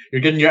smiling.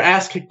 You're getting your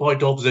ass kicked by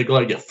Dolph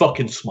Ziggler. You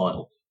fucking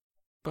smile.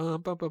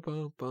 Bum, bum, bum,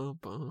 bum, bum,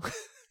 bum.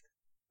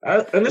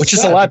 And it's Which is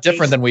a sad lot because-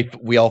 different than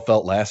we all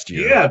felt last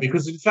year. Yeah,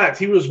 because in fact,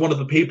 he was one of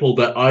the people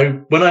that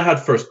when I had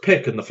first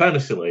pick in the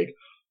fantasy league,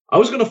 I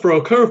was going to throw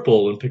a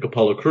curveball and pick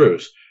Apollo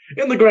Crews.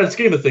 In the grand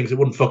scheme of things, it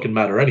wouldn't fucking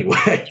matter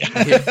anyway.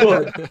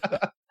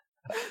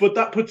 But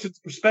that puts into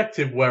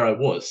perspective where I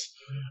was.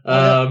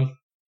 And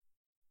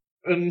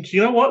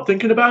you know what?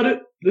 Thinking about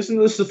it, this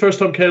is the first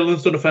time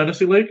Kalen's done a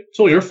fantasy league. It's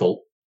all your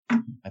fault.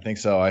 I think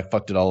so. I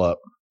fucked it all up.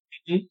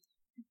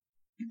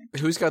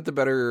 Who's got the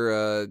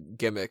better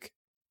gimmick?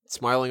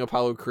 Smiling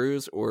Apollo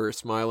Crews or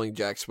smiling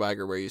Jack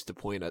Swagger where he used to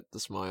point at the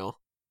smile?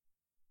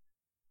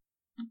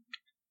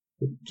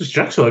 Just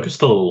Jack Swagger's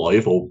still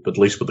alive, or at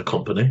least with the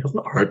company. I've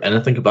not heard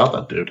anything about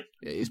that dude.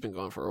 Yeah, he's been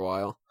gone for a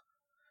while.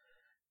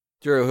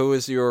 Drew, who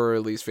is your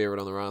least favorite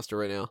on the roster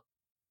right now?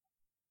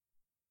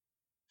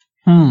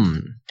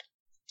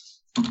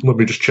 Let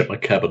me just check my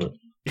cabinet.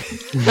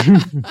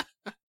 I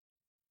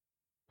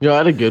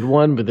had a good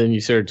one, but then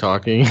you started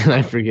talking, and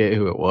I forget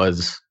who it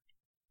was.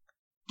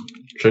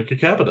 Check your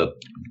cabinet.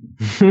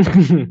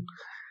 I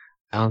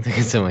don't think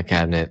it's in my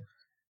cabinet.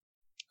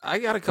 I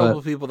got a couple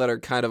of people that are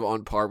kind of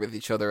on par with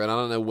each other, and I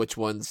don't know which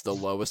one's the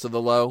lowest of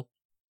the low.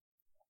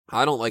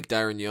 I don't like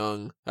Darren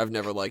Young. I've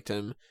never liked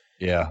him.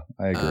 Yeah,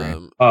 I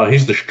agree.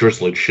 He's the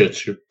drizzling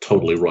shits. You're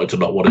totally right to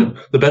not want him.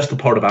 The best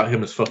part about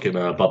him is fucking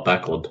Bob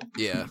Backlund.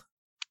 Yeah.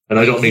 And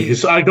I don't mean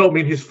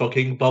his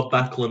fucking Bob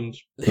Backlund,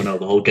 the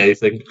whole gay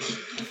thing.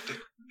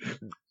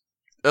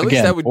 At least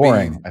Again, that would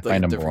boring. be I like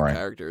find a him different boring.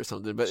 character or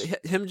something. But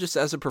him just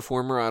as a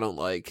performer, I don't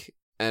like.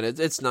 And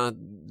it's not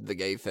the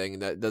gay thing.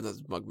 That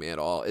doesn't bug me at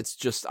all. It's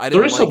just, I didn't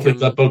There is like something him.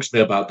 that bugs me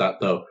about that,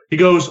 though. He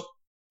goes,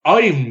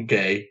 I'm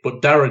gay,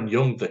 but Darren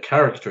Young, the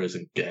character,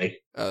 isn't gay.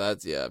 Oh,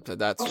 that's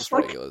just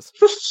like- ridiculous.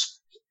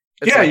 Just,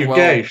 It's yeah, like, you're well,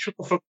 gay. Shut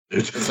the fuck up, dude.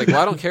 It's like,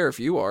 well, I don't care if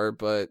you are,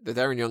 but the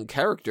Darren Young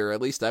character,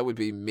 at least that would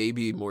be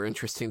maybe more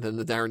interesting than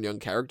the Darren Young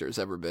character has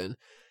ever been.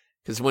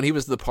 Because when he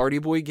was the party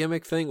boy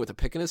gimmick thing with the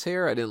pick in his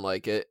hair, I didn't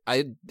like it.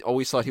 I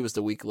always thought he was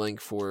the weak link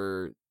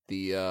for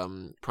the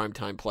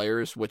primetime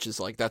players, which is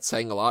like, that's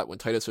saying a lot when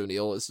Titus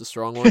O'Neil is the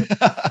strong one.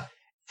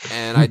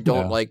 And I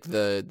don't like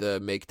the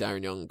make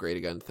Darren Young great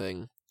again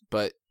thing.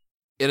 But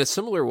in a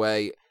similar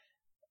way,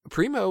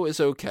 Primo is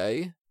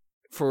okay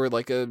for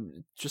like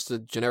just a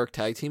generic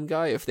tag team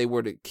guy. If they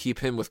were to keep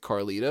him with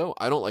Carlito,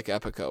 I don't like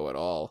Epico at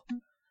all.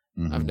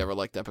 Mhm. I've never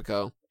liked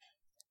Epico.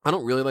 I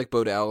don't really like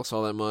Bo Dallas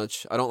all that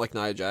much. I don't like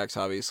Nia Jax,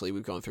 obviously.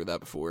 We've gone through that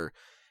before.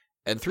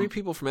 And three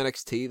people from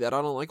NXT that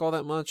I don't like all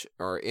that much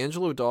are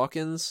Angelo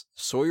Dawkins,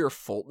 Sawyer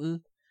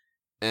Fulton,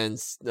 and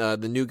the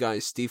new guy,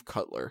 Steve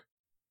Cutler.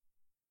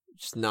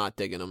 Just not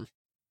digging them.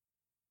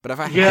 But if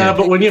I had to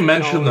but pick when you between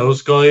mention all-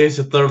 those guys,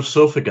 they're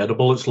so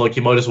forgettable. It's like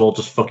you might as well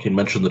just fucking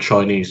mention the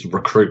Chinese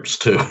recruits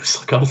too. It's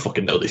like I don't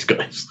fucking know these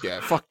guys. Yeah,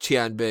 fuck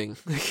Tian Bing.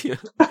 Yeah,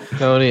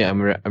 Tony,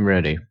 I'm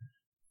ready.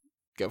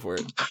 go for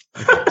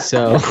it.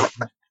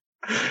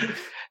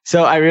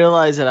 So I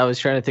realized that I was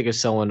trying to think of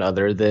someone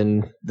other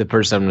than the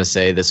person I'm going to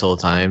say this whole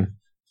time,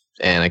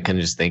 and I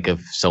couldn't just think of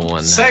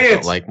someone Say I it!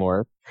 felt like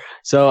more.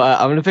 So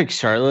I'm going to pick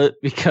Charlotte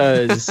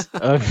because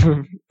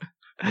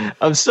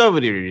of so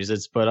many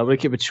reasons, but I'm going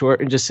to keep it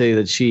short and just say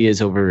that she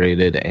is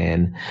overrated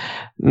and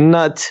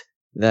not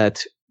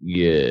that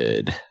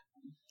good.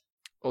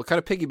 Well, kind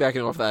of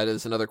piggybacking off that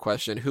is another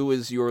question. Who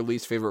is your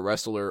least favorite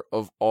wrestler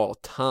of all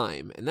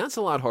time? And that's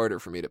a lot harder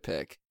for me to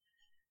pick.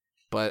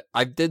 But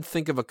I did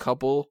think of a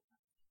couple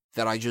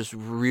that I just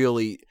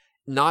really,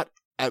 not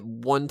at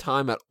one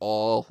time at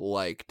all,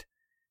 liked.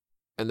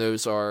 And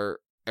those are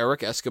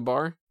Eric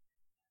Escobar,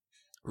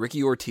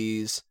 Ricky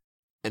Ortiz,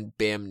 and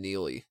Bam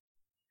Neely.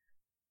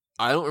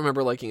 I don't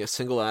remember liking a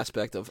single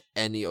aspect of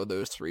any of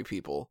those three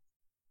people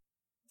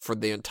for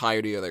the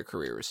entirety of their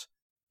careers.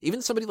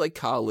 Even somebody like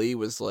Kali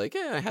was like,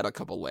 I had a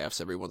couple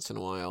laughs every once in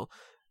a while.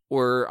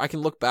 Or I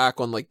can look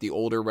back on like the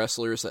older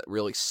wrestlers that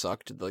really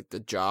sucked, like the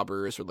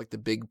jobbers or like the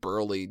big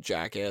burly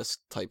jackass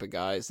type of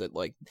guys that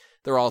like,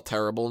 they're all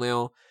terrible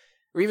now.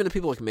 Or even the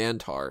people like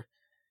Mantar.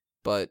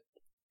 But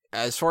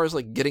as far as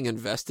like getting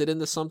invested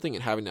into something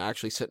and having to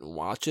actually sit and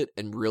watch it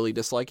and really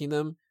disliking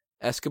them,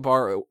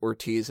 Escobar,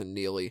 Ortiz, and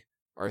Neely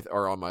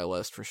are on my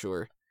list for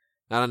sure.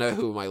 I don't know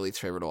who my least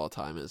favorite of all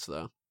time is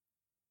though.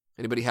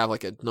 Anybody have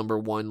like a number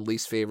one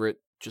least favorite?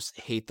 Just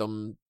hate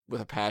them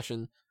with a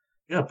passion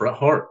Yeah, Bret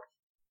Hart.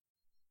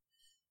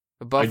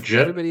 above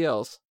everybody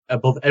else.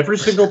 Above every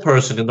single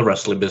person in the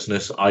wrestling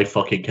business, I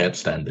fucking can't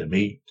stand him.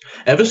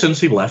 Ever since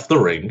he left the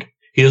ring,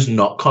 he has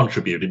not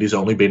contributed. He's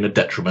only been a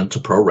detriment to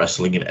pro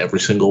wrestling in every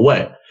single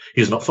way.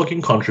 He's not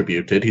fucking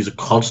contributed. He's a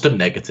constant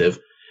negative.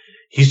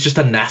 He's just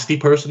a nasty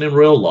person in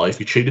real life.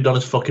 He cheated on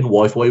his fucking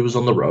wife while he was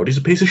on the road. He's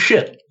a piece of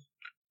shit.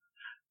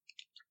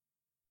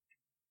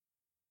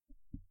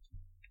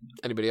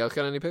 Anybody else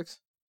got any picks?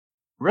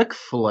 Ric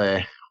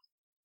Flair.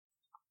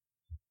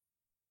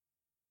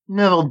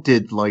 Never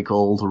did like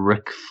old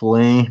Ric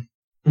Flair.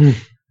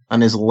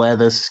 And his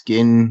leather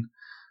skin.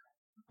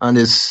 And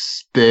his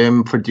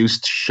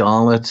sperm-produced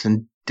Charlotte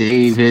and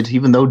David,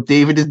 even though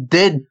David is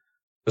dead.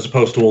 As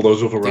opposed to all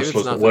those other David's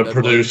wrestlers not that the weren't dead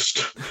one.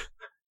 produced.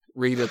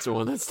 Reed's the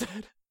one that's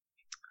dead.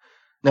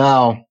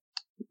 No.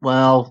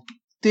 Well,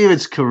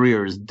 David's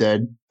career is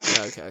dead.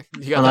 Okay.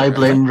 You got And that I right.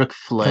 blame Ric Can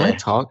I Flair.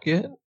 talk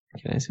yet?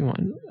 Can I say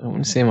mine? I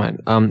want to say mine.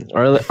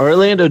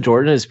 Orlando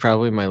Jordan is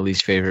probably my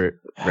least favorite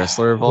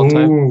wrestler of all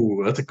time.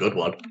 Ooh, that's a good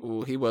one.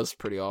 Ooh, he was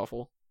pretty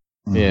awful.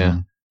 Yeah.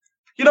 Mhm.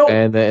 You know,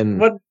 And then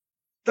when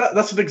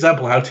that's an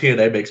example of how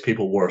TNA makes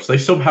people worse. They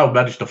somehow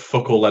managed to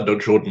fuck Orlando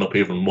Jordan up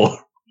even more.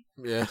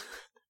 Yeah.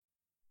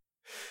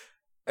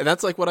 And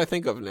that's like what I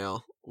think of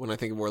now when I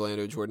think of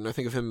Orlando Jordan. I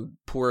think of him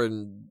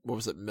pouring, what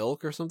was it,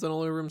 milk or something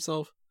all over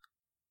himself?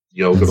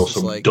 Yogurt It's or just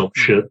some like- dumb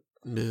shit.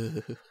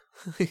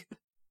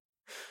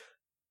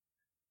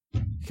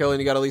 Kellen,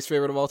 you got a least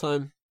favorite of all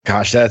time?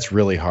 Gosh, that's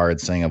really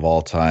hard saying of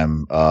all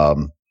time.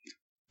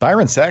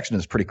 Byron Saxon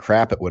is pretty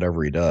crap at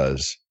whatever he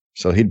does,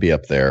 so he'd be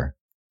up there.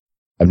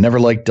 I've never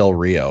liked Del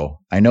Rio.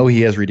 I know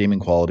he has redeeming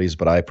qualities,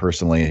 but I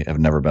personally have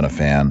never been a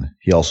fan.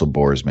 He also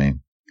bores me.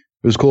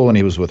 It was cool when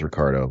he was with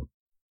Ricardo.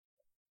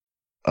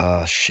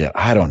 Shit,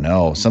 I don't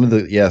know. Some of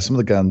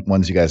the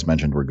ones you guys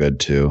mentioned were good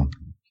too.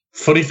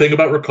 Funny thing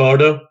about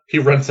Ricardo, he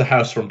rents a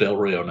house from Del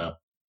Rio now.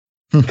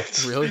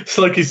 Really? It's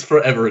like he's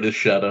forever in his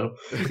shadow.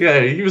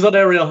 Yeah, he was on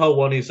Ariel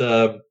Helwani's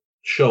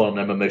show on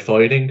MMA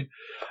fighting.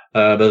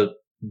 But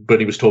when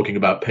he was talking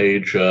about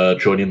Paige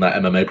joining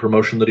that MMA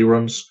promotion that he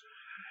runs,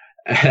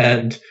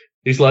 and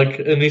he's like,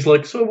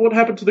 so what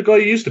happened to the guy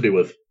you used to be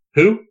with?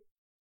 Who?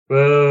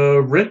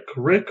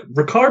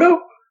 Ricardo?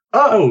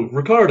 Oh,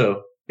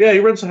 Ricardo. Yeah, he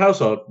rents a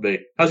house out to me.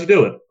 How's he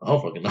doing? I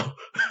don't fucking know.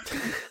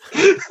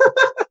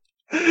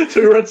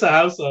 So he rents a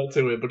house out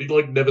to him, but he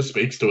like never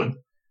speaks to him.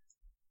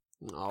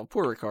 Oh,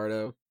 poor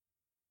Ricardo.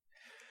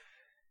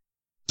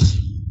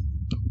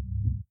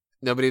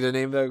 Nobody to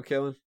name though,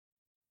 Kalen?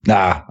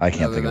 Nah, I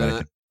can't Other think of than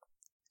anything.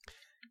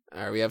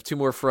 All right, we have two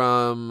more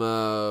from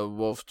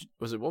Wolf.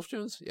 Was it Wolf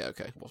Jones? Yeah,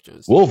 okay, Wolf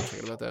Jones. Wolf.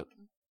 Forget about that.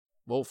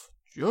 Wolf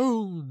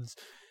Jones.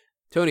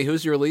 Tony,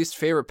 who's your least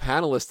favorite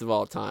panelist of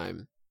all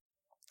time?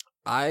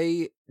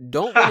 I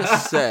don't want to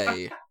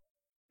say.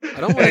 I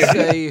don't want to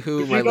say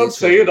who If my you don't least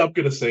say favorite. it, I'm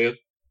gonna say it.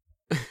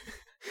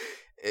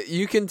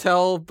 You can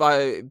tell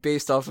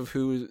based off of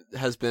who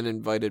has been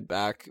invited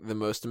back the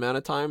most amount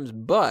of times,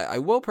 but I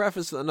will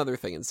preface another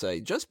thing and say,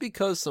 just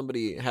because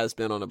somebody has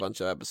been on a bunch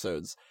of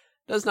episodes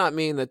does not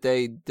mean that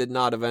they did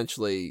not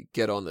eventually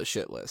get on the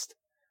shit list.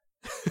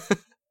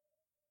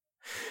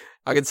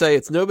 I can say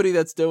it's nobody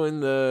that's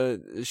doing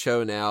the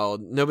show now,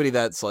 nobody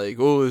that's like,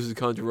 oh, this is a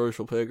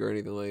controversial pick or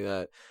anything like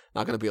that.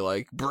 Not going to be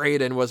like,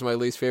 Braden was my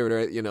least favorite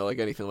or, like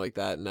anything like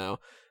that now.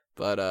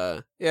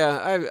 But,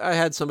 yeah, I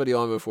had somebody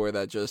on before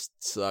that just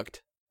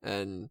sucked,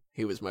 and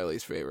he was my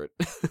least favorite.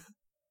 And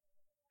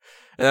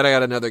then I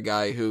got another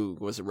guy who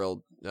was a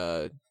real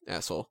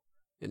asshole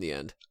in the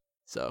end.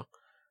 So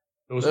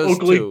It was those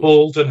ugly, two.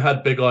 bald, and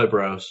had big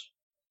eyebrows.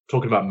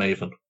 Talking about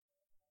Maven.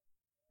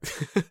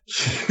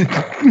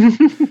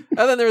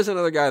 And then there was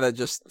another guy that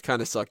just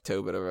kind of sucked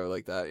too, but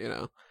like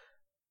that,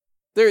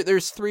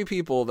 There's three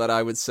people that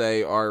I would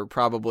say are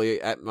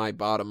probably at my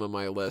bottom of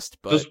my list,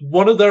 but Does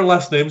one of their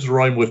last names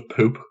rhyme with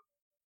poop?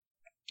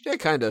 yeah,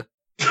 kind of.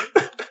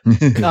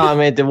 No,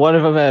 man, did one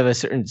of them have a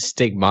certain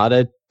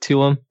stigmata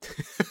to him?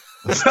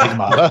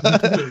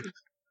 Stigmata.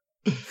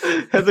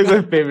 That's like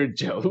my favorite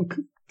joke.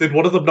 Did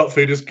one of them not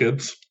feed his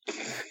kids?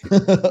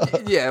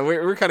 Yeah,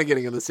 we're kind of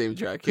getting on the same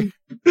track here.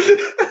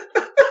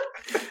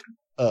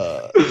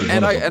 Uh,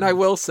 And I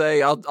will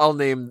say I'll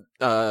name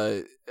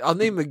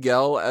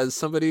Miguel as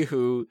somebody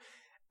who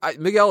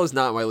Miguel is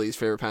not my least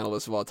favorite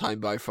panelist of all time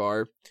by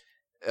far.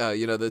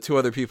 The two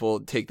other people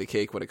take the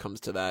cake when it comes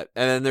to that.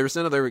 And then there's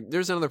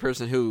another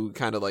person who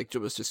kind of like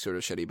was just sort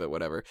of shitty, but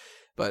whatever.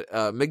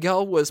 But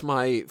Miguel was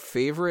my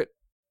favorite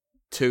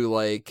to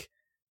like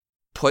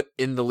put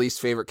in the least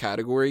favorite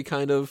category,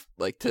 kind of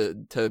like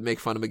to make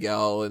fun of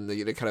Miguel and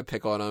to kind of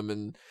pick on him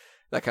and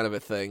that kind of a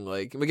thing.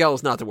 Like Miguel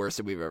is not the worst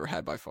that we've ever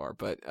had by far,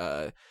 but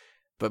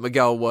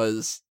Miguel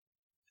was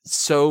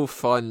so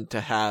fun to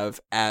have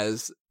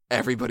as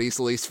everybody's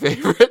least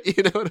favorite.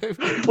 You know what I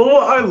mean? Well,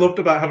 what I loved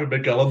about having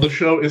Miguel on the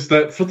show is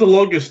that for the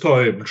longest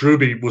time,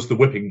 Drewby was the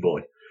whipping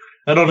boy.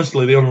 And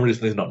honestly, the only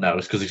reason he's not now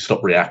is because he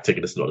stopped reacting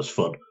and it's not as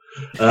fun.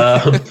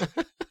 That's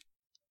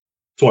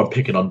why I'm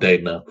picking on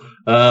Dane now.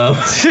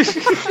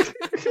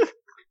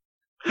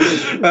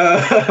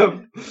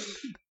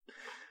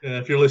 Yeah,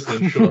 if you're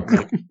listening, shut up,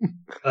 Mike.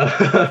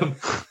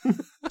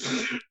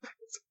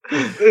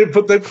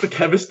 But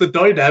the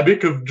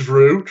dynamic of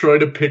Drew trying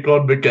to pick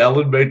on Miguel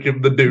and make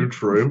him the new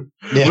Drew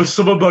was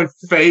some of my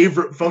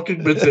favorite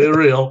fucking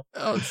material.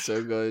 Oh, it's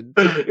so good.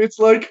 It's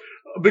like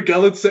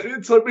Miguel would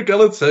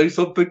say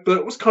something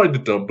that was kind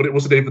of dumb, but it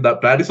wasn't even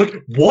that bad. He's like,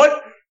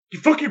 "What? You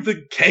fucking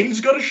think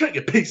Kane's got a shit?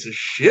 You piece of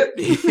shit!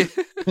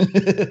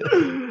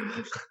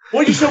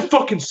 Why are you so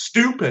fucking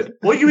stupid?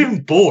 Why are you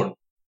even born?"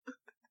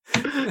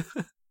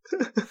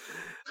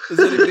 Does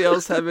anybody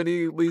else have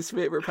any least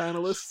favorite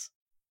panelists?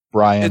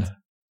 Brian.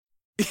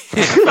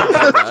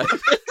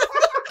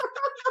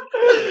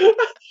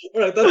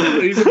 Alright, that's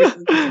amazing.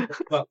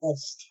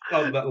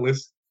 That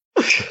list.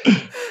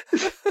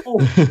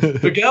 Oh,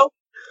 Miguel,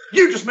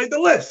 you just made the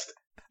list.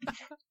 I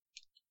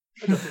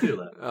got to do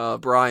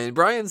that.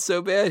 Brian's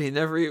so bad he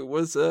never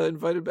was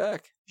invited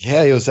back.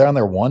 Yeah, he was down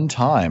there one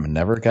time and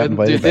never got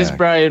invited Dude, this back.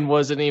 Brian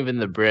wasn't even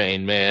the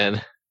brain, man.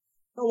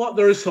 You know what?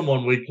 There is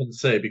someone we can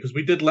say because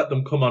we did let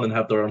them come on and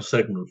have their own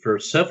segment for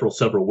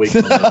several weeks.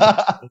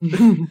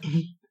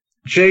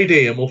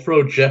 JD, and we'll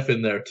throw Jeff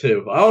in there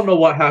too. I don't know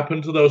what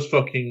happened to those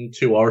fucking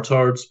two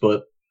artards,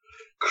 but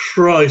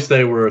Christ,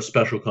 they were a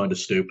special kind of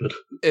stupid.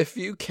 If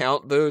you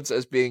count those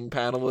as being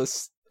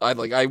panelists,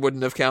 I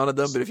wouldn't have counted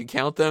them, but if you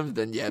count them,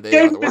 then yeah, they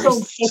are Gave the his own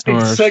worst.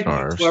 fucking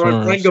segment where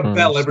I rang a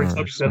bell every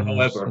time he said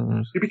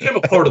however. He became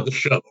a part of the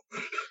show.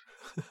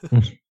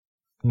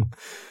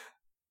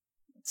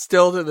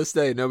 Still to this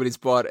day, nobody's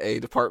bought a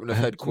Department of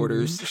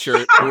Headquarters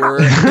shirt or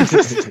a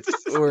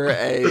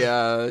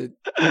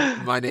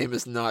 "My name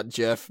is not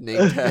Jeff"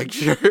 name tag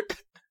shirt.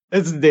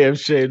 It's a damn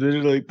shame.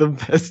 They're like the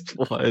best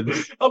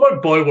ones. I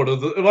might buy one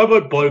of the. I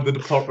might buy the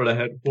Department of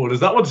Headquarters.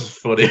 That one's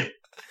funny.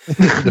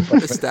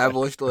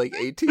 Established like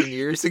 18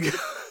 years ago.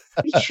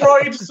 He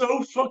tried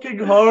so fucking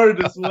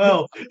hard as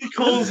well. He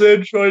calls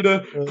in trying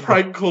to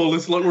prank call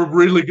us like we're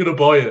really gonna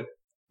buy it.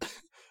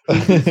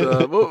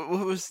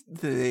 What was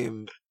the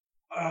name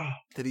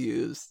that he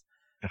used?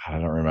 I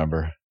don't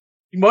remember.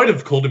 He might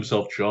have called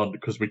himself John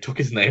because we took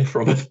his name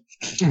from it.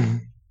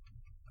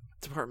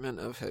 Department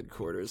of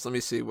Headquarters. Let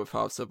me see what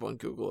pops up on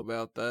Google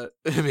about that.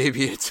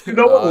 Maybe it's, You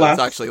know what it's last-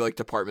 actually like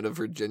Department of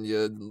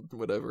Virginia,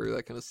 whatever,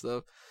 that kind of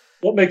stuff.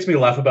 What makes me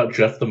laugh about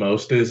Jeff the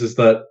most is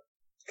that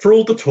for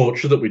all the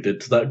torture that we did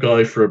to that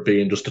guy for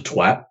being just a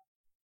twat,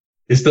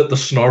 is that the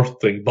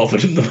snarf thing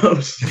bothered him the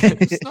most.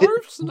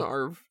 Snarf,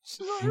 snarf,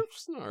 snarf,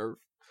 snarf.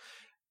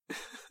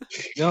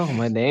 No,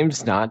 my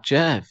name's not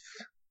Jeff.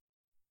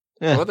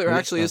 Yeah, Well, there makes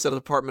actually sense. is a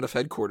Department of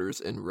Headquarters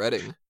in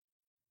Reading.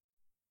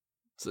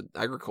 It's an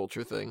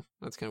agriculture thing.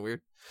 That's kind of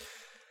weird.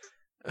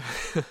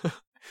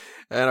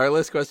 And our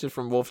last question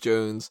from Wolf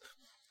Jones.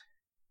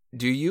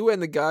 Do you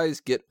and the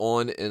guys get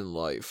on in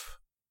life?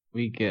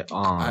 We get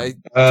on. I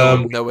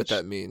don't know what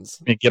that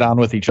means. Get on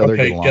with each other.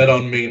 Okay, along. get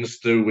on means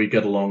do we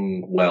get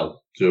along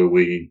well? Do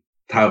we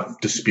have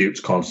disputes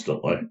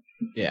constantly?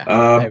 Yeah.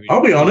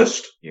 I'll be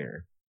honest.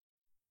 Here.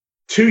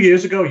 2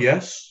 years ago,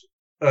 yes,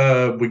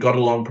 we got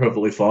along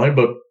perfectly fine,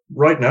 but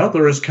right now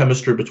there is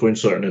chemistry between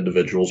certain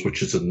individuals,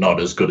 which is not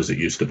as good as it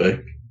used to be.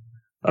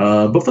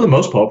 But for the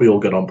most part, we all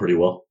get on pretty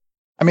well.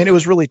 I mean, it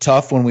was really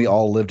tough when we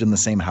all lived in the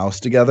same house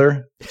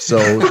together.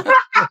 So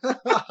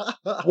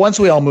once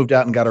we all moved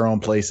out and got our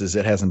own places,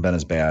 it hasn't been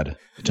as bad.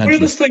 The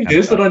weirdest thing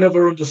is that I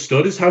never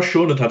understood is how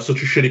Sean would have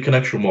such a shitty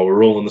connection while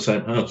we're all in the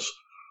same house.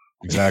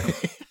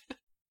 Exactly.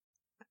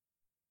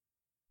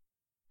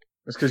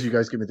 It's because you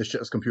guys give me the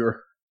shittest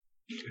computer.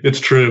 It's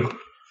true.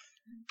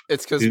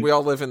 It's because we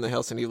all live in the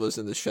house and he lives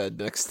in the shed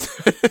next.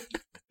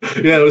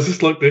 Yeah, it was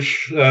just like this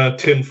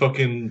tin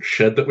fucking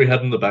shed that we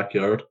had in the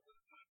backyard.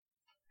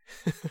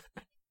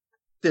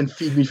 Didn't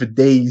feed me for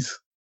days.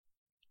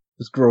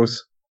 It's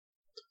gross.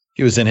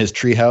 He was in his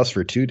treehouse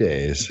for 2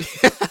 days.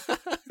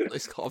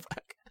 Nice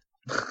callback.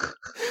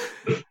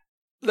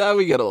 Now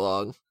we get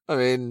along. I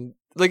mean,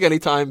 like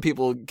anytime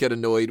people get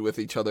annoyed with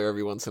each other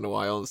every once in a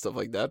while and stuff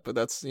like that, but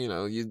that's,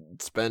 you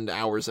spend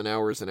hours and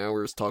hours and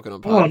hours talking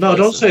on podcasts. Oh, no,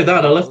 don't say and-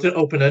 that. I left it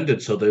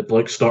open-ended so they'd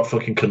like start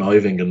fucking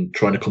conniving and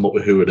trying to come up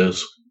with who it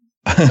is.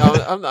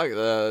 No, I'm not.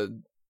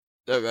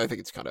 I think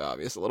it's kind of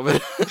obvious a little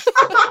bit.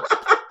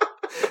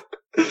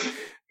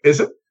 Is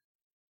it?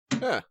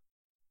 Yeah,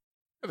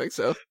 I think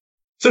so.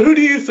 So who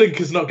do you think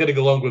is not getting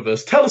along with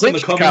us? Tell us in the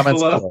comments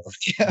below.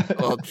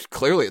 Well,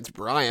 clearly it's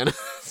Brian.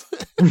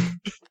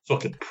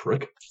 Fucking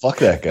prick. Fuck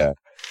that guy.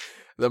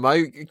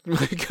 My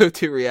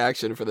go-to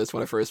reaction for this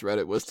when I first read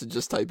it was to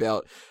just type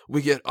out,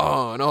 "We get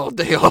on all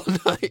day, all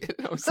night."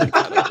 I was like,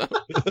 I don't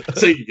know.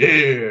 Say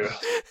yeah.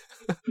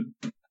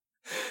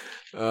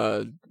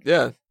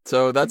 Yeah.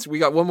 So we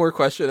got one more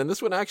question, and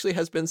this one actually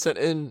has been sent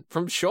in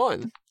from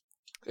Sean.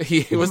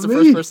 He was the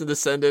first Me? person to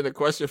send in a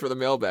question for the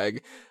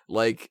mailbag,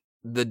 like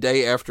the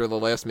day after the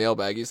last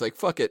mailbag. He's like,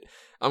 "Fuck it,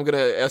 I'm gonna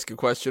ask a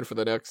question for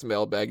the next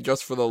mailbag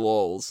just for the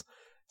lulz."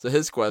 So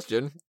his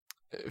question,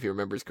 if he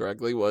remembers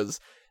correctly, was,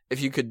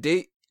 if you could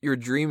date your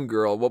dream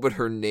girl, what would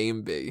her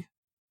name be?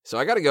 So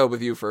I got to go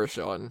with you first,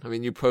 Sean. I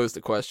mean, you posed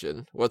the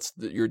question. What's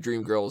your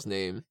dream girl's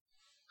name?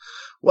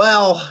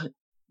 Well,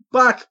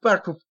 back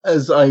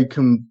as I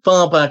can,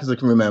 far back as I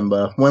can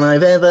remember, when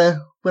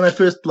I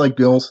first liked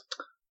girls,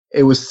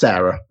 it was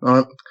Sarah. All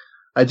right?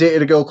 I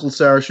dated a girl called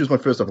Sarah. She was my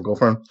first ever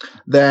girlfriend.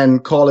 Then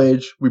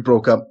college, we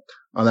broke up,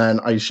 and then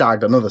I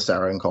shagged another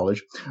Sarah in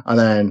college. And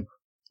then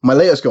my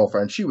latest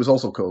girlfriend, she was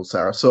also called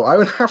Sarah. So I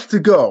would have to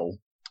go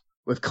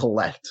with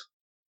Colette.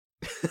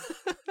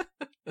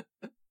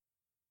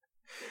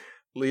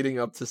 Leading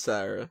up to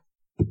Sarah.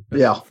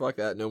 Yeah. Fuck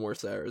that. No more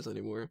Sarahs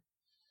anymore.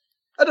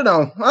 I don't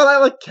know. I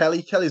like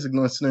Kelly. Kelly's a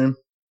nice name.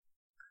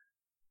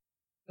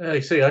 Yeah,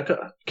 you see,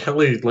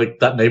 Kelly, like,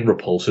 that name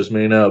repulses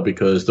me now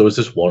because there was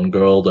this one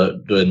girl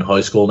that in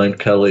high school named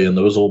Kelly, and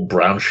there was all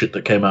brown shit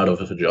that came out of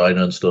her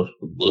vagina and stuff.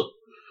 Ugh.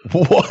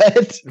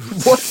 What?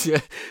 What? Yeah,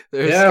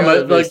 there's Yeah, gotta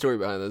but, be a like- story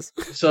behind this.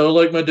 So,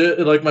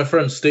 like, my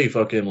friend Steve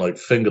fucking, like,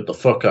 fingered the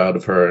fuck out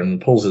of her and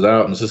pulls it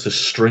out, and it's just this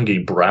stringy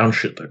brown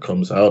shit that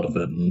comes out of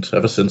it. And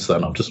ever since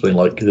then, I've just been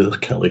like, ugh,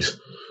 Kelly's.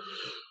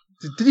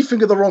 Did he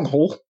finger the wrong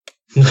hole?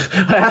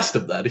 I asked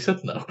him that. He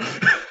said no.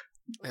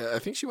 I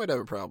think she might have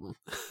a problem.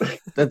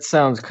 That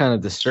sounds kind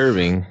of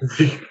disturbing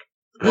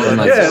Well, in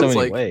like yeah, so it's many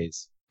like-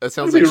 ways. It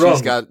sounds Don't like be she's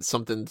wrong. got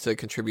something to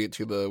contribute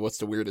to the what's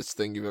the weirdest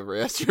thing you've ever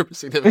asked your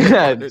significant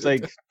Yeah, partner it's to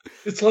like do.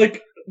 It's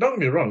like, don't get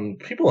me wrong,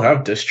 people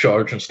have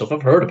discharge and stuff.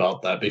 I've heard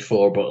about that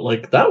before, but,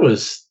 like, that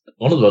was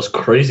one of the most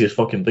craziest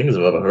fucking things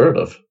I've ever heard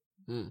of.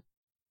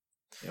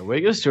 yeah,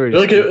 Wago story.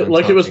 Like it-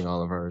 like it was-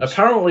 all of ours.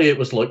 Apparently, it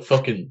was like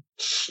fucking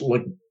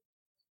like,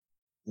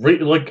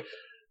 like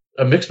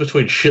a mix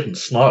between shit and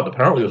snot.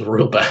 Apparently, it was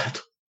real bad.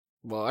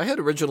 Well, I had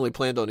originally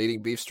planned on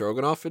eating beef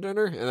stroganoff for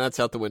dinner, and that's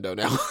out the window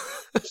now.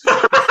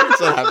 That's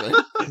what happened.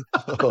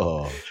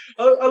 Oh.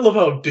 I love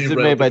how Is it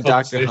derailed made by the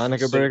Dr. conversation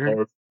Hanukkah so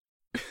Burger?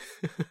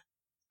 far.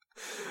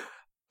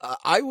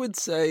 I would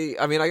say,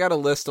 I mean, I got a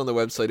list on the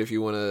website if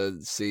you want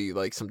to see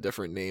like some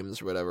different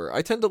names or whatever.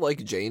 I tend to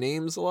like J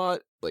names a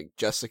lot, like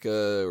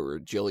Jessica or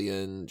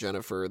Jillian,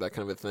 Jennifer, that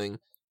kind of a thing.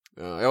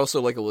 I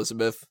also like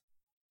Elizabeth,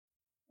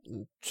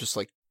 just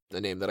like a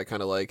name that I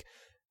kind of like.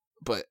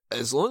 But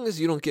as long as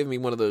you don't give me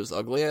one of those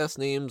ugly ass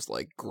names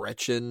like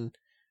Gretchen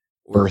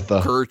or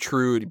Bertha.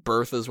 Gertrude,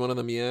 Bertha's one of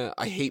them. Yeah,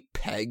 I hate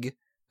Peg.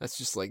 That's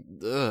just like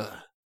ugh.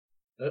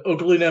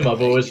 Ugly name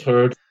I've always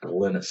heard.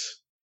 Glynis.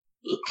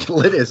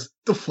 Glynis.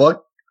 The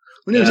fuck?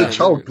 We named Yeah, a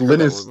child I've never heard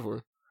that Glynis. one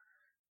before.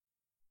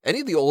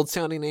 Any of the old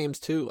sounding names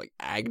too, like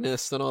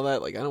Agnes and all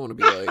that. Like I don't want to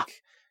be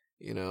like,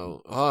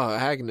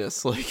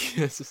 Agnes. Like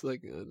it's just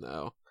like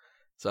no.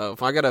 So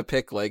if I gotta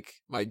pick like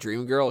my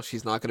dream girl,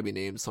 she's not gonna be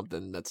named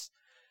something that's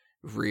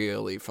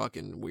really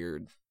fucking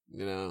weird.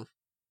 Go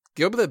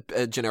with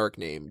a generic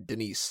name,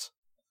 Denise.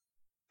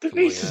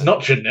 Denise yeah. is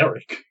not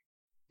generic.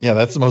 Yeah,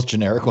 that's the most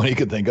generic one you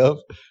could think of.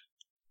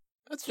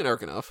 That's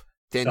generic enough.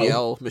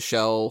 Danielle,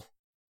 Michelle,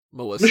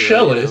 Melissa.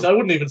 Michelle is. I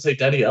wouldn't even say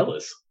Danielle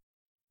is.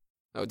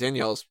 Oh,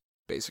 Danielle's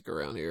basic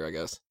around here, I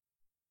guess.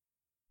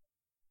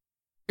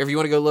 If you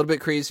want to go a little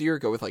bit crazier,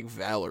 go with like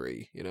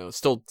Valerie.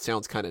 Still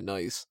sounds kind of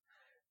nice,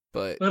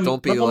 but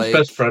don't be my mom's like.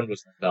 best friend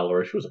was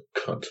Valerie. She was a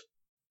cunt.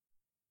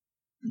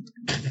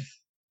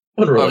 I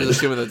was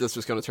assuming that this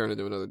was going to turn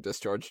into another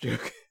discharge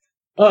joke.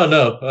 Oh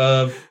no,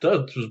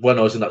 that was when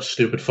I was in that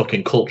stupid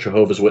fucking cult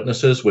Jehovah's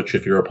Witnesses, which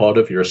if you're a part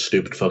of, you're a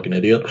stupid fucking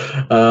idiot.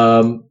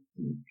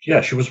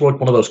 Yeah, she was like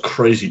one of those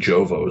crazy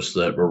Jovos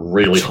that were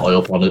really high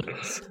up on it.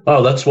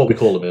 Oh, that's what we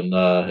call them in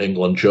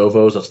England,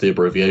 Jovos. That's the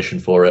abbreviation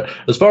for it.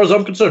 As far as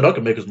I'm concerned, I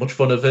can make as much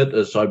fun of it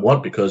as I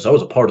want because I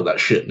was a part of that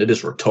shit, and it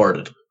is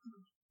retarded.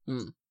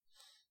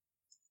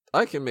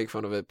 I can make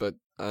fun of it, but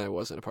I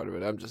wasn't a part of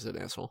it. I'm just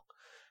an asshole.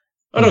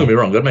 Oh, don't get me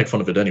wrong, I'd make fun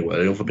of it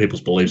anyway. Other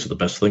people's beliefs are the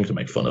best thing to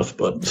make fun of,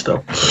 but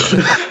still.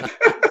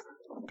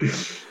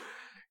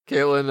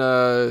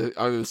 Caitlin,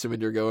 I'm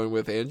assuming you're going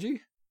with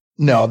Angie?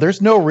 No,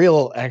 there's no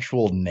real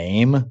actual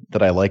name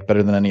that I like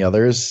better than any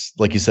others.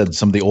 Like you said,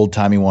 some of the old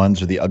timey ones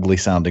or the ugly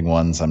sounding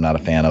ones I'm not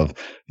a fan of.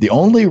 The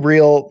only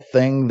real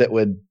thing that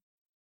would,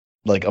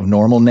 like, of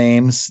normal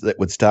names that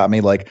would stop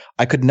me, like,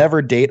 I could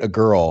never date a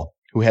girl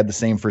who had the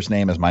same first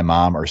name as my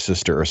mom or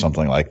sister or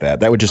something like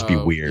that. That would just be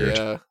weird.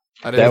 Yeah.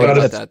 I didn't think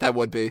about that. That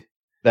would be.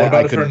 What about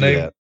I if her couldn't do name?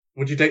 that.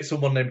 Would you date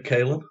someone named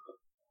Kaylin?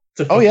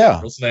 Oh, yeah.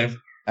 Girl's name.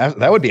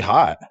 That would be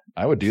hot.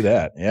 I would do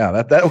that.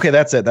 Yeah. Okay.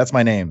 That's it. That's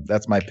my name.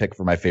 That's my pick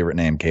for my favorite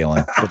name,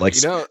 Kaylin. But like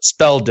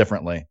spelled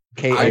differently.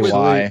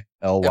 Kaylynn.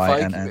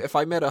 If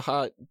I met a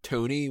hot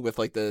Tony with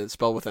like the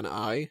spell with an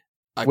I,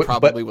 I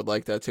probably would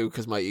like that too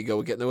because my ego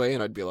would get in the way,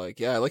 and I'd be like,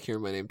 "Yeah, I like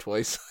hearing my name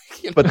twice."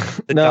 But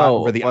the dot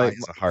over the I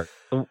is a heart.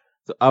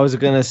 I was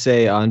gonna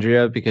say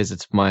Andrea because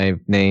it's my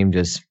name,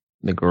 just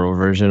the girl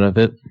version of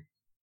it.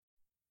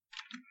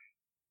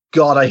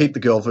 God, I hate the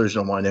girl version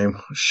of my name.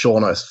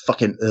 Shauna is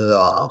fucking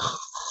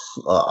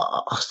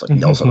it's like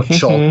nails on a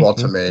chalkboard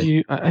to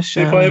me.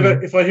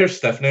 If I hear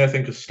Stephanie, I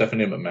think it's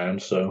Stephanie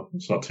McMahon, so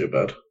it's not too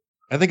bad.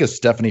 I think it's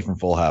Stephanie from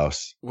Full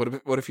House.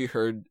 What if you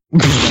heard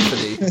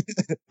Stephanie?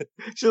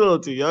 She's a little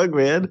too young,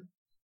 man.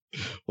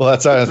 Well,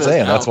 that's what I was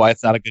saying. That's why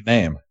it's not a good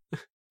name.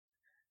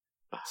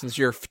 Since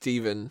you're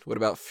Steven, what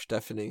about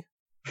Stephanie?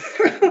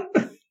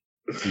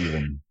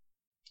 Steven.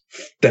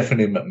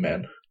 Stephanie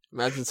McMahon.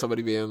 Imagine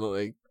somebody being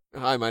like,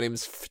 "Hi, my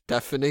name's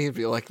Stephanie." And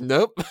be like,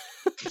 "Nope."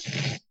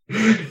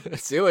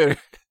 See you later.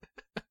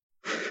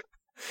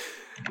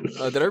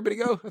 Did everybody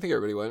go? I think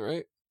everybody went,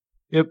 right?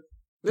 Yep.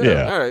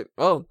 Yeah. All right.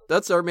 Well,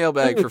 that's our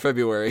mailbag for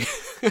February.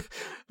 A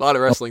lot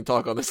of wrestling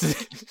talk on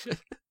this.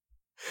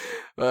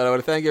 But I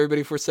want to thank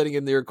everybody for sending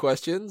in their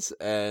questions.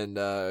 And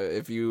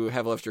if you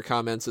have left your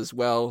comments as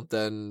well,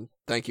 then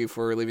thank you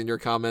for leaving your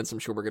comments. I'm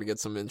sure we're going to get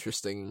some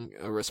interesting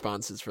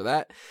responses for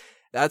that.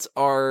 That's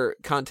our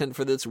content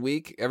for this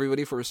week,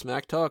 everybody, for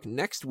Smack Talk.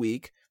 Next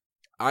week,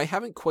 I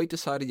haven't quite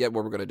decided yet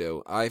what we're going to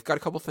do. I've got a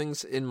couple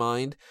things in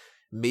mind.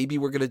 Maybe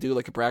we're going to do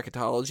like a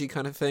bracketology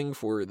kind of thing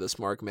for the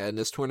March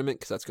Madness tournament,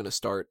 because that's going to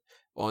start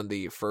on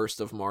the 1st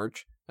of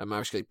March. I'm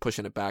actually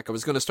pushing it back. I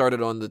was going to start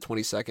it on the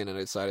 22nd, and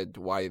I decided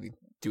why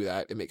do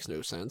that? It makes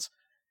no sense.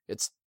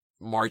 It's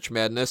March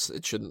Madness.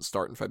 It shouldn't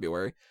start in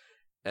February.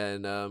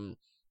 And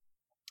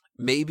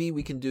maybe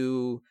we can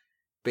do,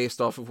 based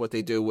off of what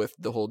they do with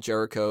the whole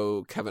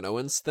Jericho Kevin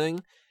Owens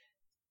thing,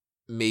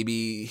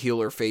 maybe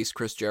heel or face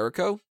Chris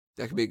Jericho.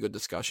 That could be a good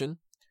discussion.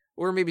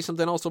 Or maybe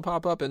something else will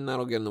pop up and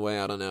that'll get in the way.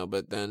 I don't know.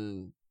 But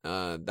then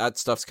that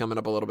stuff's coming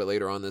up a little bit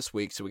later on this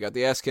week. So we got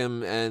the Ask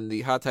Him and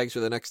the hot tags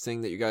are the next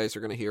thing that you guys are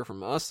going to hear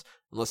from us.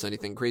 Unless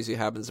anything crazy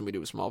happens and we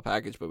do a small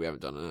package. But we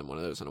haven't done one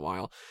of those in a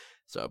while.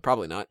 So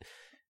probably not.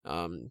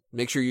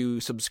 Make sure you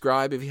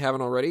subscribe if you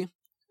haven't already.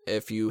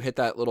 If you hit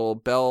that little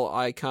bell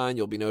icon,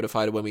 you'll be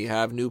notified when we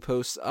have new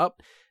posts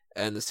up.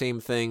 And the same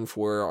thing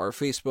for our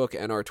Facebook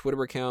and our Twitter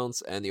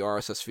accounts and the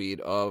RSS feed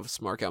of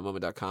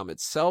smarkoutmoment.com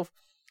itself.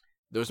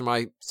 Those are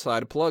my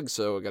side of plugs,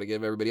 so I got to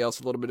give everybody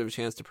else a little bit of a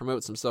chance to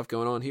promote some stuff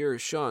going on here.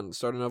 Sean,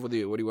 starting off with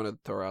you, what do you want to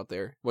throw out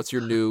there? What's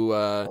your new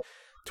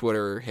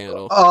Twitter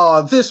handle?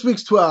 This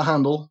week's Twitter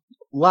handle.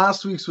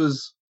 Last week's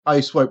was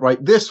I Swipe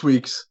Right. This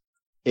week's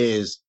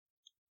is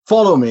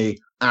follow me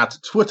at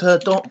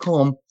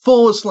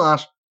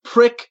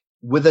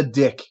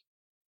twitter.com/prick-with-a-dick.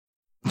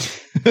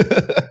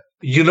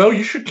 You know,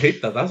 you should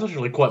keep that. That's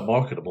actually quite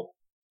marketable.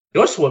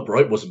 I Swipe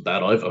Right wasn't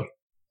bad either.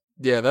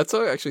 Yeah, that's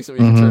actually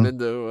something you can turn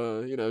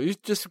Mhm. into. You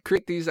just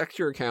create these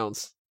extra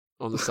accounts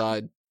on the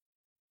side.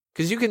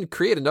 Because you can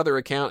create another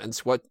account and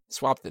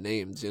swap the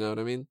names, you know what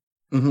I mean?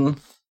 Mm-hmm.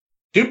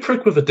 Do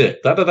prick with a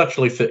dick. That'd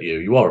actually fit you.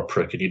 You are a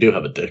prick and you do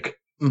have a dick.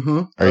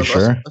 Mm-hmm. Are you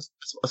sure?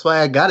 That's why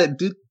I got it,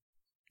 dude.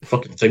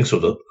 Fucking thinks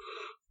with it.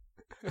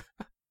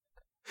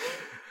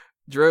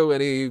 Drew,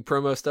 any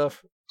promo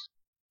stuff?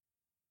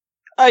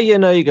 You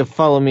can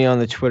follow me on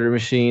the Twitter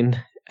machine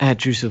at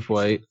Joseph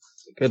White.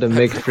 Go to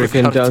Mick Without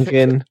Frickin' a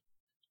Duncan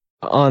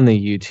on the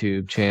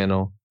YouTube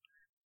channel.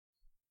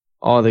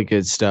 All the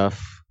good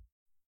stuff.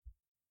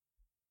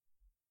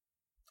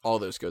 All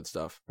those good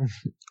stuff.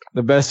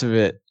 The best of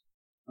it.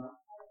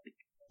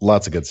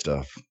 Lots of good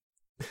stuff.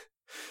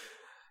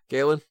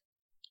 Galen?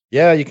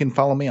 Yeah, you can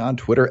follow me on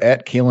Twitter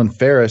at Kalen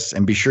Ferris,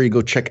 and be sure you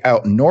go check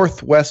out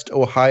Northwest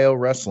Ohio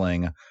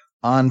Wrestling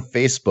on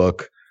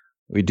Facebook.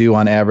 We do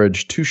on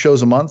average 2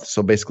 shows a month,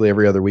 so basically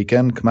every other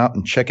weekend. Come out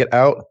and check it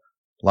out.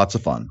 Lots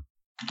of fun.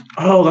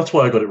 Oh, that's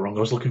why I got it wrong.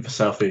 I was looking for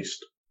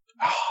Southeast.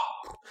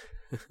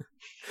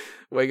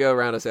 Way go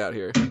round us out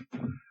here.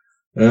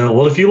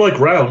 Well, if you like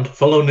Round,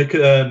 follow Nick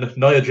and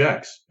Nia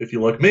Jax. If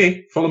you like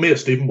me, follow me at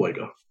Stephen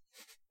Wager.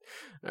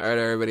 All right,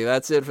 everybody.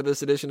 That's it for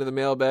this edition of the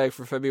mailbag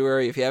for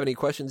February. If you have any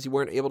questions you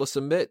weren't able to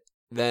submit,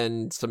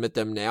 then submit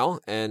them now.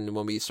 And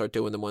when we start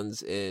doing the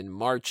ones in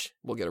March,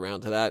 we'll get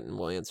around to that and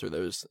we'll answer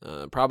those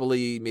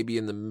probably maybe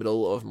in the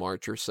middle of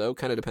March or so.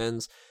 Kind of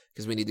depends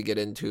because we need to get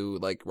into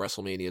like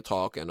WrestleMania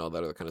talk and all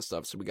that other kind of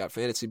stuff. So we got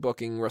fantasy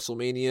booking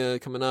WrestleMania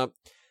coming up.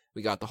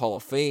 We got the Hall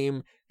of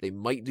Fame. They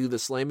might do the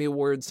Slammy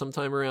Awards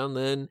sometime around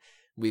then.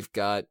 We've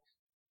got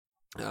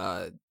we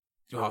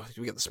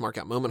got the Smart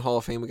Out Moment Hall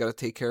of Fame we got to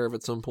take care of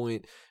at some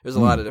point. There's a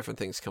lot of different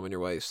things coming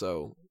your way.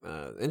 So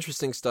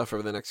interesting stuff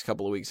over the next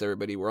couple of weeks,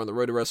 everybody. We're on the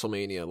road to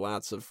WrestleMania.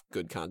 Lots of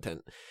good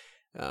content.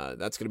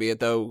 That's going to be it,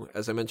 though.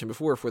 As I mentioned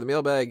before, for the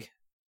mailbag,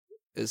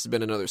 this has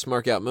been another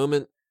Smart Out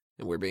Moment,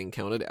 and we're being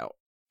counted out.